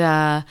 And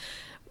I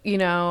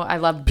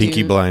love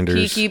Peaky Blinders.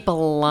 Peaky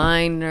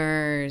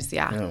Blinders.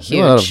 Yeah. Huge.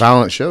 A lot of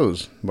violent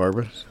shows,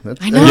 Barbara.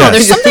 I know. Yes.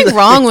 There's something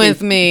wrong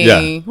with me.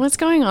 Yeah. What's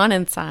going on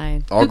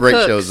inside? All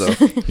great shows though.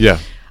 Yeah.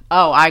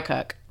 Oh, I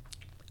cook.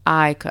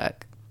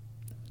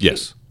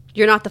 Yes.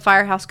 You're not the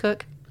firehouse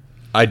cook?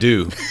 I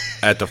do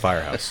at the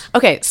firehouse.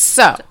 Okay,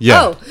 so.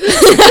 Yeah.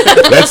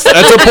 That's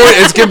a point.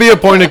 It's going to be a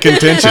point of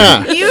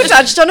contention. You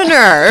touched on a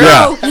nerve.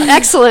 Yeah. Oh,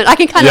 excellent. I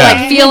can kind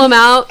of feel him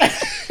out.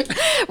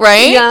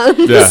 Right?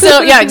 Yeah.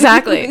 So, yeah,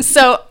 exactly.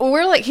 So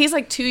he's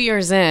like 2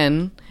 years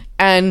in,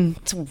 and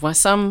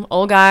some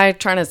old guy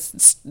at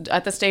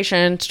the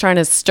station trying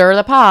to stir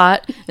the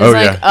pot.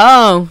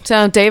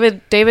 So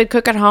David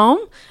cook at home?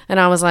 And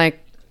I was like,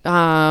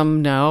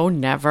 no,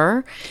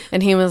 never.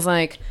 And he was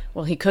like,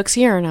 well, he cooks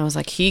here. And I was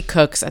like, he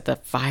cooks at the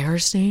fire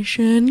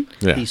station?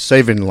 Yeah. He's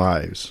saving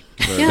lives.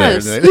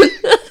 Yes.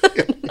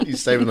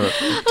 He's saving the I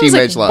was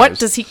teammates' like, lives. what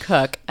does he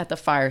cook at the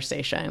fire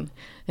station?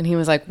 And he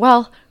was like,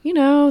 well,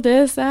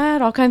 this,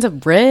 that, all kinds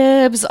of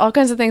ribs, all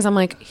kinds of things. I'm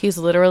like, he's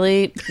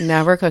literally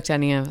never cooked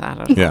any of that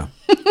at all. Yeah.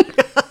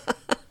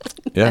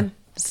 Yeah. And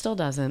still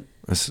doesn't.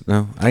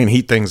 No, I can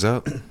heat things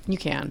up. You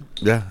can.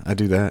 Yeah, I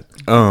do that.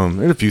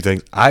 There's a few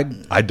things. I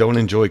don't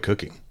enjoy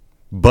cooking,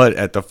 but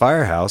at the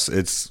firehouse,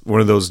 it's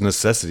one of those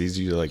necessities.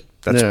 You like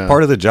that's Yeah.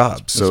 part of the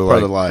job. So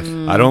part of like, the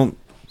life. I don't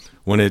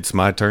when it's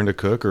my turn to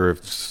cook or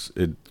if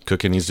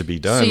cooking needs to be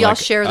done. So y'all like,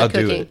 share the I'll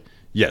do cooking? it.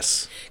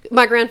 Yes.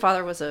 My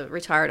grandfather was a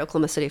retired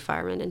Oklahoma City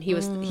fireman, and he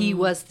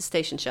was the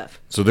station chef.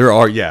 So there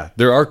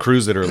are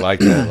crews that are like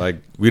that. Like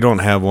we don't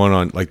have one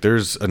on. Like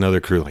there's another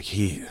crew. Like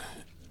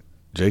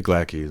Jake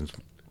Lackey is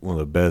one of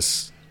the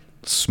best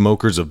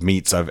smokers of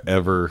meats I've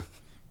ever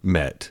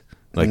met.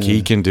 Like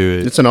he can do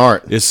it. It's an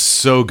art. It's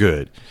so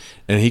good.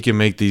 And he can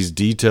make these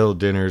detailed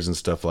dinners and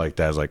stuff like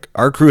that. It's like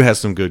our crew has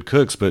some good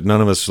cooks, but none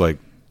of us like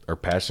are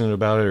passionate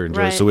about it or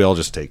enjoy it. Right. So we all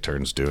just take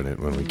turns doing it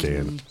when we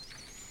can.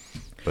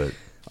 But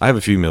I have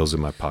a few meals in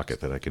my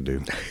pocket that I can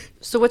do.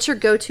 So what's your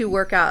go-to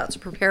workout to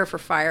prepare for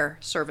fire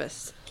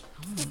service?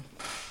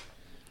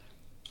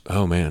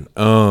 Oh man.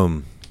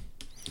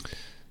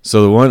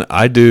 So the one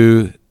I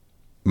do,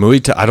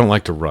 Muay Thai, I don't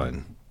like to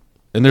run.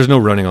 And there's no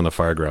running on the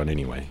fire ground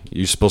anyway.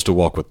 You're supposed to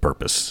walk with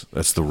purpose.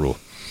 That's the rule.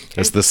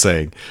 That's the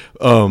saying.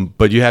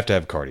 But you have to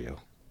have cardio.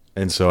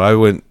 And so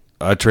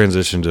I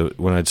transitioned to,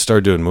 when I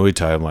started doing Muay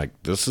Thai, I'm like,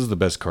 this is the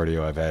best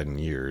cardio I've had in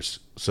years.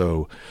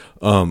 So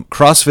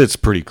CrossFit's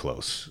pretty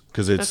close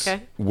because it's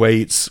Okay.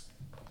 weights,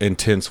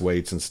 intense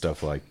weights and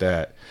stuff like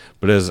that.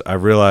 But as I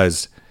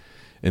realized,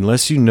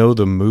 unless you know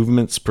the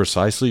movements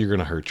precisely, you're going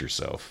to hurt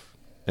yourself.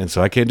 And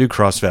so I can't do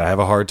CrossFit. I have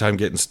a hard time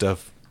getting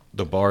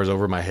the bars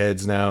over my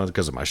heads now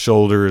because of my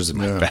shoulders and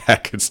my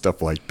back and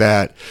stuff like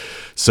that.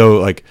 So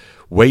like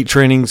weight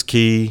training's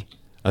key.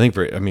 I think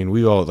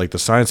we all like the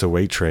science of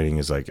weight training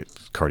is like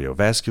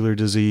cardiovascular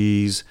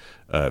disease.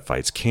 It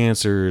fights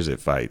cancers.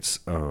 It fights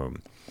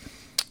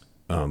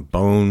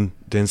bone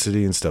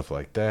density and stuff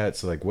like that.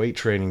 So like weight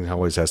training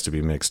always has to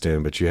be mixed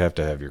in, but you have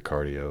to have your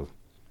cardio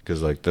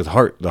because like the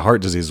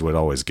heart disease is what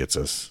always gets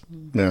us.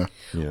 Yeah.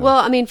 You know? Well,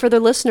 I mean, for the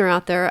listener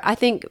out there, I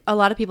think a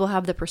lot of people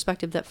have the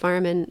perspective that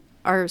firemen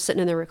are sitting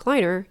in their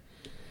recliner,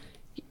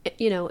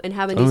 and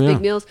having these yeah.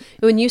 big meals.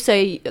 When you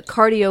say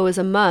cardio is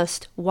a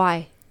must,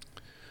 why?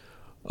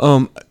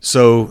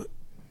 So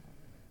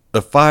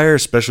the fire,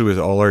 especially with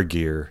all our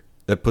gear,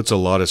 that puts a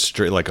lot of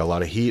a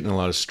lot of heat and a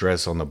lot of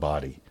stress on the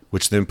body,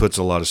 which then puts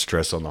a lot of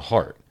stress on the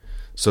heart.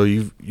 So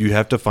you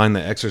have to find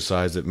the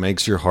exercise that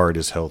makes your heart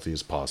as healthy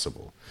as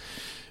possible.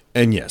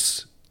 And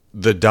yes,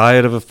 the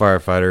diet of a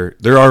firefighter,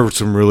 there are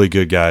some really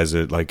good guys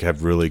that like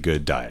have really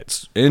good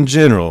diets. In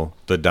general,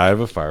 the diet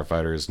of a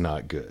firefighter is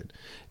not good.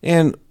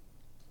 And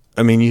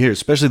I mean, you hear,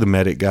 especially the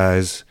medic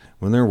guys,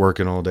 when they're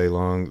working all day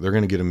long, they're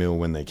going to get a meal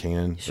when they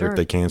can, or if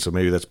they can. So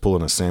maybe that's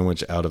pulling a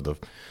sandwich out of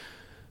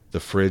the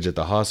fridge at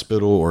the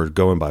hospital or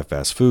going by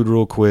fast food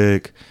real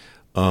quick.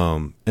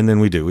 And then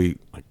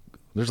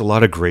there's a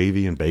lot of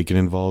gravy and bacon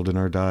involved in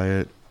our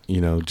diet,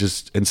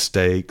 and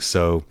steak.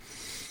 So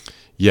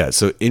yeah,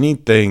 so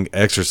anything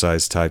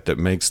exercise type that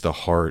makes the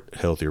heart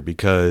healthier,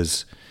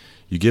 because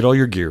you get all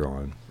your gear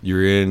on,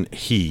 you're in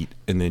heat,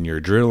 and then your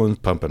adrenaline's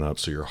pumping up,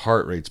 so your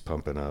heart rate's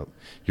pumping up,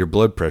 your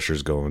blood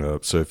pressure's going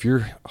up. So if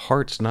your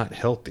heart's not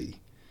healthy,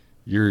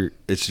 you're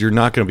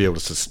not going to be able to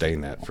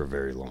sustain that for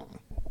very long.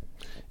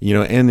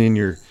 And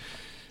then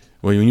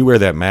when you wear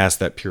that mask,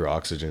 that pure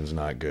oxygen's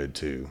not good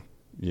too.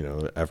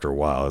 After a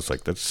while, it's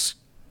like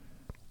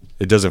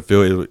it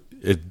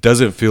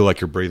doesn't feel like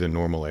you're breathing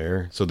normal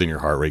air. So then your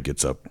heart rate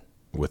gets up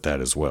with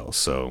that as well.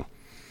 So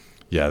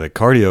yeah, the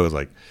cardio is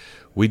like,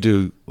 we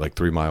do like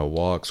 3-mile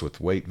walks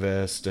with weight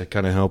vests to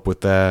kind of help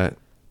with that.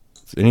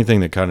 Anything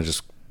that kind of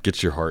just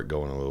gets your heart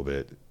going a little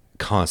bit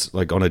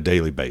like on a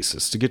daily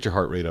basis. To get your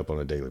heart rate up on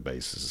a daily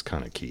basis is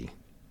kind of key.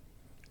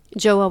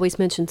 Joe always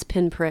mentions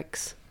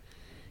pinpricks.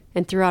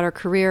 And throughout our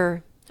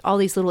career, all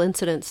these little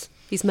incidents,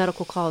 these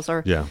medical calls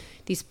are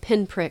these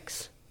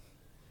pinpricks.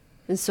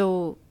 And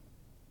so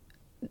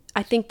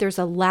I think there's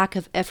a lack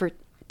of effort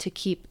to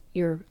keep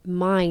your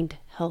mind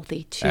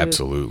healthy too.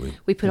 Absolutely.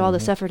 We put all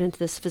this effort into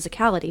this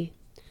physicality.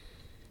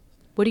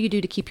 What do you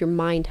do to keep your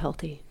mind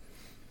healthy?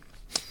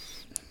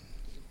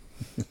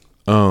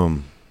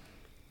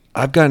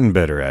 I've gotten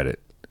better at it.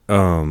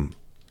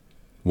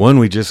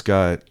 We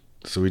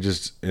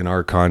just in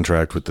our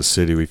contract with the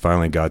city, we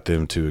finally got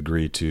them to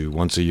agree to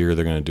once a year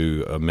they're going to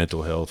do a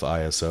mental health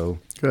ISO.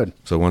 Good.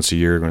 So once a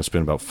year, we're going to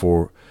spend about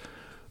 4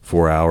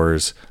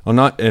 hours.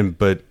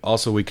 But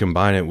also we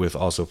combine it with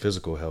also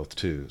physical health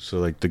too. So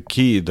like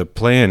the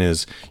plan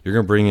is you're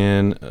going to bring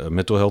in a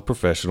mental health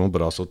professional,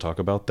 but also talk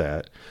about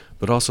that.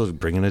 But also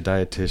bring in a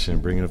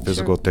dietitian, bring in a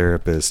physical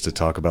therapist to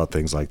talk about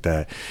things like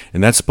that.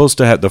 And that's supposed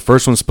to the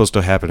first one's supposed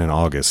to happen in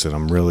August, and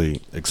I'm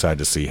really excited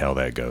to see how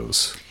that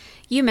goes.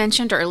 You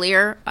mentioned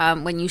earlier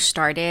when you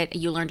started,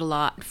 you learned a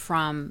lot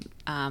from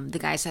the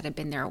guys that have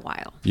been there a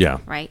while. Yeah.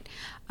 Right?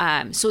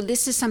 So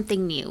this is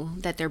something new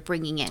that they're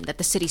bringing in, that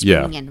the city's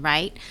Yeah. bringing in,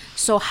 right?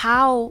 So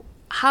how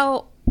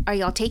are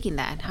y'all taking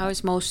that? How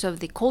is most of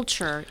the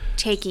culture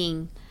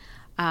taking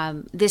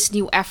this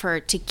new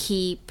effort to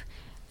keep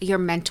your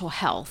mental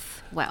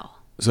health well?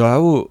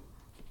 So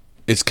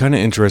it's kind of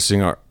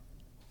interesting.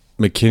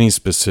 McKinney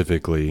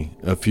specifically,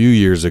 a few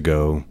years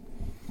ago,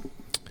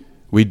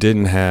 we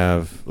didn't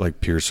have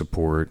like peer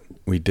support.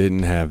 We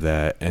didn't have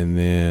that. And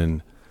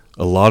then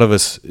a lot of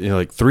us,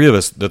 like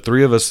the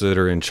three of us that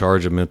are in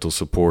charge of mental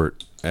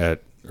support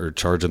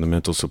charge of the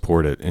mental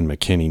support in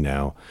McKinney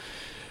now,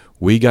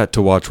 we got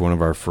to watch one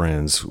of our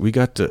friends.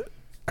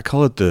 I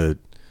call it the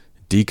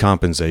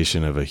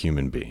decompensation of a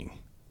human being.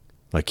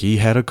 Like, he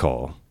had a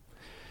call.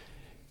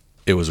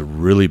 It was a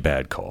really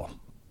bad call.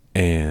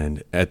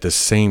 And at the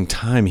same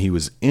time, he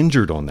was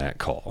injured on that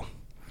call.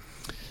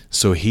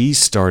 So he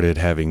started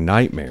having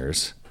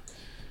nightmares,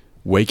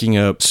 waking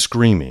up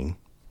screaming.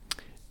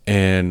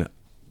 And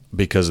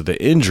because of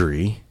the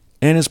injury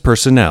and his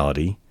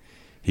personality,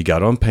 he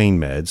got on pain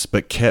meds,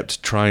 but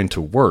kept trying to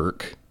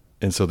work.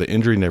 And so the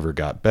injury never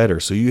got better.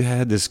 So you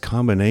had this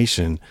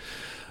combination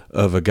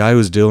of a guy who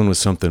was dealing with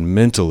something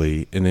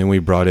mentally, and then we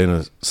brought in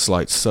a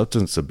slight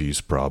substance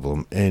abuse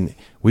problem. And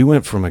we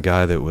went from a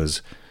guy that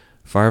was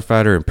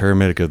firefighter and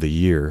paramedic of the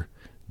year,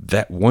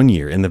 that 1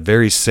 year, in the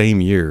very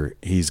same year,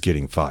 he's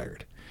getting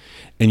fired.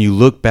 And you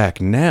look back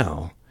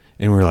now,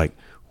 and we're like,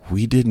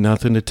 we did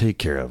nothing to take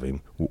care of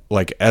him.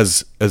 Like,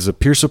 as a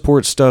peer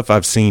support stuff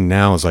I've seen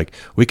now is like,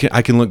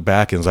 I can look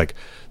back and it's like,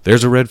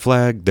 there's a red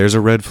flag, here's a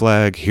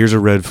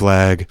red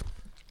flag,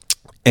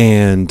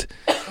 and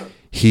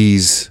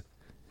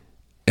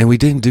we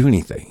didn't do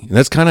anything. And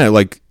that's kind of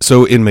like,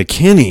 so in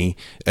McKinney,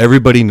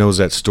 everybody knows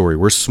that story.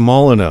 We're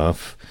small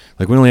enough,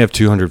 like we only have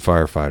 200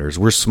 firefighters.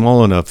 We're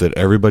small enough that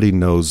everybody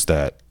knows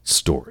that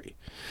story.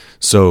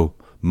 So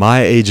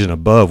my age and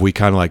above, we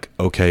kind of like,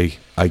 okay,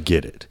 I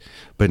get it.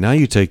 But now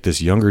you take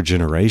this younger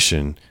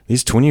generation,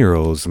 these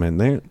 20-year-olds,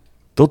 man,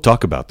 they'll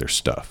talk about their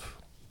stuff.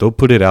 They'll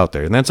put it out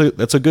there, and that's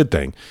a good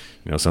thing.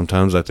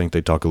 Sometimes I think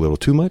they talk a little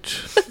too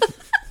much,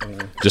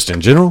 just in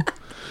general.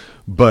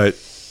 But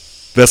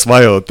that's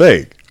my own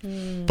thing.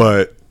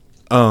 But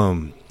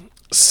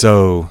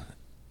so,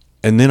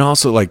 and then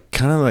also like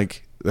kind of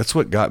like that's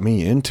what got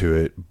me into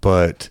it.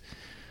 But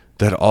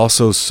that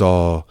also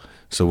so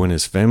when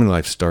his family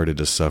life started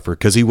to suffer,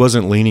 because he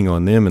wasn't leaning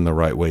on them in the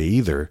right way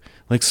either.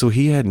 Like, so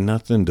he had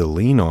nothing to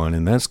lean on,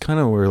 and that's kind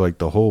of where like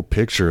the whole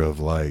picture of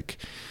like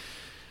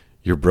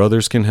your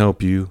brothers can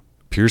help you,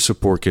 peer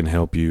support can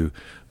help you,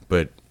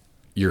 but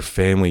your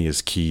family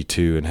is key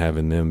too, and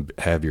having them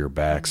have your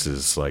backs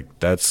is like,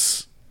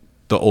 that's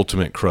the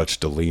ultimate crutch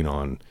to lean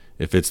on.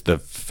 If it's the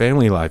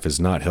family life is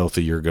not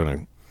healthy, you're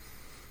gonna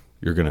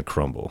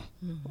crumble.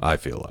 I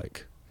feel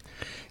like.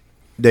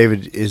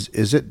 David,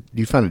 do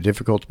you find it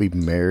difficult to be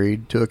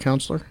married to a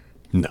counselor?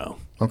 No.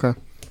 Okay.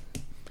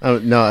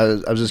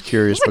 No, I was just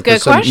curious. That's a good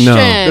because question.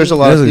 There's a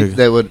lot of people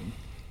that would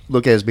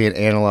look at it as being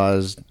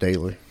analyzed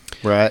daily,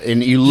 right?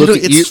 And you look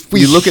at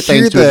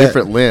things through a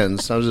different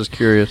lens. I was just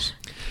curious.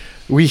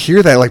 We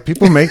hear that, like,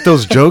 people make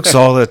those jokes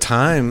all the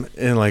time,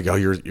 and like, oh,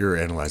 you're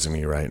analyzing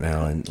me right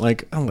now, and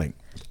like, I'm like,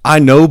 I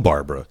know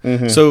Barbara,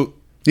 so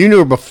you knew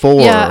her before.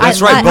 Yeah, that's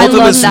right. Both of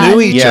love us that.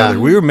 knew each Yeah. other.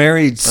 We were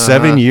married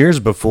 7 years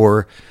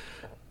before.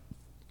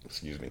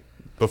 Excuse me.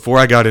 Before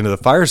I got into the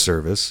fire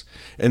service,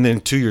 and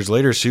then 2 years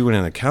later, she went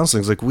into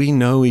counseling. It's like, we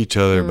know each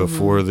other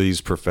before these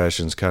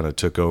professions kind of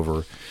took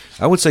over.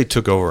 I would say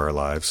took over our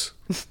lives.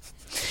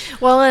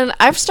 Well, and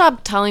I've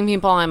stopped telling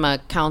people I'm a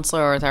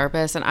counselor or a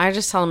therapist, and I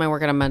just tell them I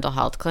work at a mental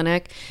health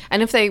clinic.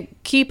 And if they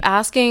keep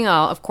asking,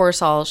 of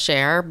course I'll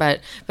share. But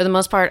for the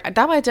most part,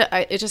 that way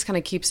it just kind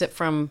of keeps it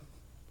from.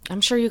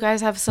 I'm sure you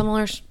guys have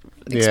similar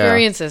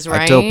experiences,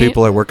 right? I tell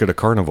people I work at a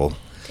carnival.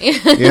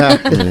 Yeah.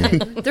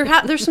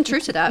 There's some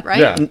truth to that, right?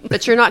 Yeah.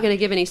 But you're not going to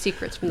give any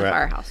secrets from the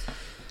firehouse.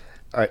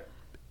 All right,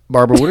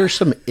 Barbara, what are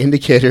some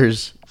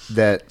indicators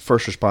that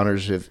first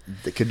responders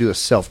that could do a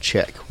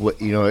self-check? What,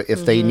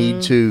 if they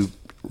need to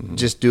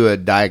just do a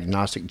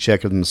diagnostic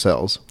check of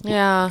themselves?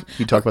 Yeah. Can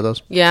you talk about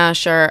those? Yeah,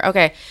 sure.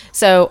 Okay.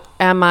 So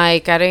am I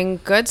getting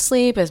good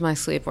sleep? Is my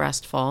sleep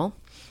restful?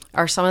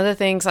 Are some of the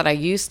things that I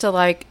used to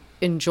like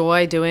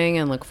enjoy doing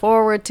and look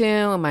forward to,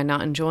 am I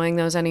not enjoying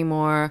those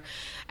anymore?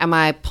 Am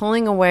I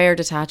pulling away or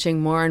detaching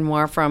more and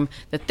more from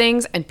the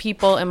things and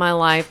people in my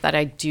life that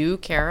I do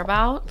care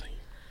about?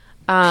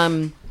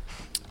 Am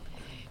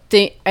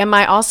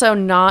I also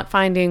not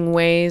finding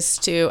ways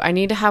I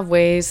need to have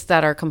ways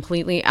that are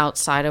completely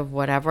outside of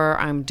whatever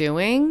I'm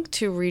doing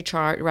to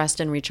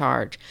rest and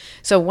recharge.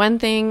 So one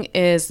thing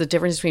is the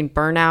difference between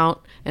burnout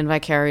and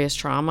vicarious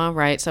trauma,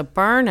 right? So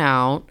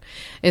burnout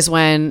is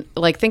when,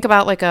 like, think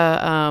about like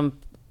a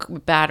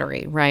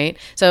battery, right?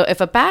 So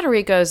if a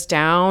battery goes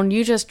down,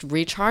 you just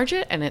recharge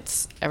it and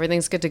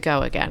everything's good to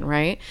go again,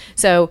 right?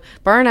 So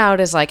burnout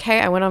is like, hey,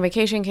 I went on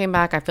vacation, came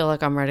back, I feel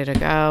like I'm ready to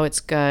go. It's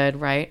good,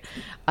 right?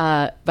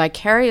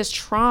 Vicarious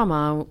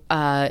trauma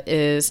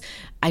is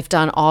I've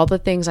done all the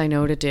things I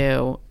know to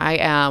do. I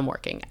am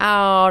working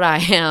out. I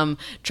am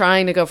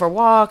trying to go for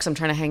walks. I'm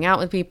trying to hang out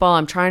with people.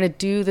 I'm trying to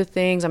do the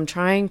things. I'm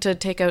trying to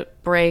take a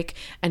break,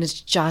 and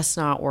it's just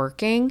not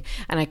working.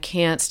 And I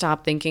can't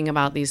stop thinking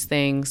about these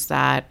things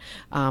that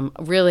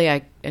really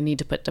I need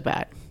to put to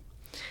bed.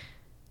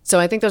 So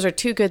I think those are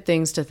two good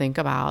things to think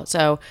about.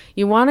 So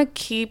you want to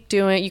keep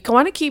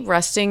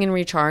resting and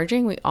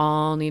recharging. We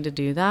all need to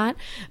do that.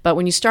 But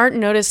when you start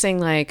noticing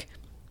like,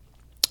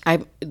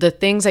 the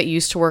things that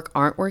used to work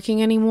aren't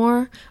working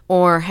anymore,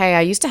 or hey,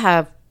 I used to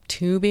have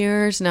 2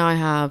 beers, now I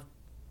have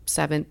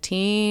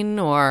 17,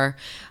 or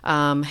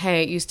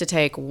hey, it used to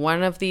take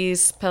one of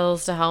these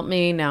pills to help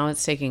me, now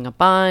it's taking a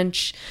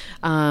bunch.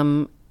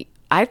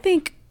 I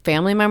think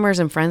family members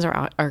and friends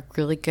are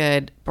really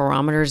good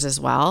barometers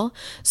as well.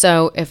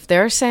 So if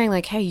they're saying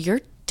like, hey,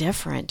 you're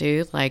different,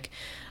 dude, like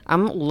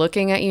I'm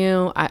looking at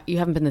you. You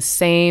haven't been the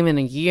same in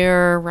a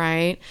year,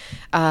 right?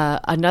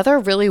 Another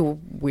really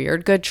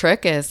weird good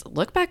trick is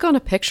look back on a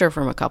picture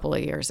from a couple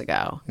of years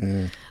ago.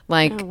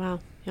 Like, Oh, wow.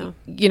 Yeah.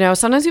 you know,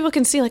 sometimes people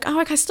can see like, oh,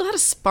 like I still had a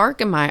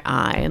spark in my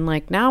eye. And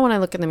like now when I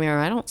look in the mirror,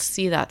 I don't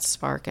see that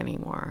spark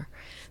anymore.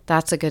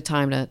 That's a good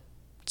time to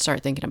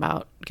start thinking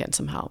about getting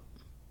some help.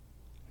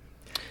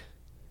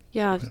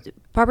 Yeah.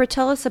 Barbara,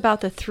 tell us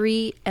about the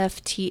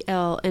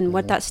 3FTL and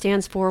what that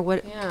stands for.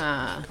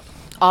 Yeah.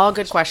 All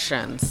good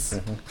questions.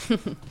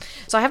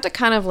 So I have to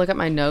kind of look at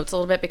my notes a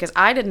little bit because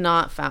I'm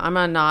not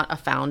a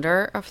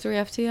founder of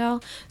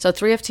 3FTL. So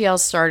 3FTL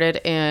started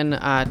in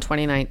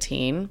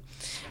 2019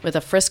 with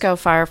a Frisco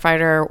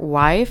firefighter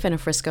wife and a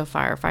Frisco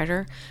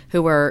firefighter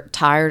who were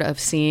tired of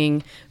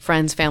seeing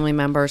friends, family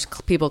members,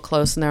 people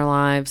close in their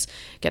lives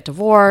get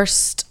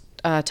divorced,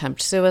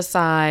 attempt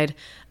suicide.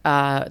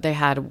 They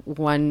had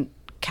one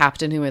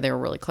captain who they were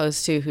really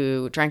close to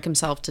who drank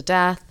himself to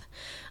death.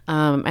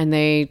 And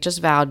they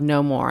just vowed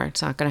no more.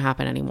 It's not going to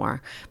happen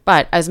anymore.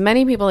 But as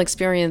many people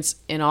experience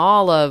in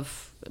all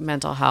of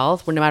mental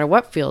health, no matter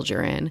what field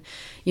you're in,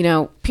 you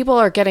know, people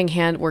are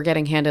we're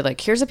getting handed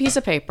like, here's a piece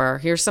of paper.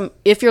 Here's some,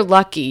 if you're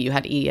lucky, you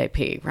had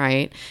EAP,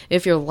 right?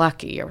 If you're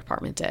lucky, your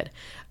department did.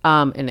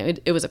 And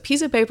it was a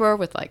piece of paper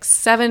with like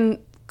 7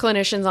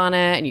 clinicians on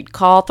it, and you'd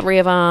call 3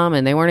 of them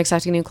and they weren't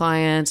accepting new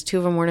clients, 2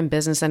 of them weren't in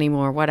business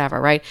anymore,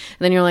 whatever, right? And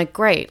then you're like,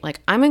 great,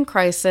 like I'm in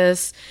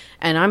crisis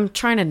and I'm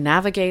trying to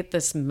navigate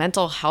this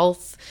mental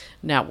health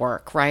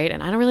network, right?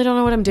 And I don't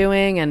know what I'm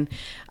doing.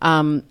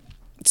 And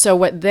so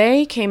what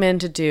they came in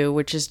to do,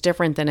 which is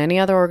different than any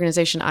other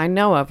organization I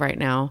know of right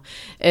now,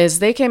 is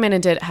they came in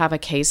and did have a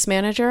case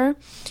manager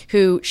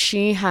who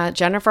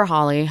Jennifer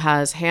Hawley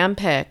has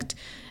handpicked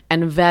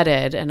and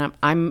vetted, and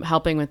I'm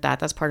helping with that.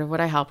 That's part of what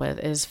I help with,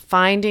 is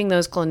finding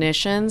those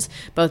clinicians,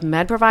 both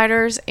med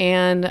providers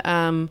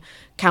and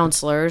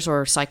counselors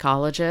or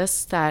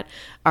psychologists that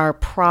are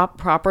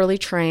properly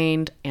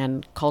trained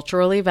and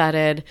culturally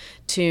vetted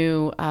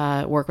to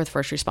work with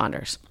first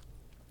responders.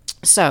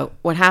 So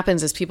what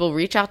happens is people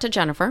reach out to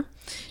Jennifer,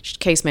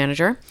 case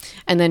manager,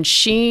 and then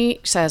she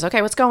says,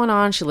 okay, what's going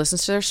on? She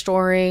listens to their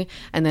story,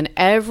 and then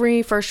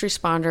every first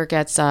responder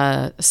gets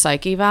a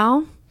psych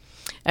eval.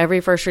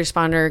 Every first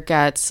responder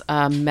gets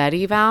a med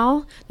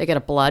eval. They get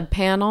a blood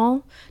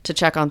panel to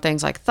check on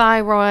things like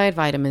thyroid,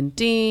 vitamin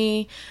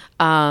D,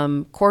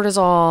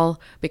 cortisol,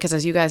 because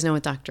as you guys know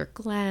with Dr.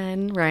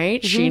 Glenn,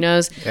 right? She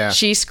knows,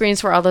 she screens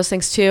for all those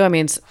things too. I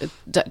mean,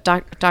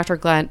 Dr.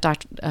 Glenn,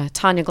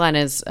 Tanya Glenn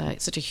is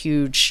such a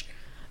huge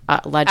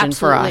legend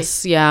for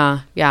us. Yeah.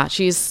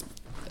 She's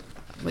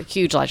a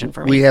huge legend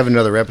for me. We have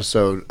another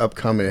episode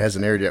upcoming. It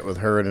hasn't aired yet with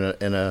her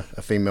and a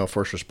female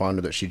first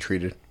responder that she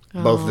treated.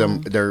 Both of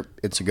them,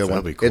 it's a good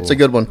one. Be cool. It's a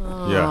good one.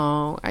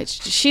 Oh,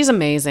 she's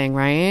amazing,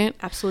 right?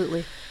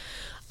 Absolutely.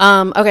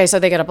 Okay, so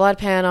they get a blood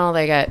panel,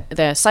 they get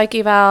the psych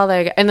eval,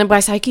 and then by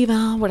psych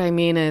eval, what I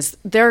mean is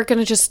they're going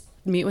to just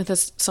meet with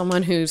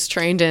someone who's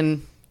trained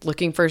in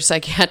looking for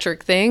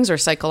psychiatric things or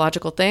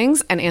psychological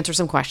things and answer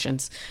some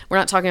questions. We're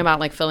not talking about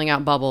like filling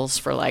out bubbles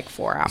for like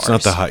 4 hours.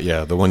 It's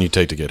not the one you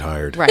take to get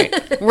hired. Right.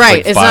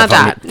 Right. It's not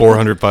that.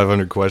 400,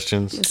 500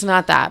 questions. It's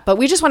not that. But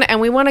we just want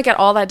to get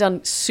all that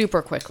done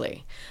super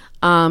quickly.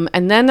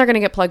 And then they're going to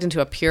get plugged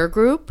into a peer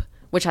group,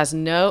 which there's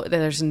no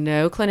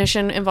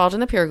clinician involved in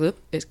the peer group.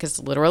 It's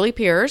literally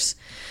peers.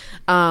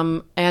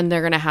 And they're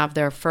going to have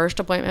their first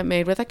appointment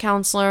made with a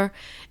counselor,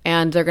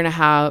 and they're going to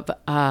have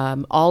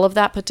all of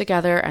that put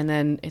together, and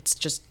then it's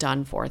just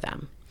done for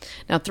them.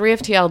 Now,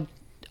 3FTL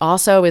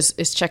also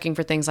is checking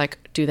for things like,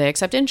 do they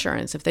accept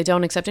insurance? If they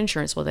don't accept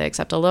insurance, will they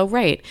accept a low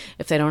rate?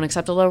 If they don't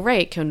accept a low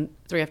rate, can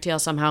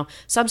 3FTL somehow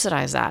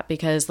subsidize that?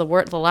 Because the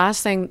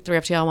last thing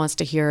 3FTL wants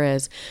to hear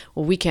is,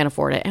 well, we can't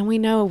afford it. And we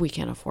know we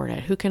can't afford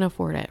it. Who can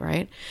afford it,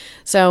 right?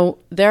 So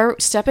they're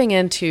stepping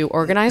in to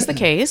organize the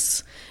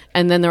case,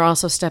 and then they're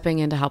also stepping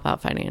in to help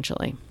out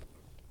financially.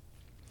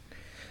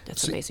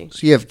 That's amazing.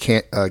 So you have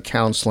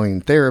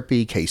counseling,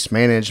 therapy, case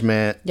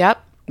management,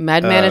 Yep.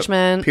 Med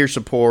management, peer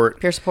support.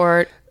 peer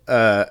support.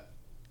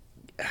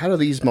 How do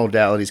these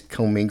modalities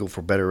commingle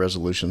for better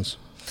resolutions?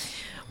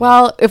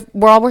 Well, if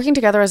we're all working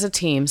together as a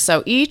team,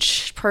 so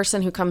each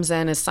person who comes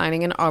in is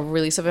signing a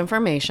release of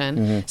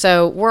information.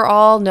 So we're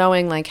all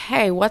knowing like,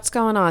 hey, what's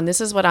going on?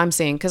 This is what I'm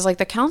seeing. Because like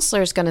the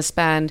counselor is going to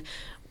spend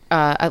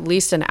at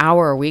least an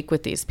hour a week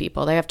with these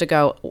people. They have to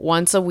go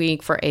once a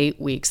week for 8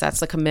 weeks. That's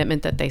the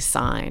commitment that they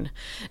sign.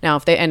 Now,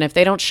 if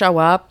they don't show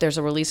up, there's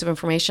a release of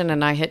information,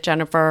 and I hit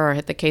Jennifer or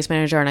hit the case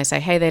manager, and I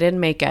say, hey, they didn't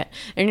make it.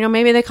 And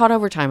maybe they called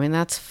overtime, and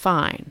that's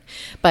fine.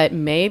 But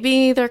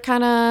maybe they're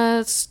kind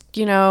of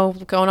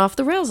going off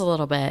the rails a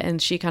little bit,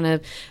 and she kind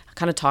of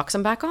talks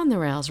them back on the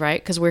rails,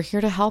 right? Because we're here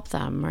to help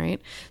them,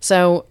 right?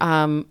 So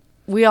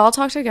we all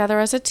talk together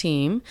as a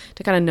team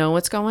to kind of know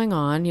what's going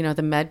on.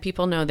 The med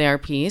people know their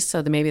piece,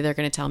 so maybe they're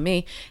going to tell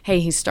me, hey,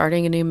 he's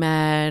starting a new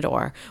med,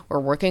 or we're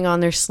working on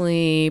their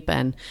sleep.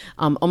 And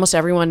almost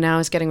everyone now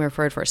is getting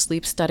referred for a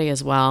sleep study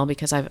as well,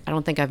 because I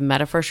don't think I've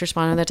met a first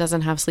responder that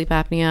doesn't have sleep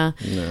apnea.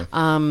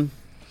 No.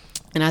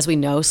 And as we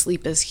know,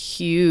 sleep is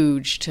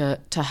huge to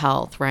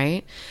health,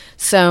 right?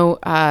 So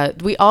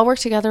we all work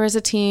together as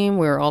a team.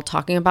 We're all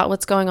talking about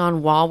what's going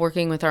on while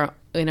working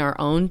in our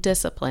own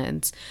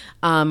disciplines.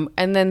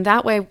 And then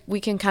that way we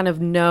can kind of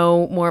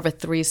know more of a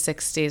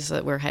 360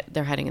 so that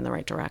they're heading in the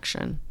right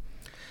direction.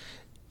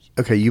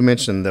 Okay, you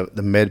mentioned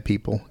the med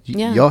people.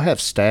 Yeah. Y'all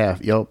have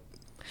staff. Y'all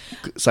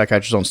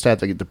psychiatrists on staff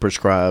that get to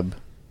prescribe.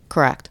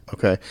 Correct.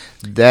 Okay.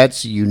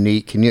 That's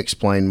unique. Can you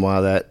explain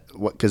why that?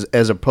 Because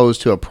as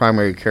opposed to a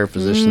primary care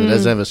physician that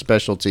doesn't have a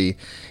specialty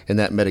in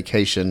that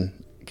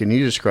medication, can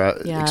you explain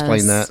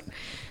that?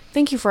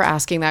 Thank you for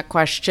asking that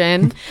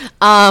question.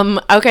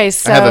 Okay,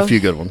 so I have a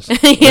few good ones.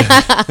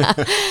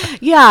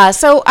 Yeah.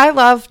 So I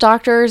love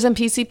doctors and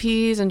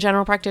PCPs and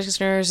general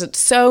practitioners. It's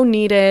so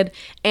needed.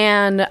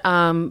 And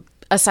a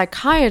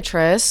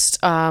psychiatrist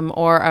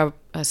or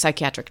a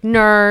psychiatric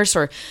nurse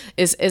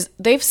is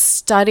they've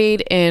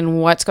studied in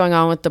what's going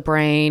on with the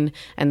brain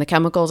and the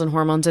chemicals and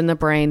hormones in the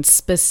brain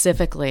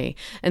specifically.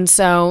 And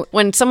so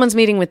when someone's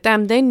meeting with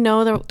them, they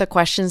know the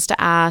questions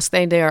to ask.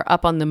 They are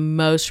up on the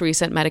most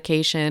recent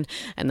medication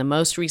and the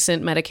most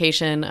recent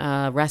medication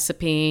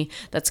recipe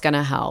that's going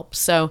to help.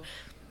 So,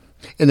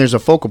 and there's a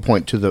focal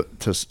point to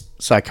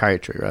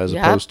psychiatry, right? As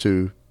opposed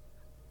to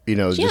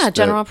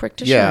general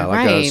practitioner,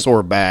 like a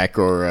sore back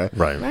or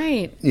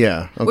right.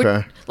 Yeah,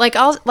 okay.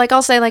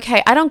 I'll say like,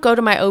 hey, I don't go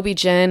to my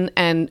OB-GYN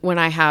and when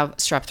I have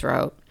strep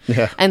throat.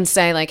 Yeah. And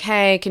say like,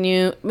 hey,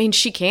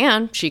 she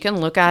can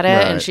look at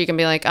it and she can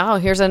be like, oh,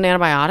 here's an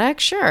antibiotic.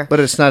 Sure. But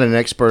it's not an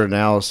expert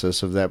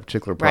analysis of that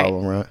particular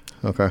problem, right?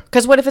 Okay.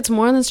 Because what if it's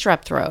more than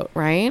strep throat,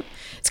 right?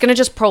 It's going to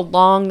just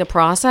prolong the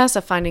process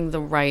of finding the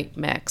right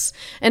mix.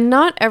 And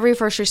not every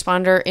first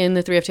responder in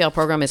the 3FTL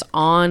program is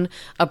on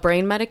a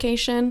brain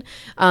medication,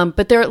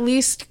 but they're at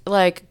least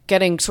like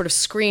getting sort of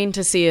screened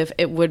to see if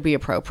it would be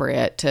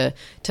appropriate to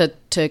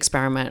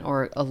experiment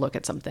or look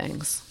at some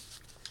things.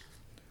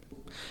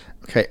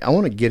 Okay, I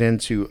want to get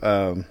into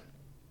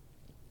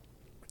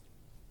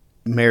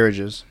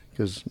marriages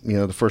because,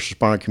 the first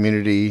responder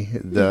community,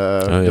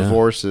 the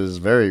divorce is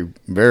very,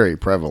 very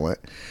prevalent.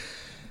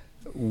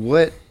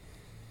 What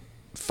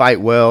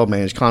fight well,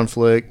 manage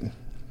conflict,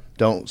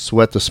 don't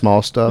sweat the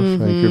small stuff, I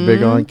think you're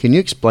big on. Can you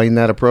explain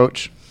that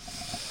approach?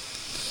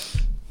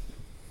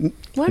 Why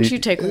don't you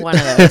take one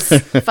of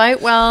those?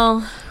 Fight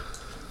well.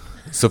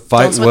 So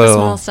fight don't sweat well.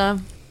 The small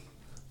stuff.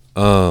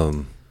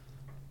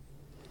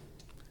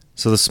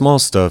 So the small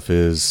stuff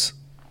is,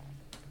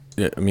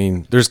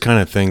 there's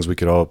kind of things we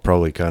could all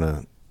probably kind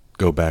of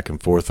go back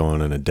and forth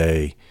on in a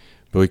day,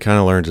 but we kind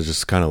of learned to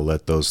just kind of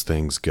let those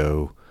things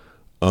go.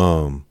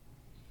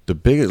 The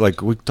biggest,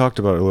 like we talked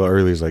about a little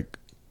earlier, is like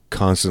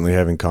constantly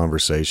having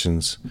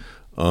conversations.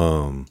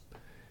 The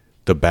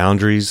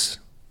boundaries,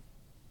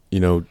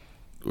 we're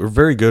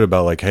very good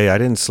about like, hey, I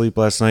didn't sleep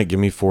last night. Give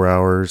me 4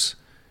 hours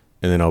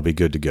and then I'll be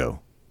good to go.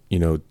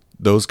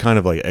 Those kind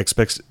of like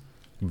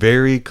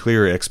very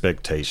clear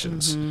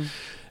expectations. Mm-hmm.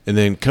 And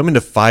then coming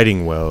to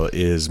fighting well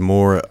is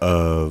more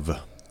of,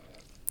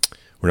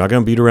 we're not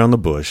going to beat around the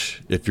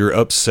bush. If you're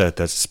upset,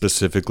 that's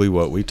specifically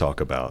what we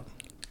talk about.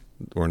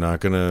 We're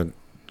not going to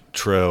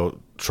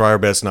try our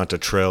best not to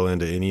trail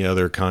into any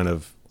other kind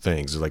of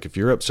things. Like if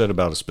you're upset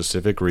about a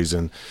specific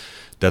reason,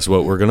 that's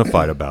what we're going to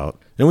fight about.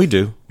 And we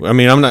do. I'm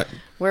not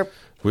going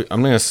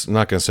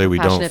to say we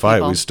don't fight.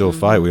 People. We still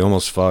fight. We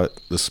almost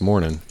fought this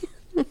morning,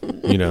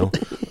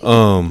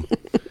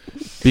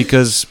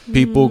 because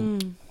people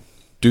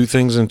do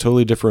things in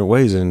totally different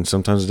ways, and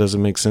sometimes it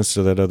doesn't make sense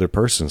to that other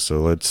person.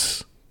 So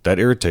that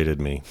irritated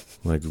me.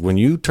 Like when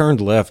you turned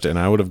left and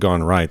I would have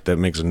gone right, that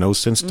makes no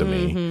sense to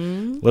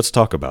me. Let's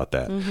talk about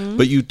that. Mm-hmm.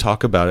 But you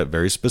talk about it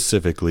very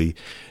specifically.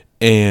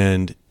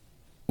 And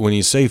when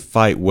you say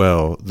fight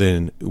well,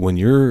 then when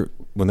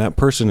that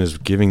person is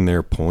giving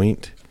their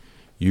point,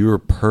 you're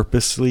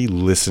purposely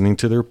listening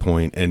to their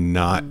point and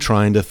not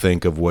trying to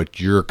think of what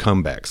your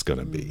comeback's going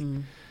to be.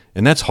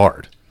 And that's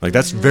hard. Like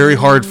that's very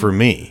hard for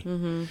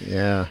me.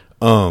 Yeah.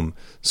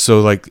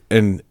 So like,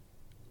 and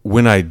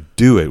when I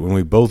do it, when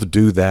we both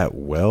do that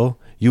well,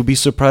 you'll be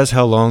surprised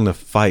how long the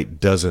fight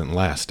doesn't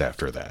last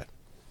after that.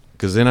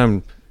 Because then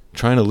I'm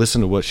trying to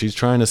listen to what she's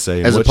trying to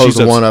say. As what opposed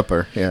she's to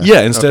one-upper. Yeah.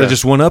 Yeah, instead of Okay.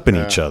 just one-upping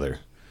each other.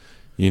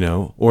 You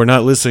know, or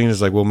not listening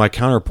is like, well, my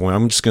counterpoint,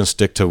 I'm just going to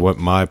stick to what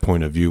my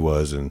point of view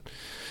was. And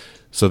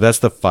so that's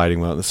the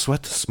fighting well. The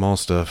sweat, the small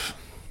stuff.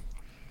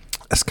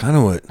 That's kind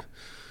of what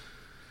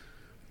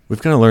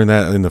we've kind of learned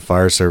that in the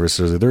fire service.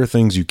 There are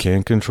things you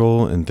can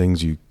control and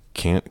things you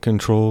can't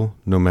control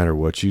no matter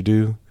what you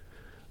do.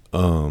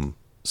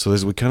 So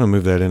as we kind of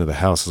move that into the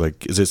house, it's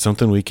like, is it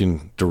something we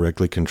can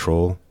directly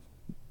control?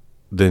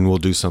 Then we'll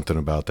do something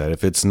about that.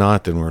 If it's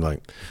not, then we're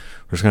like,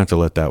 we're just going to have to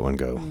let that one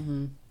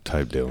go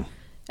type deal.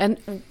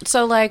 And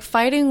so, like,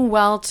 fighting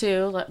well,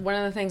 too, like, one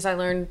of the things I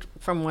learned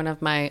from one of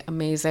my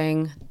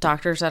amazing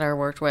doctors that I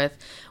worked with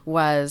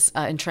was,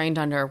 and trained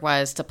under,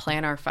 was to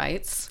plan our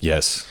fights.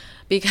 Yes.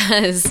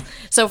 Because,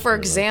 so for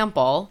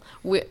example,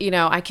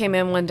 I came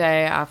in one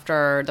day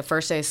after the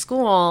first day of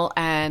school,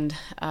 and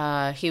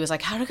he was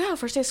like, "How'd it go?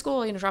 First day of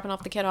school, dropping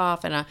off the kid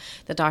off." And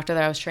the doctor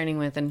that I was training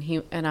with,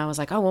 and I was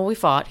like, "Oh, well, we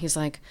fought." He's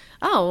like,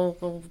 "Oh,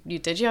 well,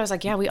 did you?" I was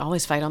like, "Yeah, we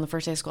always fight on the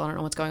first day of school. I don't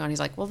know what's going on." He's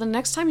like, "Well, the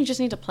next time you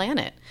just need to plan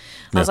it."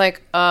 I was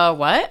like,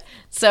 what?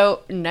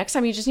 So next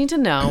time you just need to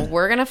know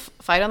we're going to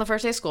fight on the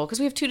first day of school because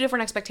we have two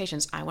different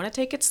expectations. I want to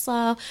take it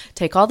slow,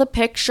 take all the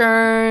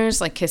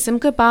pictures, like kiss him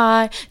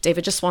goodbye.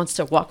 David just wants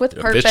to walk with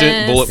purpose,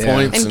 Efficient bullet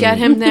points and get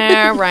him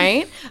there,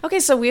 right? Okay,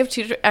 so we have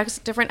two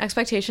different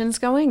expectations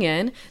going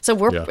in. So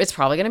it's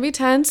probably going to be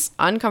tense,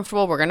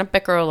 uncomfortable. We're going to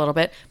bicker a little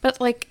bit, but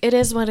like it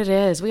is what it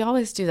is. We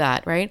always do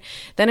that, right?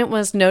 Then it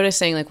was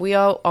noticing like we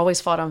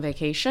always fought on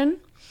vacation.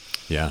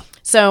 Yeah.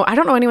 So I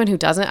don't know anyone who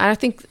doesn't. I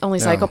think only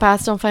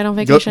psychopaths don't fight on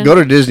vacation. Go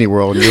to Disney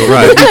World. And you'll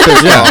Right.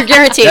 You're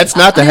guaranteed. That's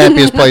not the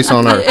happiest place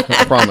on earth.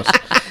 I promise.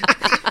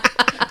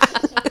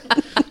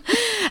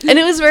 And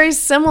it was very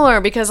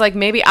similar because like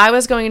maybe I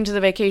was going into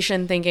the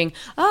vacation thinking,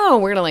 oh,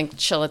 we're going to like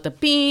chill at the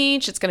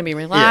beach. It's going to be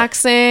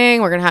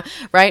relaxing. We're going to have,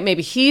 right?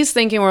 Maybe he's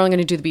thinking we're only going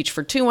to do the beach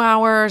for 2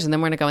 hours and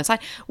then we're going to go inside.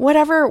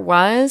 Whatever it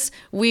was,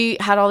 we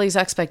had all these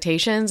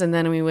expectations and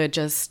then we would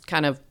just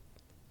kind of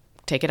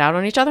take it out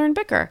on each other and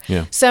bicker.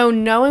 Yeah. So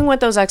knowing what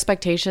those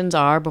expectations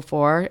are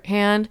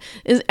beforehand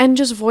and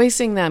just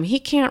voicing them. He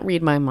can't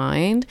read my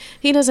mind.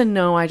 He doesn't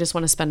know I just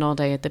want to spend all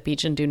day at the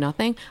beach and do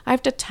nothing. I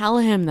have to tell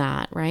him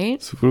that,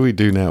 right? So what do we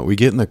do now? We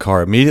get in the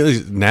car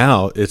immediately.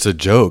 Now it's a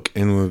joke,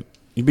 and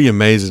you'd be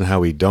amazed at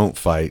how we don't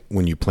fight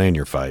when you plan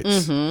your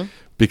fights.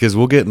 Because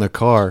we'll get in the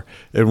car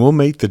and we'll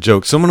make the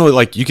joke. Someone will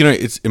like,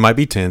 it might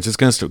be tense. It's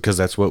going to because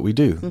that's what we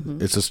do.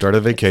 It's the start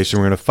of vacation.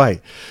 We're going to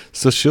fight.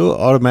 So she'll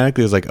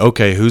automatically is like,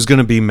 okay, who's going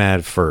to be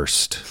mad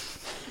first?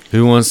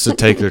 Who wants to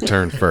take their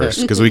turn first?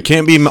 Because we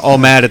can't be all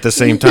mad at the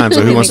same time.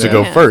 So who wants to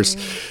go first?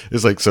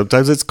 It's like,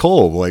 sometimes it's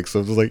cold. Like,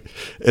 so it's like,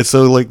 and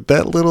so like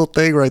that little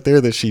thing right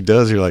there that she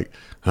does, you're like,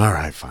 all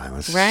right, fine.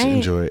 Let's just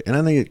enjoy it. And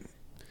I think,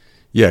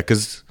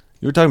 because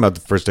you were talking about the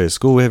first day of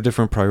school. We have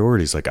different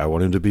priorities. Like, I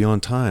want him to be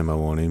on time. I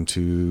want him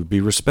to be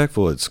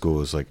respectful at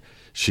school. It's like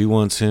she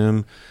wants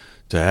him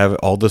to have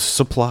all the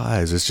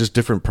supplies. It's just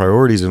different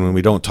priorities. And when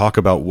we don't talk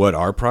about what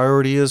our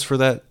priority is for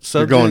that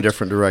subject, You're going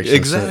different directions.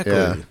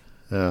 Exactly.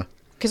 Yeah.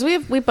 Because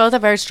we both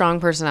have very strong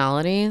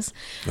personalities.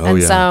 Oh,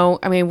 So,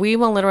 I mean, we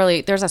will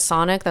literally, there's a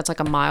Sonic that's like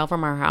a mile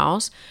from our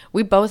house.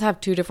 We both have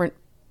two different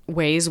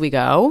ways we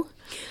go.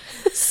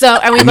 So,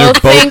 and we And they're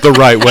both both think the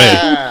right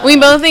way. we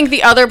both think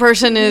the other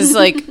person is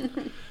like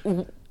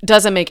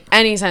doesn't make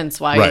any sense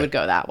why you would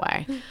go that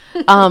way.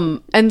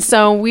 And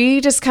so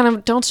we just kind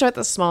of don't start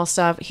the small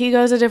stuff. He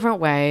goes a different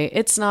way.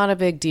 It's not a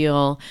big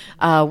deal.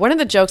 One of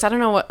the jokes, I don't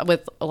know what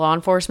with law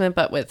enforcement,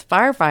 but with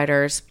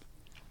firefighters,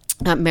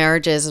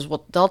 marriages is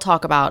they'll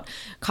talk about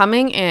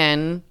coming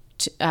in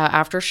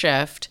after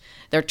shift.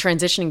 They're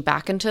transitioning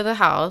back into the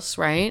house,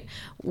 right?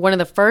 One of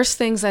the first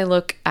things I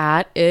look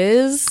at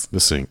is The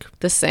sink.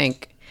 to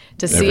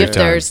see Every if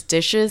time. there's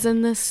dishes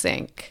in the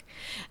sink.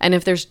 And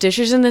if there's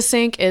dishes in the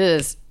sink,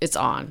 it's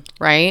on,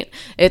 right?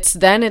 It's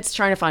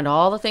trying to find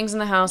all the things in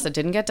the house that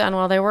didn't get done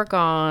while they were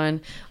gone,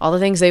 all the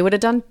things they would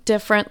have done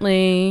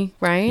differently,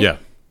 right? Yeah.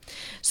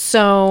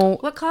 So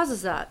What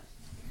causes that?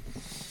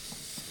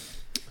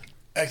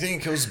 I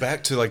think it goes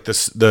back to like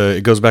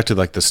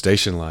the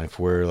station life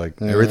where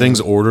like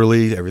everything's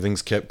orderly,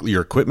 everything's kept,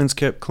 your equipment's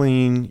kept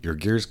clean, your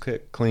gear's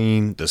kept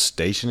clean, the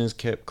station is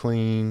kept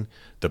clean,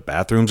 the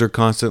bathrooms are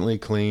constantly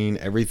clean,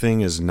 everything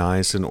is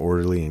nice and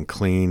orderly and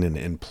clean and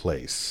in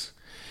place.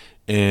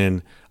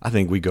 And I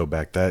think we go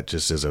back that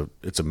just as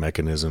it's a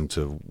mechanism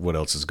to what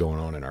else is going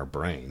on in our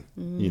brain.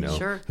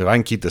 Sure. If I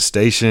can keep the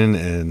station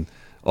and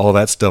all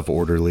that stuff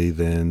orderly,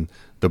 then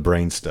the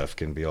brain stuff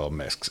can be all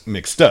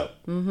mixed up,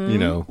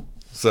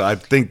 So I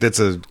think that's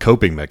a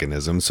coping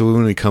mechanism. So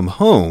when we come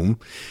home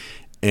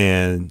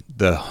and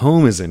the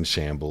home is in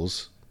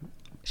shambles,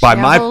 by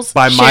my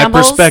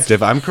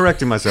perspective, I'm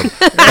correcting myself.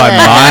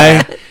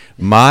 By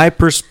my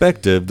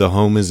perspective, the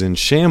home is in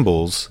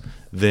shambles,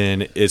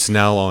 then it's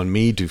now on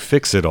me to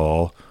fix it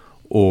all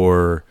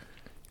or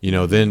you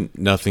know, then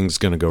nothing's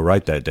going to go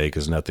right that day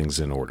because nothing's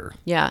in order.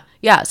 Yeah.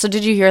 Yeah. So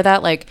did you hear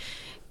that? Like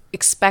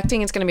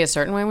expecting it's going to be a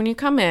certain way when you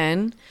come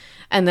in.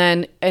 And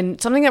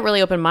something that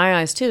really opened my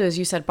eyes too is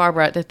you said,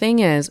 Barbara, the thing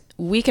is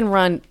we can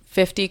run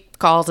 50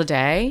 calls a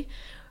day.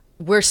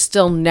 We're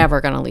still never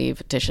going to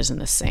leave dishes in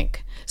the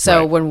sink.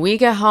 So when we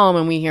get home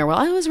and we hear, well,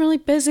 I was really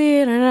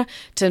busy,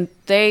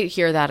 they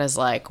hear that as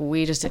like,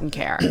 we just didn't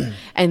care.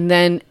 And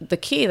then the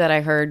key that I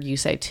heard you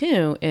say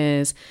too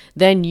is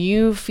then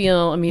you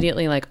feel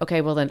immediately like, okay,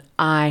 well then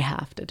I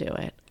have to do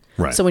it.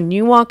 Right. So when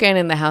you walk in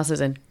and the house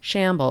is in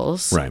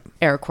shambles, Right.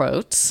 air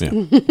quotes, Yeah.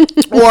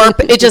 or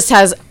it just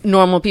has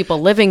normal people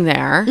living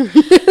there.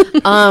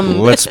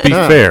 Let's be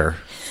fair.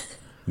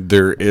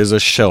 There is a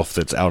shelf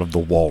that's out of the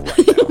wall right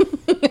now.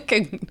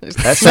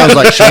 That sounds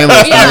like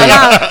shambles.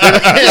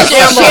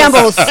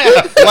 Shambles.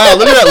 Wow,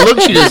 look at that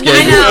look she just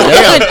gave me.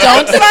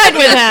 Don't side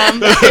with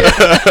him.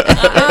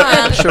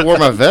 Should have wore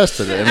my vest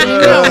today.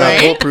 My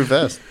bulletproof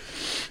vest.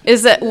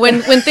 Is that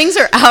when things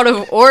are out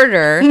of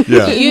order,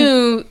 Yeah.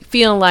 you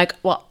feel like,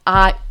 well,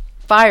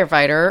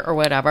 firefighter or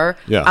whatever,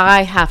 Yeah.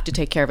 I have to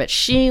take care of it.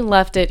 She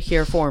left it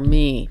here for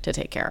me to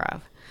take care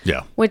of,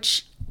 Yeah.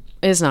 which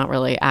is not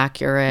really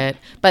accurate,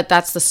 but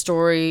that's the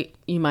story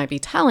you might be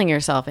telling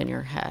yourself in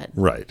your head.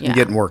 Right. Yeah. You're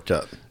getting worked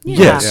up.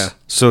 Yes. Yeah.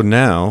 So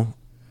now,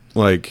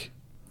 like,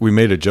 we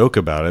made a joke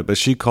about it, but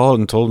she called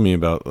and told me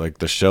about like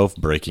the shelf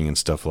breaking and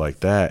stuff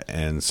like that.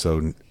 And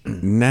so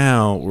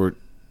now we're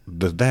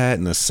that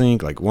and the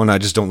sink. Like, one, I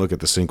just don't look at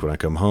the sink when I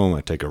come home.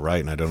 I take a right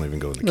and I don't even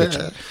go in the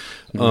kitchen.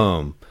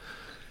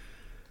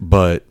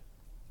 But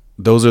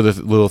those are the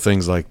little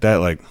things like that.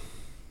 Like,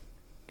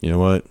 you know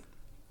what?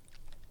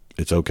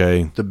 It's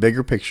okay. The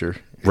bigger picture.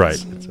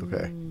 Right. It's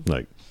okay.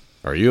 Like,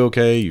 are you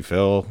okay? You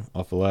fell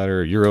off the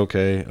ladder. You're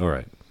okay. All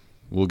right.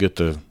 We'll get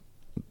the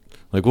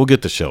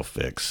shelf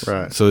fixed.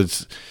 Right. So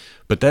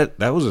but that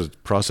was a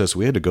process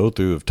we had to go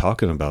through of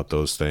talking about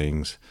those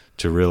things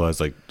to realize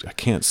like I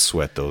can't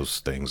sweat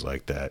those things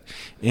like that.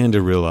 And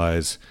to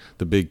realize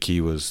the big key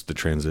was the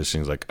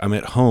transitions. Like, I'm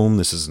at home.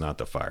 This is not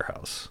the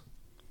firehouse.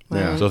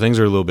 Yeah. So things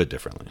are a little bit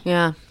differently.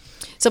 Yeah.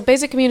 So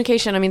basic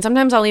communication. I mean,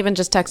 sometimes I'll even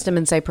just text him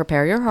and say,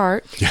 prepare your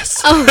heart.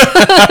 Yes.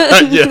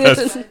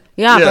 Yes.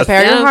 Yeah, Yes.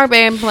 prepare your Yeah. heart,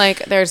 babe.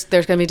 Like, there's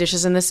going to be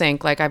dishes in the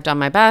sink. Like, I've done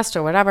my best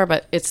or whatever,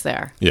 but it's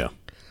there. Yeah.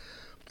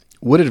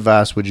 What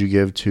advice would you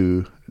give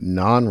to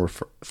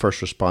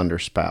non-first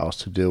responder spouse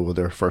to deal with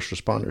their first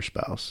responder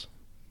spouse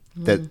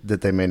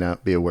that they may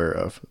not be aware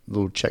of? A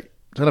little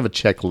kind of a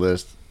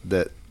checklist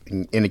that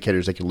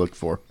indicators they can look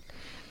for.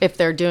 If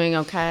they're doing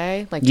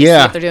okay, like, see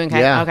if they're doing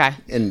okay. Yeah. Okay.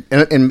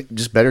 And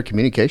just better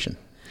communication.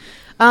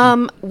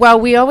 Well,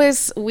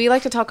 we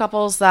like to tell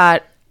couples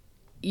that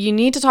you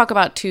need to talk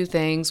about two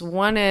things.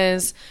 One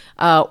is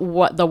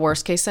what the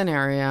worst case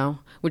scenario,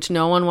 which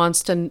no one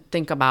wants to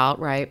think about,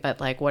 right? But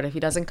like, what if he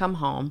doesn't come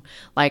home?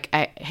 Like,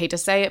 I hate to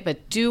say it,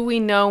 but do we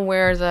know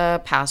where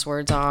the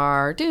passwords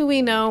are? Do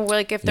we know,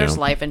 like, if there's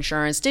life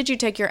insurance? Did you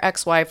take your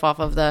ex-wife off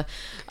of the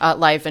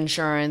life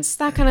insurance?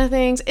 That kind of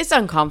things. It's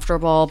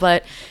uncomfortable,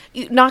 but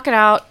you knock it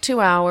out,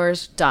 2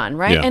 hours, done,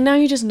 right? Yeah. And now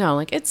you just know,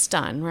 like, it's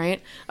done,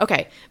 right?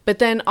 Okay. But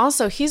then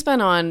also, he's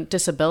been on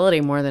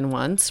disability more than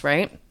once,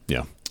 right?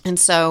 Yeah. And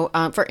so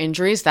for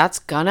injuries, that's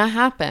going to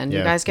happen. You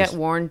Yeah, guys get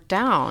worn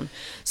down.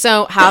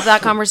 So have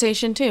that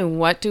conversation too.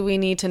 What do we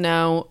need to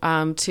know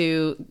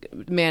to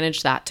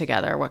manage that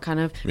together? What kind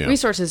of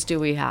resources do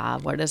we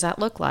have? What does that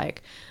look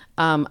like?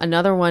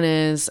 Another one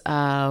is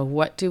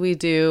what do we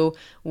do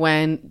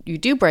when you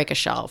do break a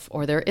shelf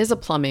or there is a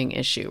plumbing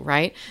issue,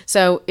 right?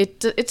 So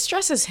it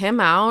stresses him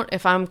out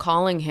if I'm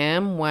calling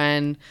him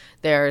when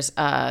there's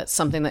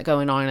something that's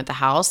going on at the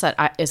house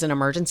that is an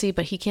emergency,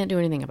 but he can't do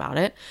anything about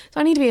it. So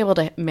I need to be able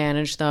to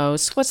manage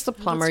those. What's the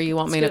plumber you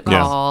want me to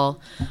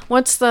call?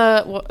 What's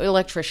the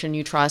electrician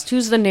you trust?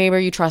 Who's the neighbor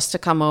you trust to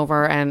come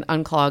over and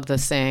unclog the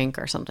sink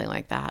or something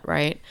like that,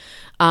 right?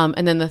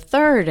 And then the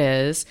third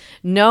is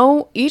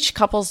know each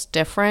couple's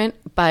different,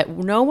 but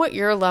know what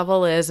your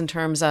level is in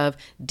terms of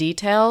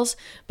details,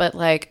 but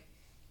like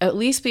at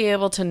least be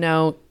able to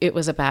know it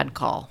was a bad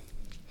call.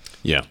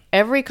 Yeah.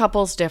 Every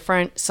couple's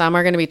different. Some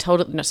are going to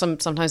be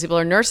sometimes people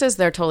are nurses.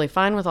 They're totally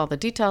fine with all the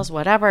details,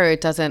 whatever.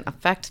 It doesn't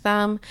affect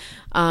them.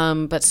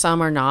 But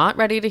some are not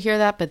ready to hear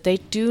that, but they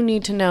do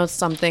need to know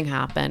something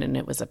happened and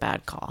it was a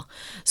bad call.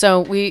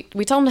 So we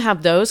tell them to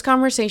have those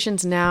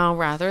conversations now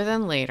rather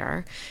than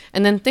later.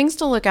 And then things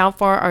to look out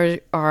for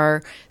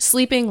are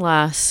sleeping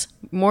less,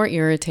 more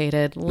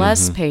irritated,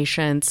 less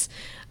patience,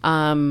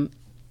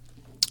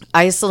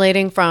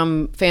 isolating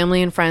from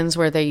family and friends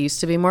where they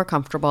used to be more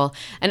comfortable.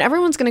 And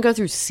everyone's going to go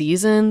through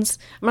seasons.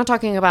 I'm not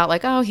talking about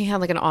like, oh, he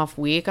had like an off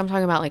week. I'm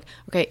talking about like,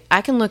 okay,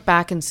 I can look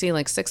back and see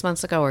like 6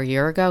 months ago or a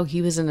year ago,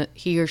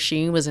 he or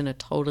she was in a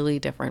totally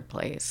different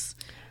place.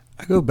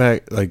 I go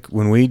back, like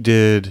when we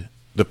did,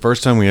 the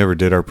first time we ever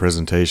did our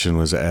presentation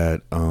was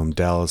at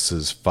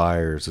Dallas's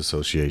Fires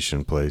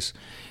Association place.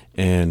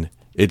 And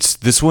it's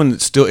this one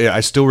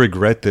I still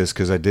regret this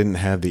because I didn't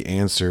have the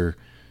answer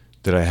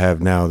that I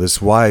have now. This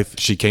wife,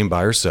 she came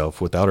by herself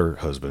without her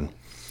husband.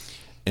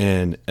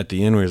 And at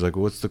the end where he's like,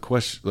 what's the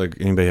question? Like,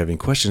 anybody have any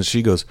questions?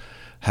 She goes,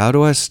 how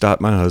do I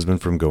stop my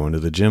husband from going to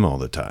the gym all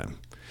the time?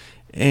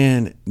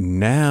 And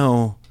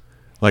now,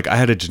 like, I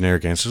had a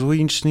generic answer. So, well,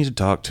 you just need to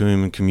talk to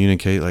him and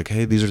communicate, like,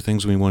 hey, these are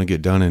things we want to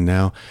get done. And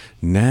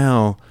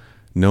now,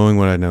 knowing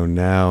what I know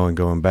now and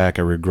going back,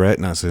 I regret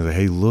not saying,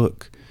 hey,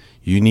 look,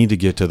 you need to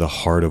get to the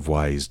heart of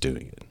why he's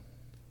doing it.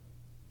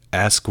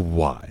 Ask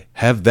why.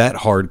 Have that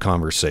hard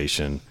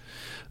conversation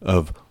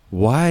of,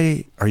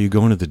 why are you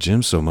going to the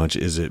gym so much?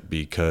 Is it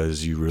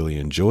because you really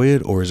enjoy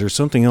it? Or is there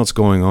something else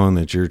going on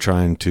that you're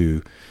trying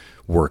to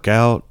work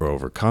out or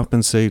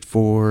overcompensate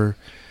for?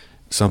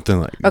 Something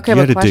like, Okay, you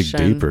but got to dig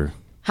question. deeper.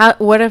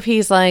 What if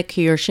he's like,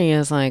 he or she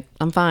is like,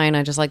 I'm fine,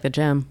 I just like the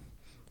gym.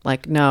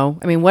 Like, no.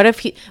 I mean, what if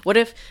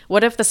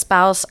the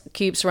spouse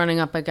keeps running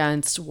up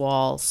against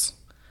walls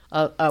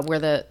where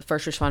the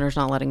first responder's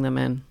not letting them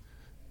in?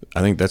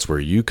 I think that's where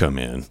you come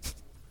in.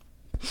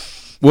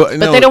 Well,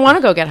 But they don't want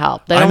to go get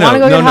help. They I don't know. want to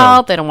go No, get no.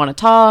 help. They don't want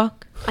to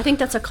talk. I think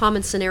that's a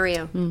common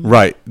scenario.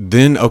 Right.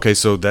 Then, okay,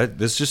 so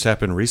this just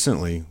happened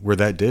recently where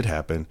that did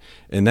happen.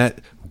 And that,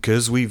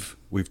 because we've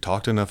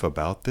talked enough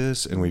about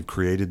this and we've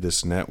created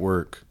this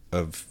network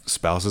of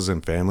spouses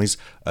and families,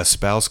 a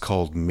spouse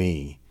called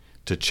me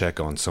to check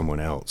on someone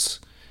else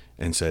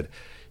and said,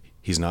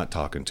 he's not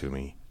talking to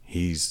me.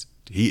 He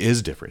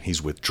is different.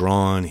 He's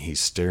withdrawn. He's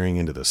staring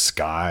into the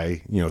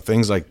sky,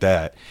 things like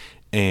that.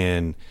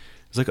 And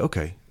it's like,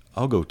 okay,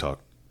 I'll go talk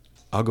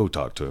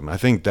to him. I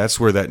think that's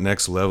where that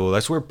next level,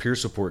 that's where peer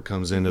support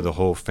comes into the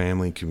whole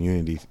family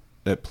community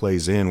that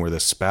plays in, where the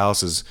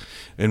spouse is,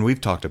 and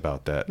we've talked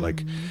about that.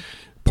 Like,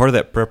 part of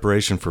that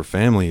preparation for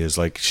family is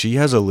like, she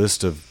has a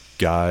list of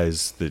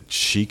guys that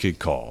she could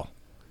call,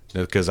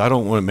 because I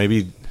don't want,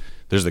 maybe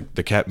there's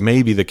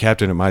maybe the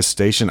captain at my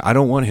station. I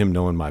don't want him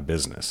knowing my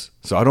business.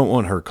 So I don't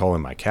want her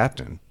calling my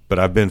captain, but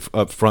I've been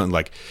up front,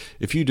 like,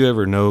 if you do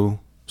ever know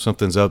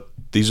something's up,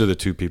 these are the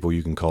two people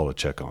you can call to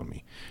check on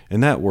me.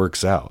 And that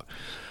works out.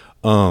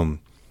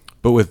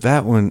 But with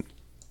that one,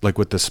 like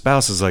with the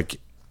spouse, is like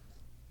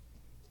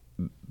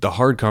the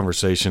hard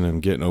conversation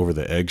and getting over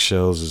the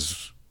eggshells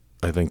is,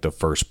 I think, the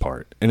first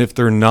part. And if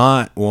they're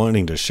not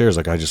wanting to share, it's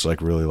like, I just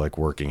really like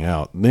working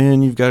out,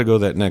 then you've got to go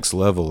that next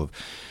level of,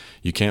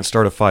 you can't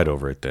start a fight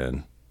over it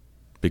then,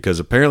 because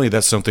apparently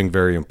that's something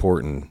very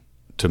important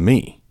to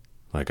me.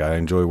 Like, I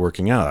enjoy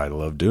working out. I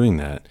love doing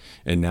that.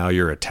 And now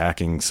you're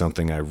attacking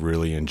something I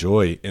really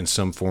enjoy in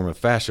some form of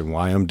fashion.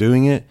 Why I'm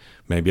doing it,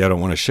 maybe I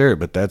don't want to share it,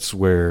 but that's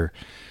where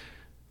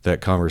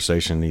that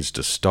conversation needs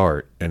to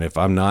start. And if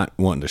I'm not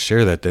wanting to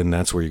share that, then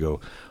that's where you go,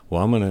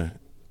 well,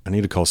 I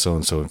need to call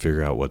so-and-so and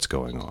figure out what's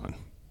going on.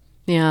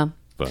 Yeah.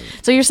 But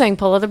So you're saying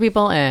pull other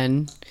people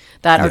in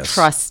that are Yes.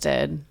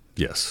 trusted,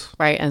 yes,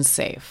 right, and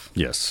safe.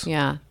 yes.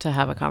 Yeah, to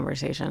have a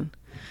conversation.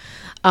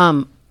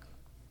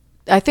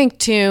 I think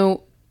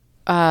too,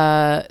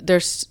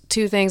 there's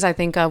two things I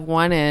think of.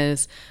 One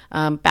is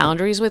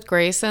boundaries with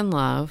grace and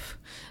love.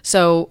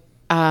 So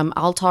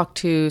I'll talk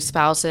to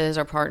spouses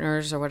or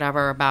partners or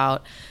whatever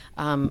about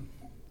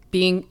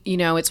being,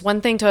 it's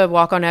one thing to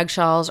walk on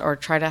eggshells or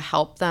try to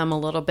help them a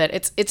little bit.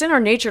 It's in our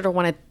nature to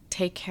want to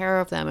take care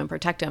of them and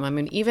protect them. I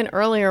mean, even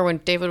earlier when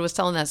David was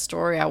telling that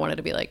story, I wanted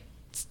to be like,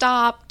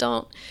 stop,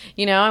 don't,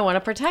 I want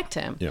to protect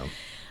him. Yeah.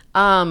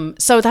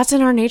 So that's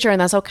in our nature,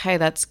 and that's okay.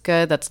 That's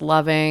good. That's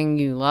loving.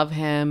 You love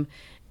him.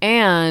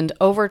 And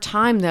over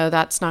time, though,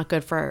 that's not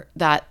good for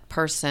that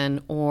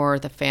person or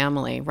the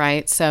family,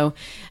 right? So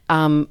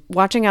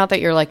watching out that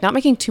you're like not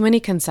making too many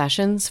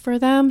concessions for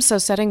them. So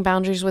setting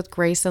boundaries with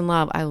grace and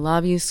love. I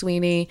love you,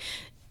 sweetie.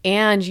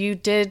 And you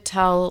did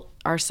tell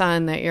our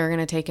son that you're going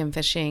to take him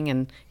fishing,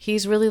 and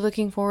he's really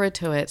looking forward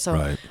to it. So,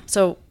 Right.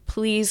 so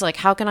please, like,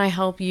 how can I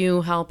help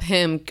you help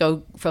him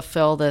go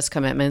fulfill this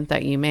commitment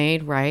that you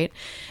made, right?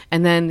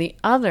 And then the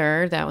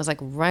other that was like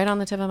right on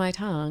the tip of my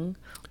tongue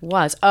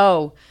was,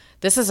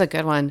 this is a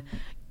good one.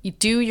 You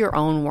do your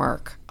own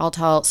work. I'll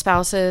tell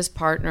spouses,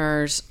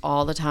 partners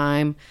all the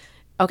time,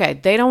 okay,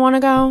 they don't want to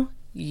go,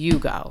 you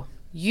go.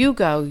 You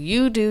go,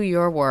 you do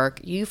your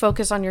work, you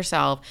focus on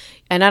yourself.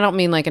 And I don't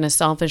mean like in a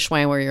selfish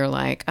way where you're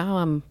like, oh,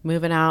 I'm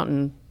moving out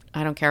and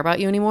I don't care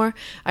about you anymore.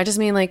 I just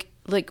mean like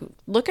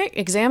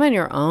examine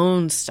your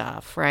own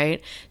stuff,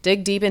 right?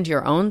 Dig deep into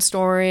your own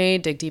story,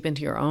 dig deep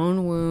into your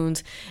own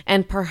wounds.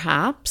 And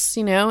perhaps,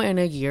 in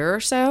a year or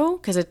so,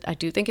 because I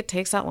do think it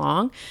takes that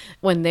long,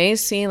 when they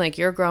see like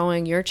you're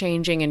growing, you're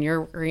changing, and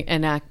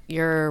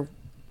you're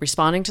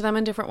responding to them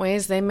in different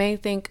ways, they may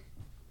think,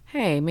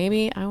 hey,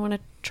 maybe I want to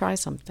try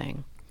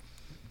something.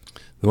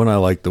 The one I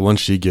like, the one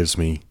she gives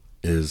me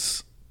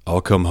is,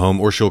 I'll come home,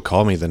 or she'll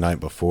call me the night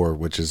before,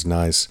 which is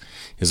nice.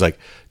 Is like,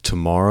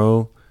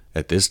 tomorrow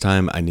at this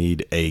time, I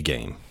need A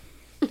game.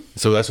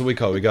 So that's what we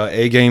call it. We got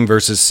A game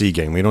versus C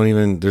game.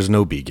 There's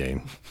no B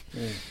game.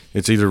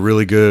 It's either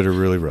really good or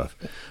really rough.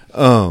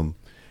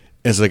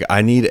 It's like,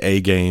 I need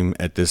A game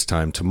at this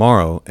time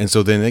tomorrow. And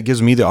so then it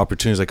gives me the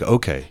opportunity. It's like,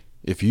 okay,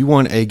 if you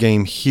want A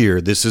game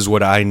here, this is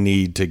what I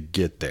need to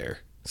get there.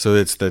 So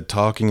it's the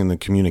talking and the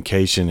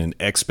communication and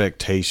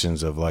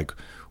expectations of like,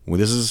 well,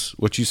 this is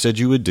what you said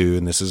you would do,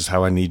 and this is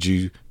how I need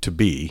you to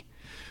be.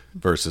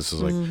 Versus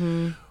like,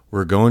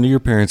 we're going to your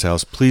parents'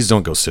 house. Please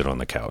don't go sit on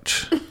the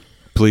couch.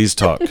 Please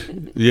talk.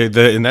 Yeah,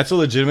 and that's a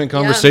legitimate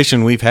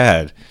conversation we've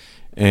had.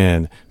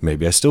 And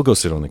maybe I still go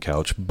sit on the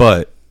couch,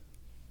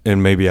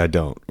 and maybe I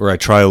don't, or I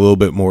try a little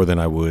bit more than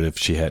I would if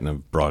she hadn't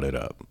have brought it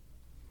up.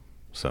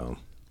 So,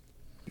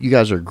 you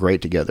guys are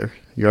great together.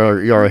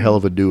 You're a hell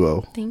of a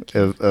duo. Thank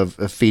you.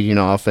 Of feeding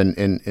off,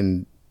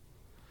 and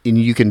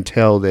you can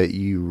tell that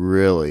you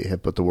really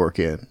have put the work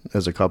in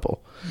as a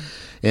couple.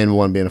 And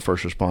one being a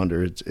first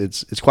responder,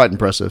 it's quite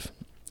impressive.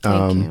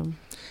 Thank you.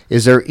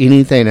 Is there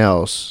anything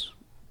else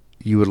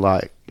you would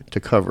like to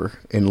cover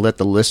and let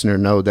the listener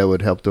know that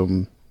would help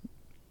them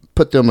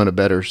put them in a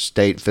better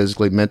state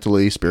physically,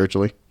 mentally,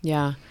 spiritually?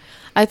 Yeah.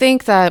 I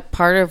think that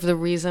part of the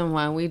reason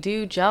why we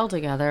do gel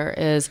together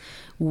is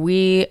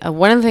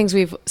one of the things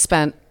we've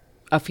spent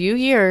a few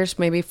years,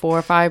 maybe 4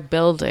 or 5,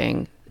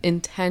 building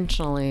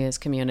intentionally is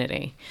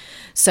community.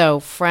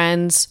 So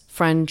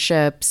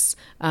friendships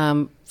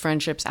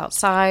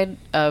outside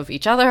of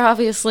each other,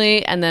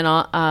 obviously, and then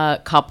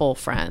couple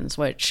friends,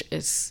 which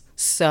is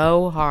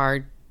so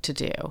hard to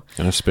do.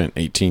 And I've spent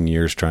 18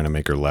 years trying to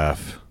make her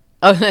laugh.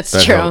 Oh, that's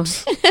That true.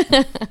 helps.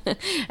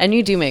 And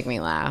you do make me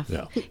laugh.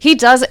 Yeah. He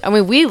does. I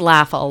mean, we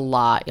laugh a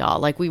lot, y'all.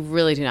 Like, we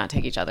really do not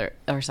take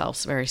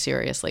ourselves very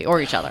seriously, or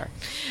each other.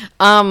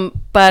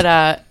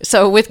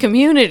 So with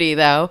community,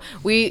 though,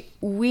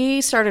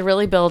 we started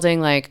really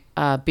building, like,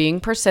 being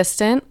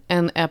persistent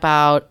and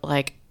about,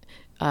 like,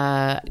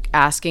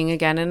 asking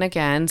again and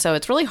again. So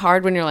it's really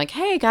hard when you're like,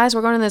 hey guys,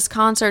 we're going to this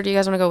concert, do you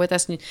guys want to go with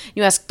us? And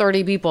you ask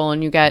 30 people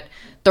and you get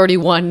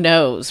 31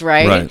 no's,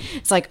 right?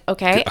 It's like,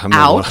 okay,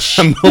 ouch.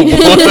 I'm the one.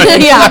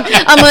 Yeah,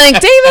 I'm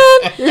like,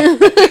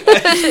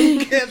 David,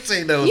 You can't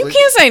say no. you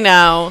can't say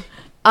no.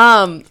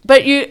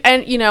 But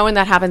and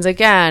that happens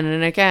again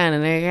and again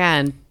and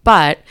again.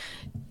 But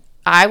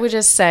I would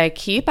just say,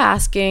 keep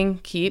asking,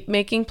 keep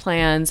making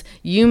plans.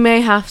 You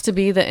may have to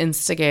be the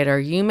instigator.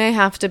 You may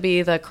have to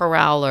be the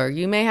corraler.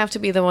 You may have to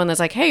be the one that's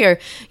like, hey,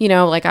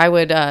 like I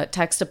would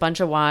text a bunch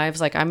of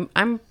wives. Like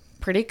I'm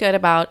pretty good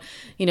about,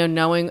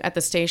 knowing at the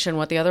station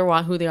who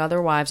the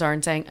other wives are,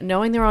 and saying,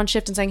 knowing they're on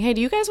shift, and saying, hey,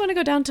 do you guys want to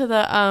go down to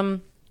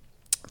the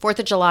 4th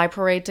of July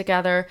parade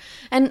together?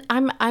 And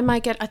I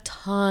might get a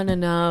ton of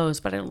no's,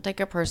 but I don't take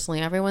it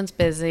personally. Everyone's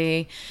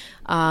busy.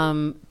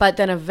 But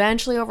then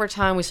eventually over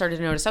time, we started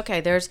to notice,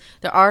 okay, there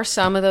are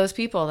some of those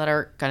people that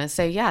are going to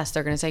say yes.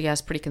 They're going to say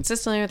yes pretty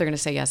consistently, or they're going to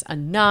say yes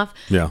enough.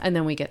 Yeah. And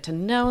then we get to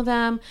know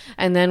them.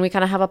 And then we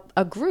kind of have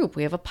a group.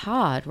 We have a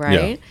pod,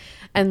 right? Yeah.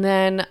 And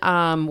then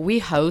we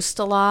host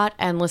a lot.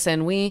 And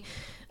listen,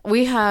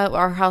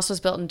 our house was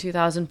built in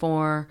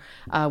 2004.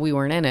 We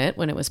weren't in it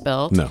when it was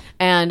built. No.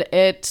 And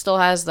it still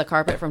has the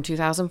carpet from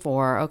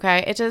 2004.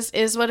 Okay. It just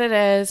is what it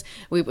is.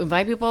 We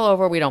invite people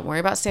over. We don't worry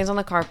about stains on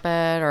the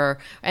carpet or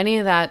any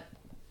of that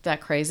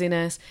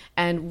craziness.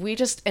 And we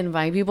just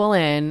invite people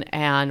in,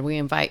 and we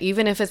invite,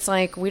 even if it's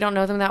like, we don't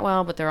know them that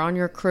well, but they're on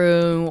your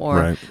crew,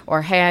 or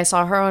hey, I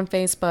saw her on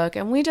Facebook.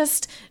 And we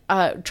just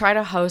try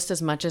to host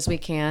as much as we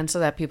can so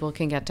that people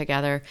can get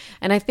together.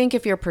 And I think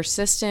if you're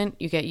persistent,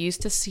 you get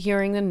used to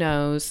hearing the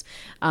no's,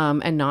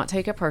 and not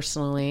take it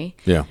personally.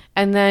 Yeah.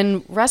 And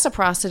then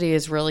reciprocity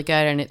is really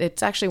good. And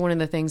it's actually one of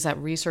the things that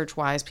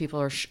research-wise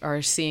people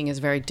are seeing is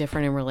very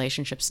different in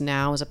relationships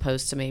now as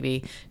opposed to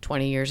maybe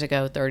 20 years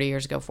ago, 30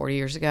 years ago, 40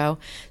 years ago.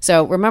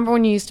 So remember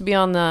when you used to be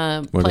on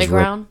the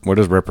playground? What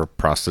does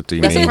reciprocity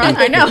mean?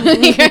 I know.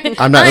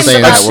 I'm not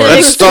saying that word.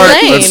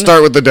 Let's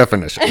start with the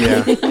definition.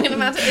 Yeah. I'm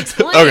about to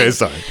explain. Okay,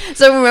 sorry.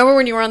 So remember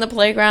when you were on the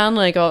playground,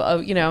 like,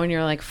 and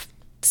you're like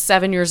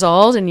 7 years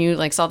old, and you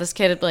like saw this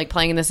kid like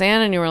playing in the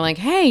sand, and you were like,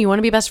 hey, you want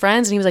to be best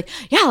friends? And he was like,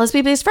 yeah, let's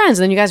be best friends.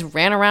 And then you guys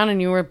ran around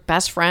and you were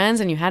best friends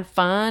and you had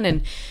fun.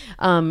 And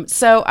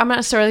so I'm not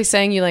necessarily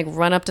saying you like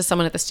run up to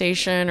someone at the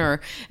station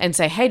and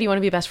say, hey, do you want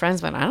to be best friends?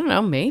 But I don't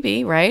know,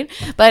 maybe, right?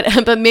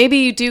 But maybe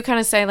you do kind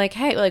of say like,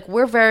 hey, like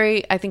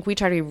I think we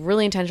try to be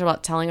really intentional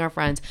about telling our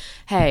friends,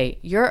 hey,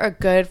 you're a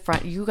good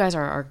friend. You guys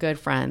are our good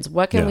friends.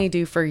 What can we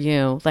do for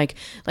you? Like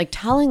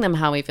telling them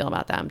how we feel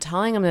about them,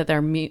 telling them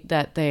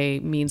that they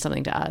mean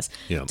something to us,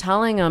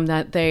 telling them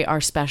that they are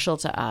special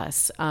to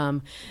us.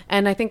 And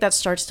I think that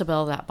starts to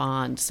build that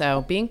bond.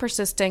 So being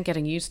persistent,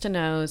 getting used to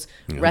no's,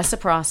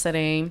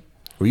 reciprocity.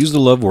 We use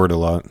the love word a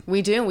lot.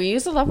 We do. We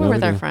use the love word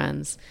with our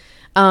friends.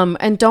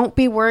 And don't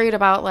be worried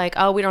about like,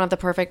 oh, we don't have the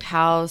perfect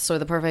house or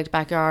the perfect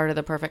backyard or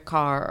the perfect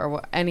car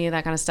or any of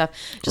that kind of stuff.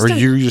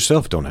 You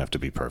yourself don't have to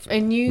be perfect.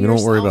 And you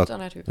don't worry about don't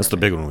have to be perfect. That's the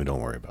big one we don't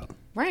worry about.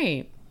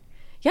 Right.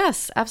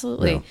 Yes,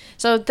 absolutely. Yeah.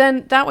 So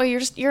then that way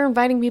you're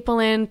inviting people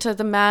into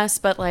the mess,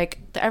 but like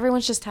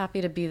everyone's just happy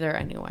to be there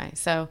anyway.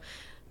 So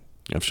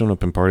I've shown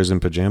up in parties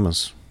in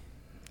pajamas.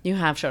 You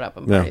have showed up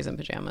in parties in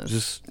pajamas.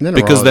 Just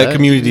because that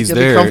community's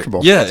there. Comfortable.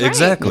 Yeah, That's right.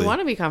 exactly. You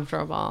want to be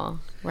comfortable.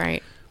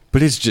 Right.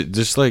 But it's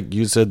just like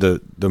you said,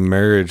 the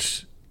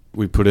marriage,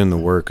 we put in the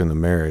work in the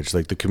marriage.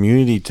 Like the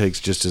community takes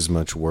just as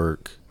much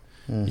work,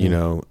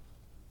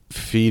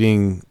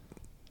 feeding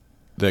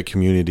that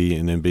community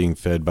and then being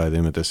fed by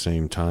them at the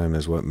same time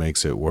is what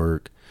makes it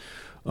work.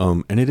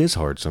 And it is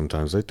hard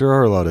sometimes. Like, there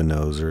are a lot of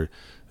no's, or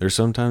there's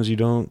sometimes you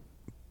don't,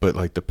 but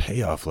like the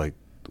payoff, like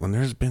when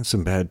there's been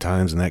some bad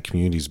times and that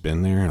community's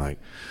been there, like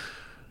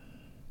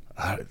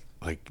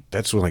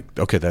that's when, like,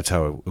 okay, that's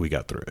how we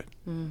got through it.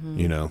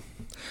 You know,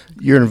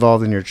 You're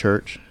involved in your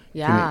church.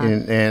 Yeah.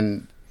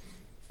 And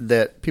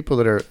that people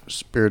that are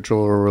spiritual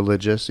or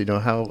religious, you know,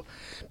 how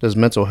does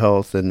mental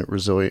health and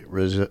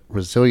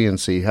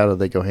resiliency, how do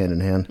they go hand in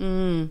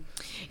hand?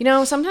 You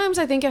know, sometimes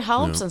I think it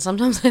helps, and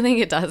sometimes I think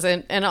it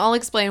doesn't, and I'll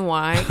explain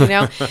why. You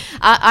know,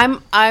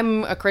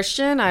 I'm a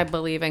Christian. I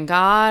believe in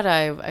God.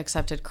 I've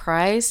accepted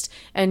Christ,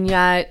 and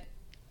yet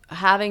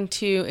having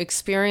to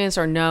experience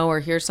or know or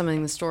hear some of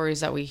the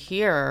stories that we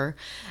hear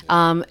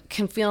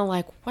can feel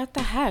like, what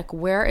the heck?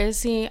 Where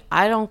is he?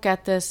 I don't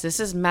get this. This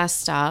is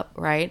messed up,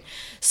 right?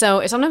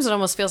 So sometimes it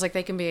almost feels like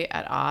they can be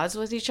at odds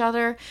with each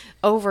other.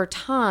 Over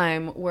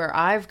time, where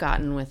I've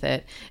gotten with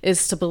it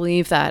is to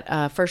believe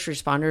that first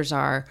responders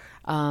are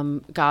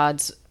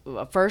God's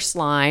first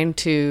line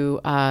to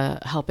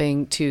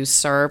helping to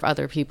serve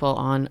other people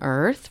on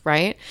earth,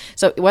 right?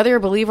 So whether you're a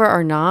believer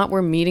or not,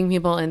 we're meeting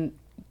people, and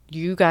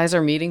you guys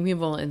are meeting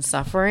people in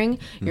suffering.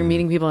 You're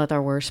meeting people at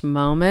their worst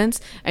moments,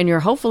 and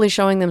you're hopefully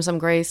showing them some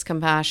grace,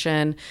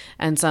 compassion,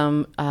 and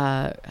some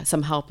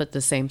help at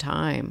the same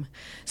time.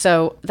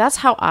 So that's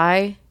how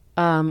I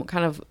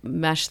kind of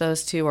mesh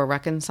those two or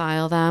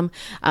reconcile them.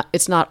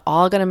 It's not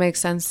all going to make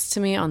sense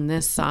to me on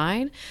this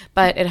side,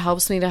 but it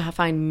helps me to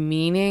find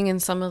meaning in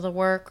some of the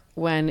work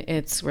when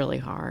it's really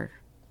hard.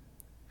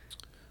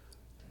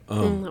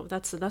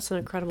 That's an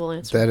incredible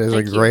answer. That is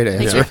Thank a you. great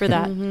Thank answer. you for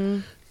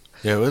that.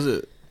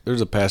 Yeah, there's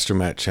a pastor,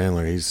 Matt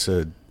Chandler. He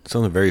said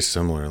something very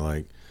similar.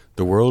 Like,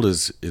 the world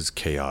is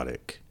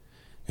chaotic,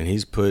 and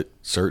he's put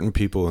certain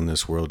people in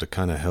this world to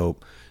kind of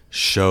help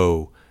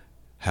show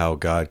how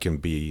God can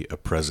be a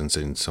presence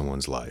in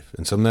someone's life.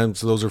 And sometimes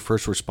those are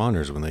first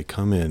responders when they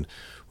come in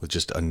with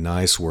just a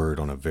nice word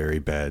on a very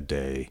bad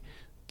day.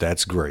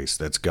 That's grace.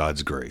 That's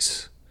God's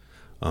grace.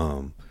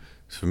 For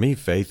me,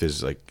 faith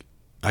is like,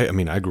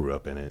 I grew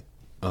up in it.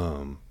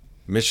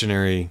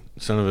 Missionary,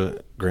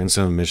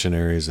 grandson of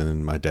missionaries, and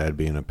then my dad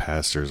being a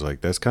pastor is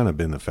like, that's kind of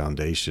been the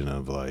foundation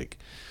of, like,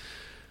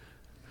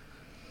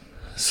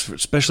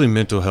 especially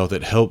mental health.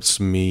 It helps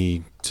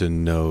me to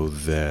know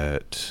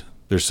that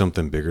there's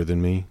something bigger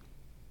than me.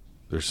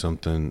 There's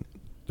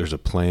a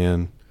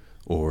plan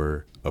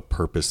or a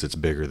purpose that's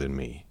bigger than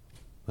me.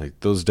 Like,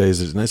 those days,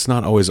 it's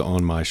not always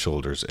on my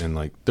shoulders. And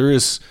like,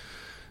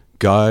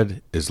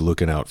 God is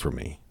looking out for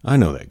me. I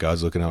know that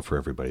God's looking out for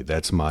everybody.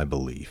 That's my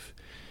belief.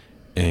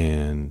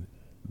 And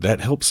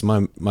that helps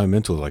my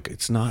mental, like,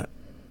 it's not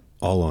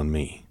all on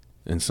me,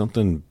 and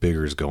something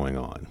bigger is going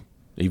on,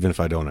 even if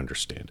I don't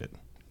understand it.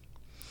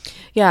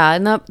 Yeah,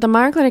 and the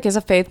Meyer Clinic is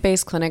a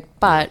faith-based clinic,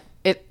 but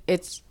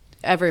it's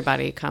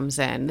everybody comes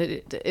in.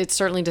 It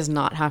certainly does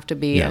not have to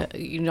be.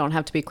 You don't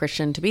have to be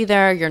Christian to be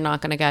there. You're not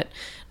going to get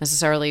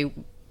necessarily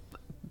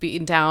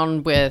beaten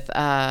down with.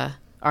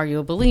 Are you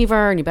a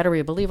believer? And you better be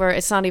a believer.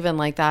 It's not even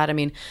like that. I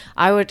mean,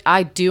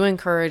 I do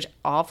encourage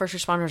all first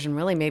responders, and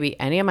really maybe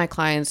any of my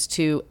clients,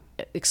 to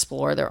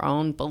explore their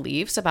own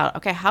beliefs about,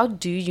 okay, how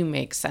do you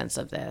make sense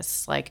of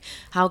this? Like,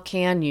 how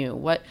can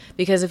you?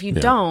 Because if you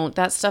don't,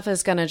 that stuff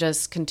is going to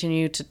just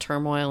continue to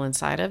turmoil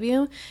inside of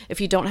you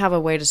if you don't have a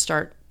way to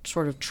start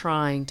sort of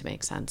trying to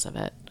make sense of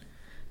it.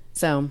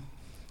 So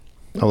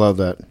I love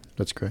that.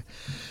 That's great.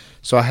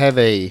 So I have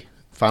a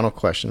final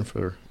question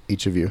for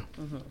each of you.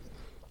 Mm-hmm.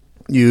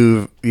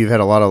 You've had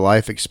a lot of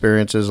life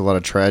experiences, a lot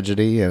of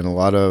tragedy, and a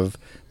lot of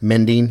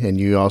mending, and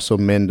you also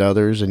mend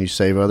others and you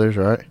save others,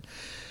 right?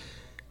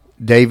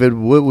 David,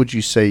 what would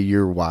you say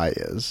your why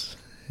is?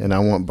 And I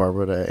want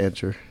Barbara to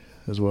answer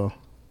as well.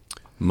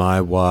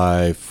 My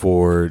why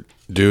for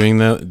doing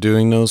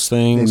those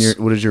things?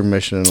 And what is your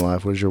mission in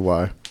life? What is your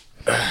why?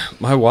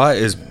 My why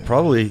is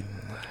probably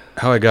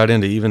how I got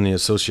into even the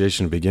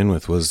association to begin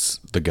with, was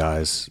the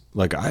guys.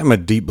 Like, I'm a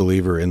deep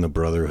believer in the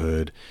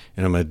brotherhood,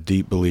 and I'm a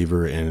deep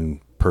believer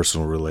in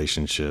personal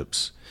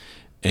relationships.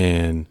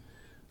 And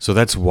so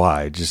that's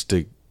why,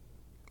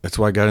 that's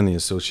why I got in the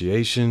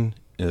association,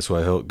 and that's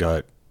why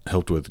I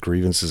helped with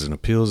grievances and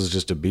appeals, is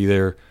just to be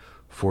there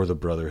for the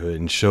brotherhood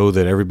and show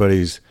that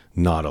everybody's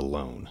not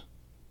alone.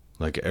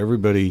 Like,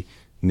 everybody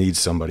needs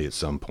somebody at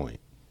some point.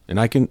 And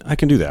I can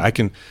do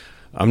that.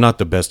 I'm not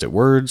the best at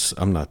words.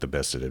 I'm not the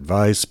best at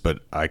advice, but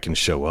I can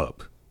show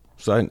up.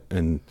 So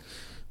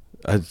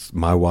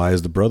my why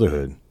is the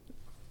brotherhood,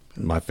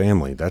 my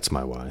family. That's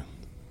my why.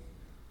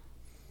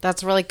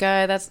 that's really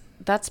good.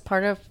 That's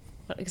part of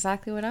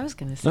exactly what I was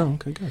going to say. Oh,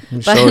 okay, good.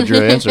 You showed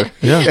your answer.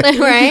 Yeah.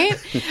 Right?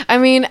 I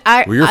mean,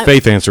 your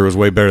faith answer was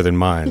way better than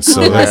mine,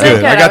 so that's Okay,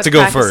 good. I I got was to go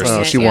practicing first.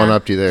 Oh, it. she Yeah.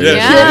 one-upped you there.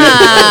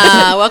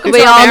 Yeah. Welcome We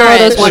to all our know marriage.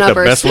 those It's like the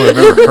one-uppers. best one I've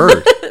ever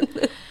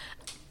heard.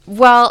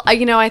 Well,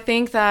 I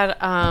think that,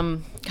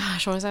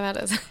 gosh, what was I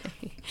about to say?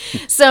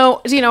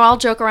 So, I'll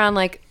joke around,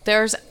 like,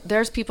 there's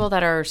people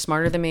that are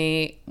smarter than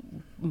me,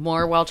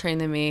 more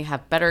well-trained than me,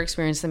 have better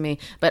experience than me,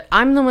 but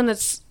I'm the one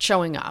that's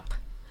showing up.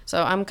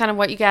 So I'm kind of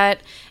what you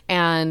get,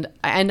 and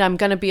I'm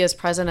going to be as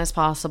present as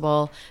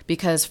possible,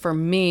 because for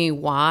me,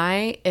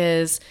 why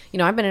is,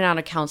 I've been in and out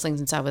of counseling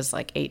since I was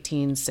like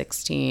 18,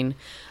 16.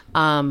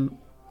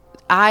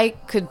 I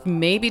could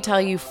maybe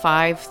tell you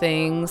 5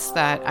 things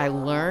that I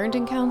learned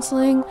in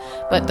counseling,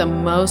 but the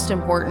most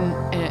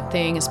important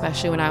thing,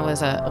 especially when I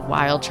was a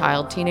wild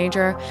child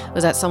teenager,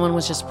 was that someone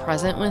was just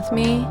present with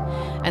me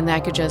and that I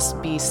could just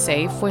be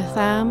safe with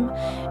them.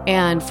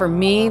 And for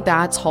me,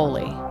 that's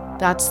holy.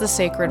 That's the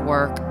sacred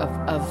work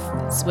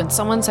of when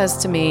someone says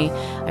to me,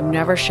 I've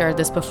never shared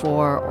this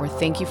before, or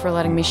thank you for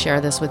letting me share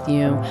this with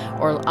you,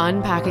 or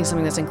unpacking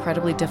something that's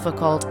incredibly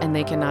difficult and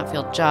they cannot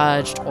feel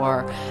judged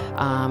or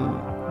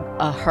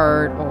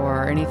hurt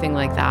or anything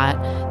like that,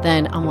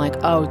 then I'm like,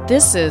 oh,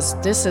 this is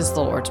the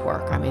Lord's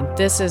work. I mean,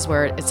 this is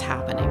where it's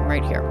happening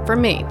right here. For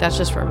me, that's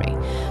just for me.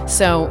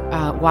 So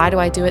why do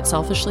I do it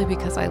selfishly?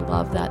 Because I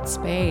love that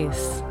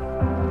space.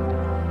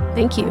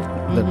 Thank you.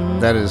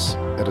 That is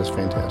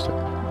fantastic.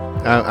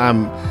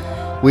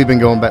 We've been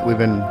going back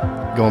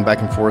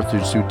and forth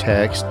through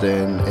text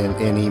and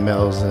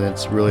emails, and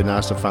it's really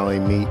nice to finally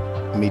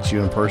meet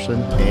you in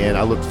person. And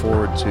I look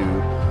forward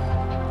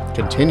to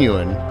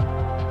continuing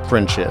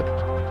friendship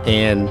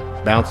and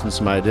bouncing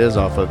some ideas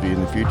off of you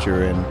in the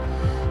future, and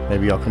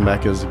maybe I'll come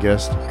back as a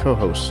guest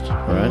co-host.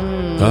 All right,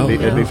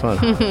 it'd be fun.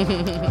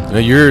 Now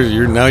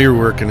you're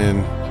working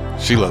in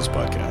She Loves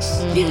Podcasts.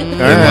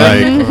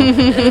 I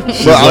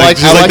like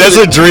that's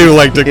a dream,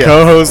 like to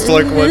co-host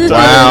like one time.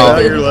 Wow,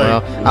 You're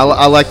like,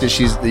 I like that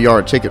she's the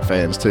Yard Ticket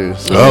fans too.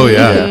 So. Oh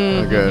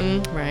yeah,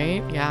 good.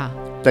 Right, yeah.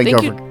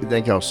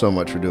 Thank y'all so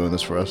much for doing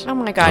this for us. Oh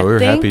my God, we're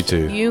thank happy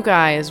to. you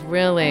guys,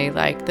 really,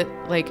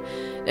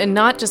 and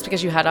not just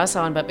because you had us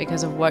on, but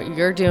because of what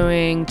you're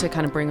doing to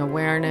kind of bring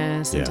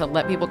awareness and to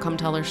let people come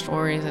tell their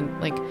stories, and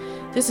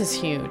this is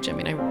huge. I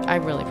mean, I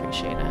really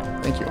appreciate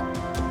it. Thank you.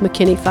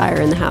 McKinney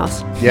Fire in the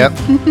house. Yep,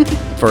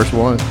 first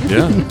one.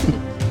 Yeah.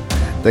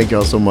 Thank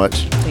y'all so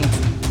much. Thanks.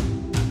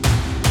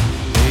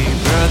 Hey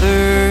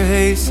brother,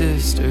 hey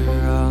sister,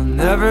 I'll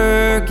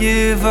never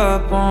give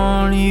up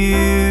on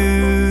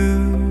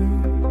you.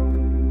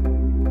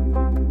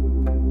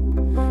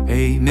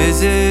 Hey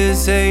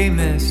Mrs., hey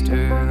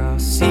mister, I'll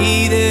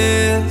see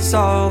this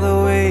all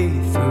the way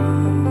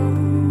through.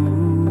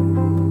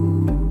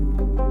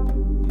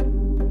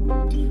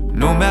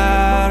 No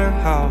matter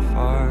how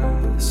far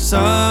the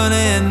sun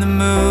and the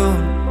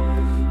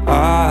moon,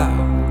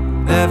 I'll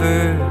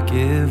never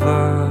give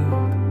up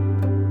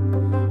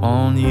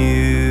on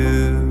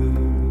you.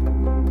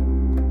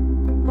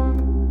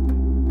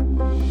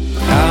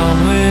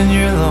 Down when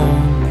you're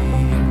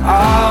lonely,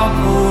 I'll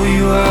pull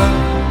you up.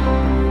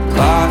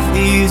 Life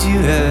leaves you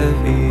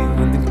heavy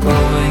when the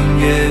going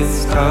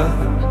gets tough.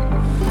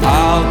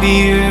 I'll be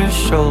your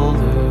shoulder,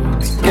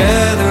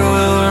 together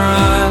we'll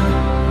run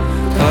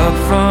up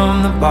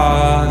from the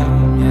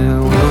bottom, yeah,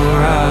 we'll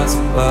rise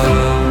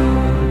above.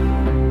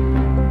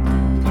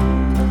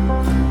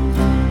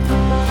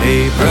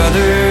 Hey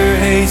brother,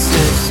 hey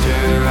sister,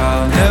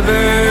 I'll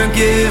never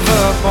give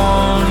up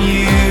on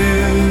you.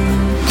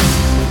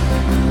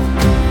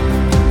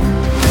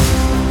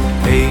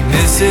 Hey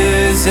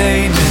Mrs.,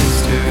 hey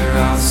mister,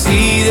 I'll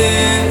see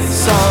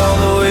this all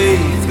the way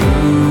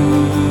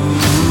through.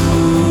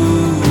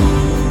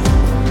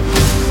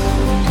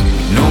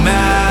 No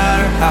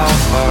matter how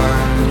far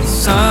the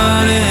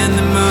sun and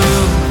the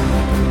moon,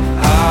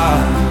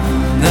 I'll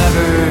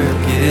never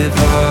give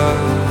up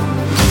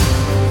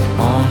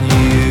on you.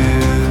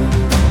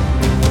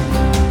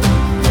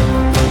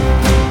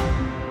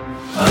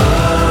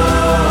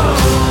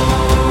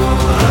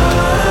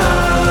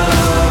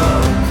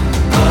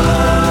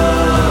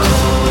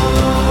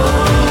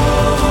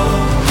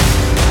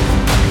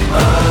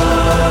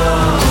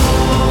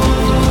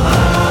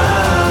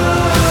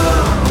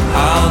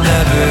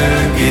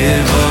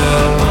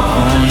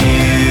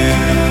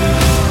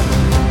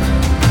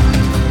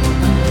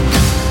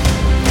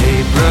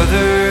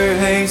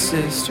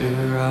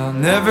 Sister, I'll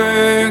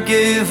never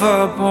give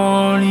up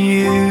on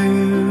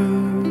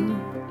you.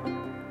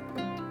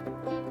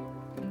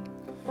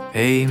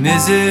 Hey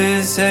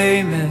Mrs.,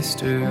 hey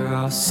mister,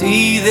 I'll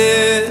see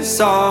this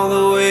all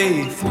the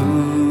way through.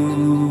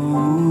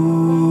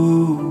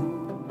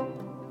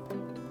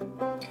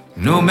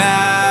 No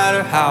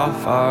matter how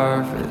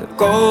far, for the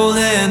gold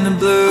and the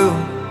blue,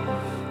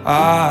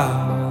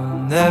 I'll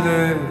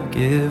never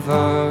give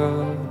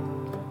up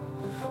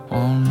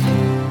on you.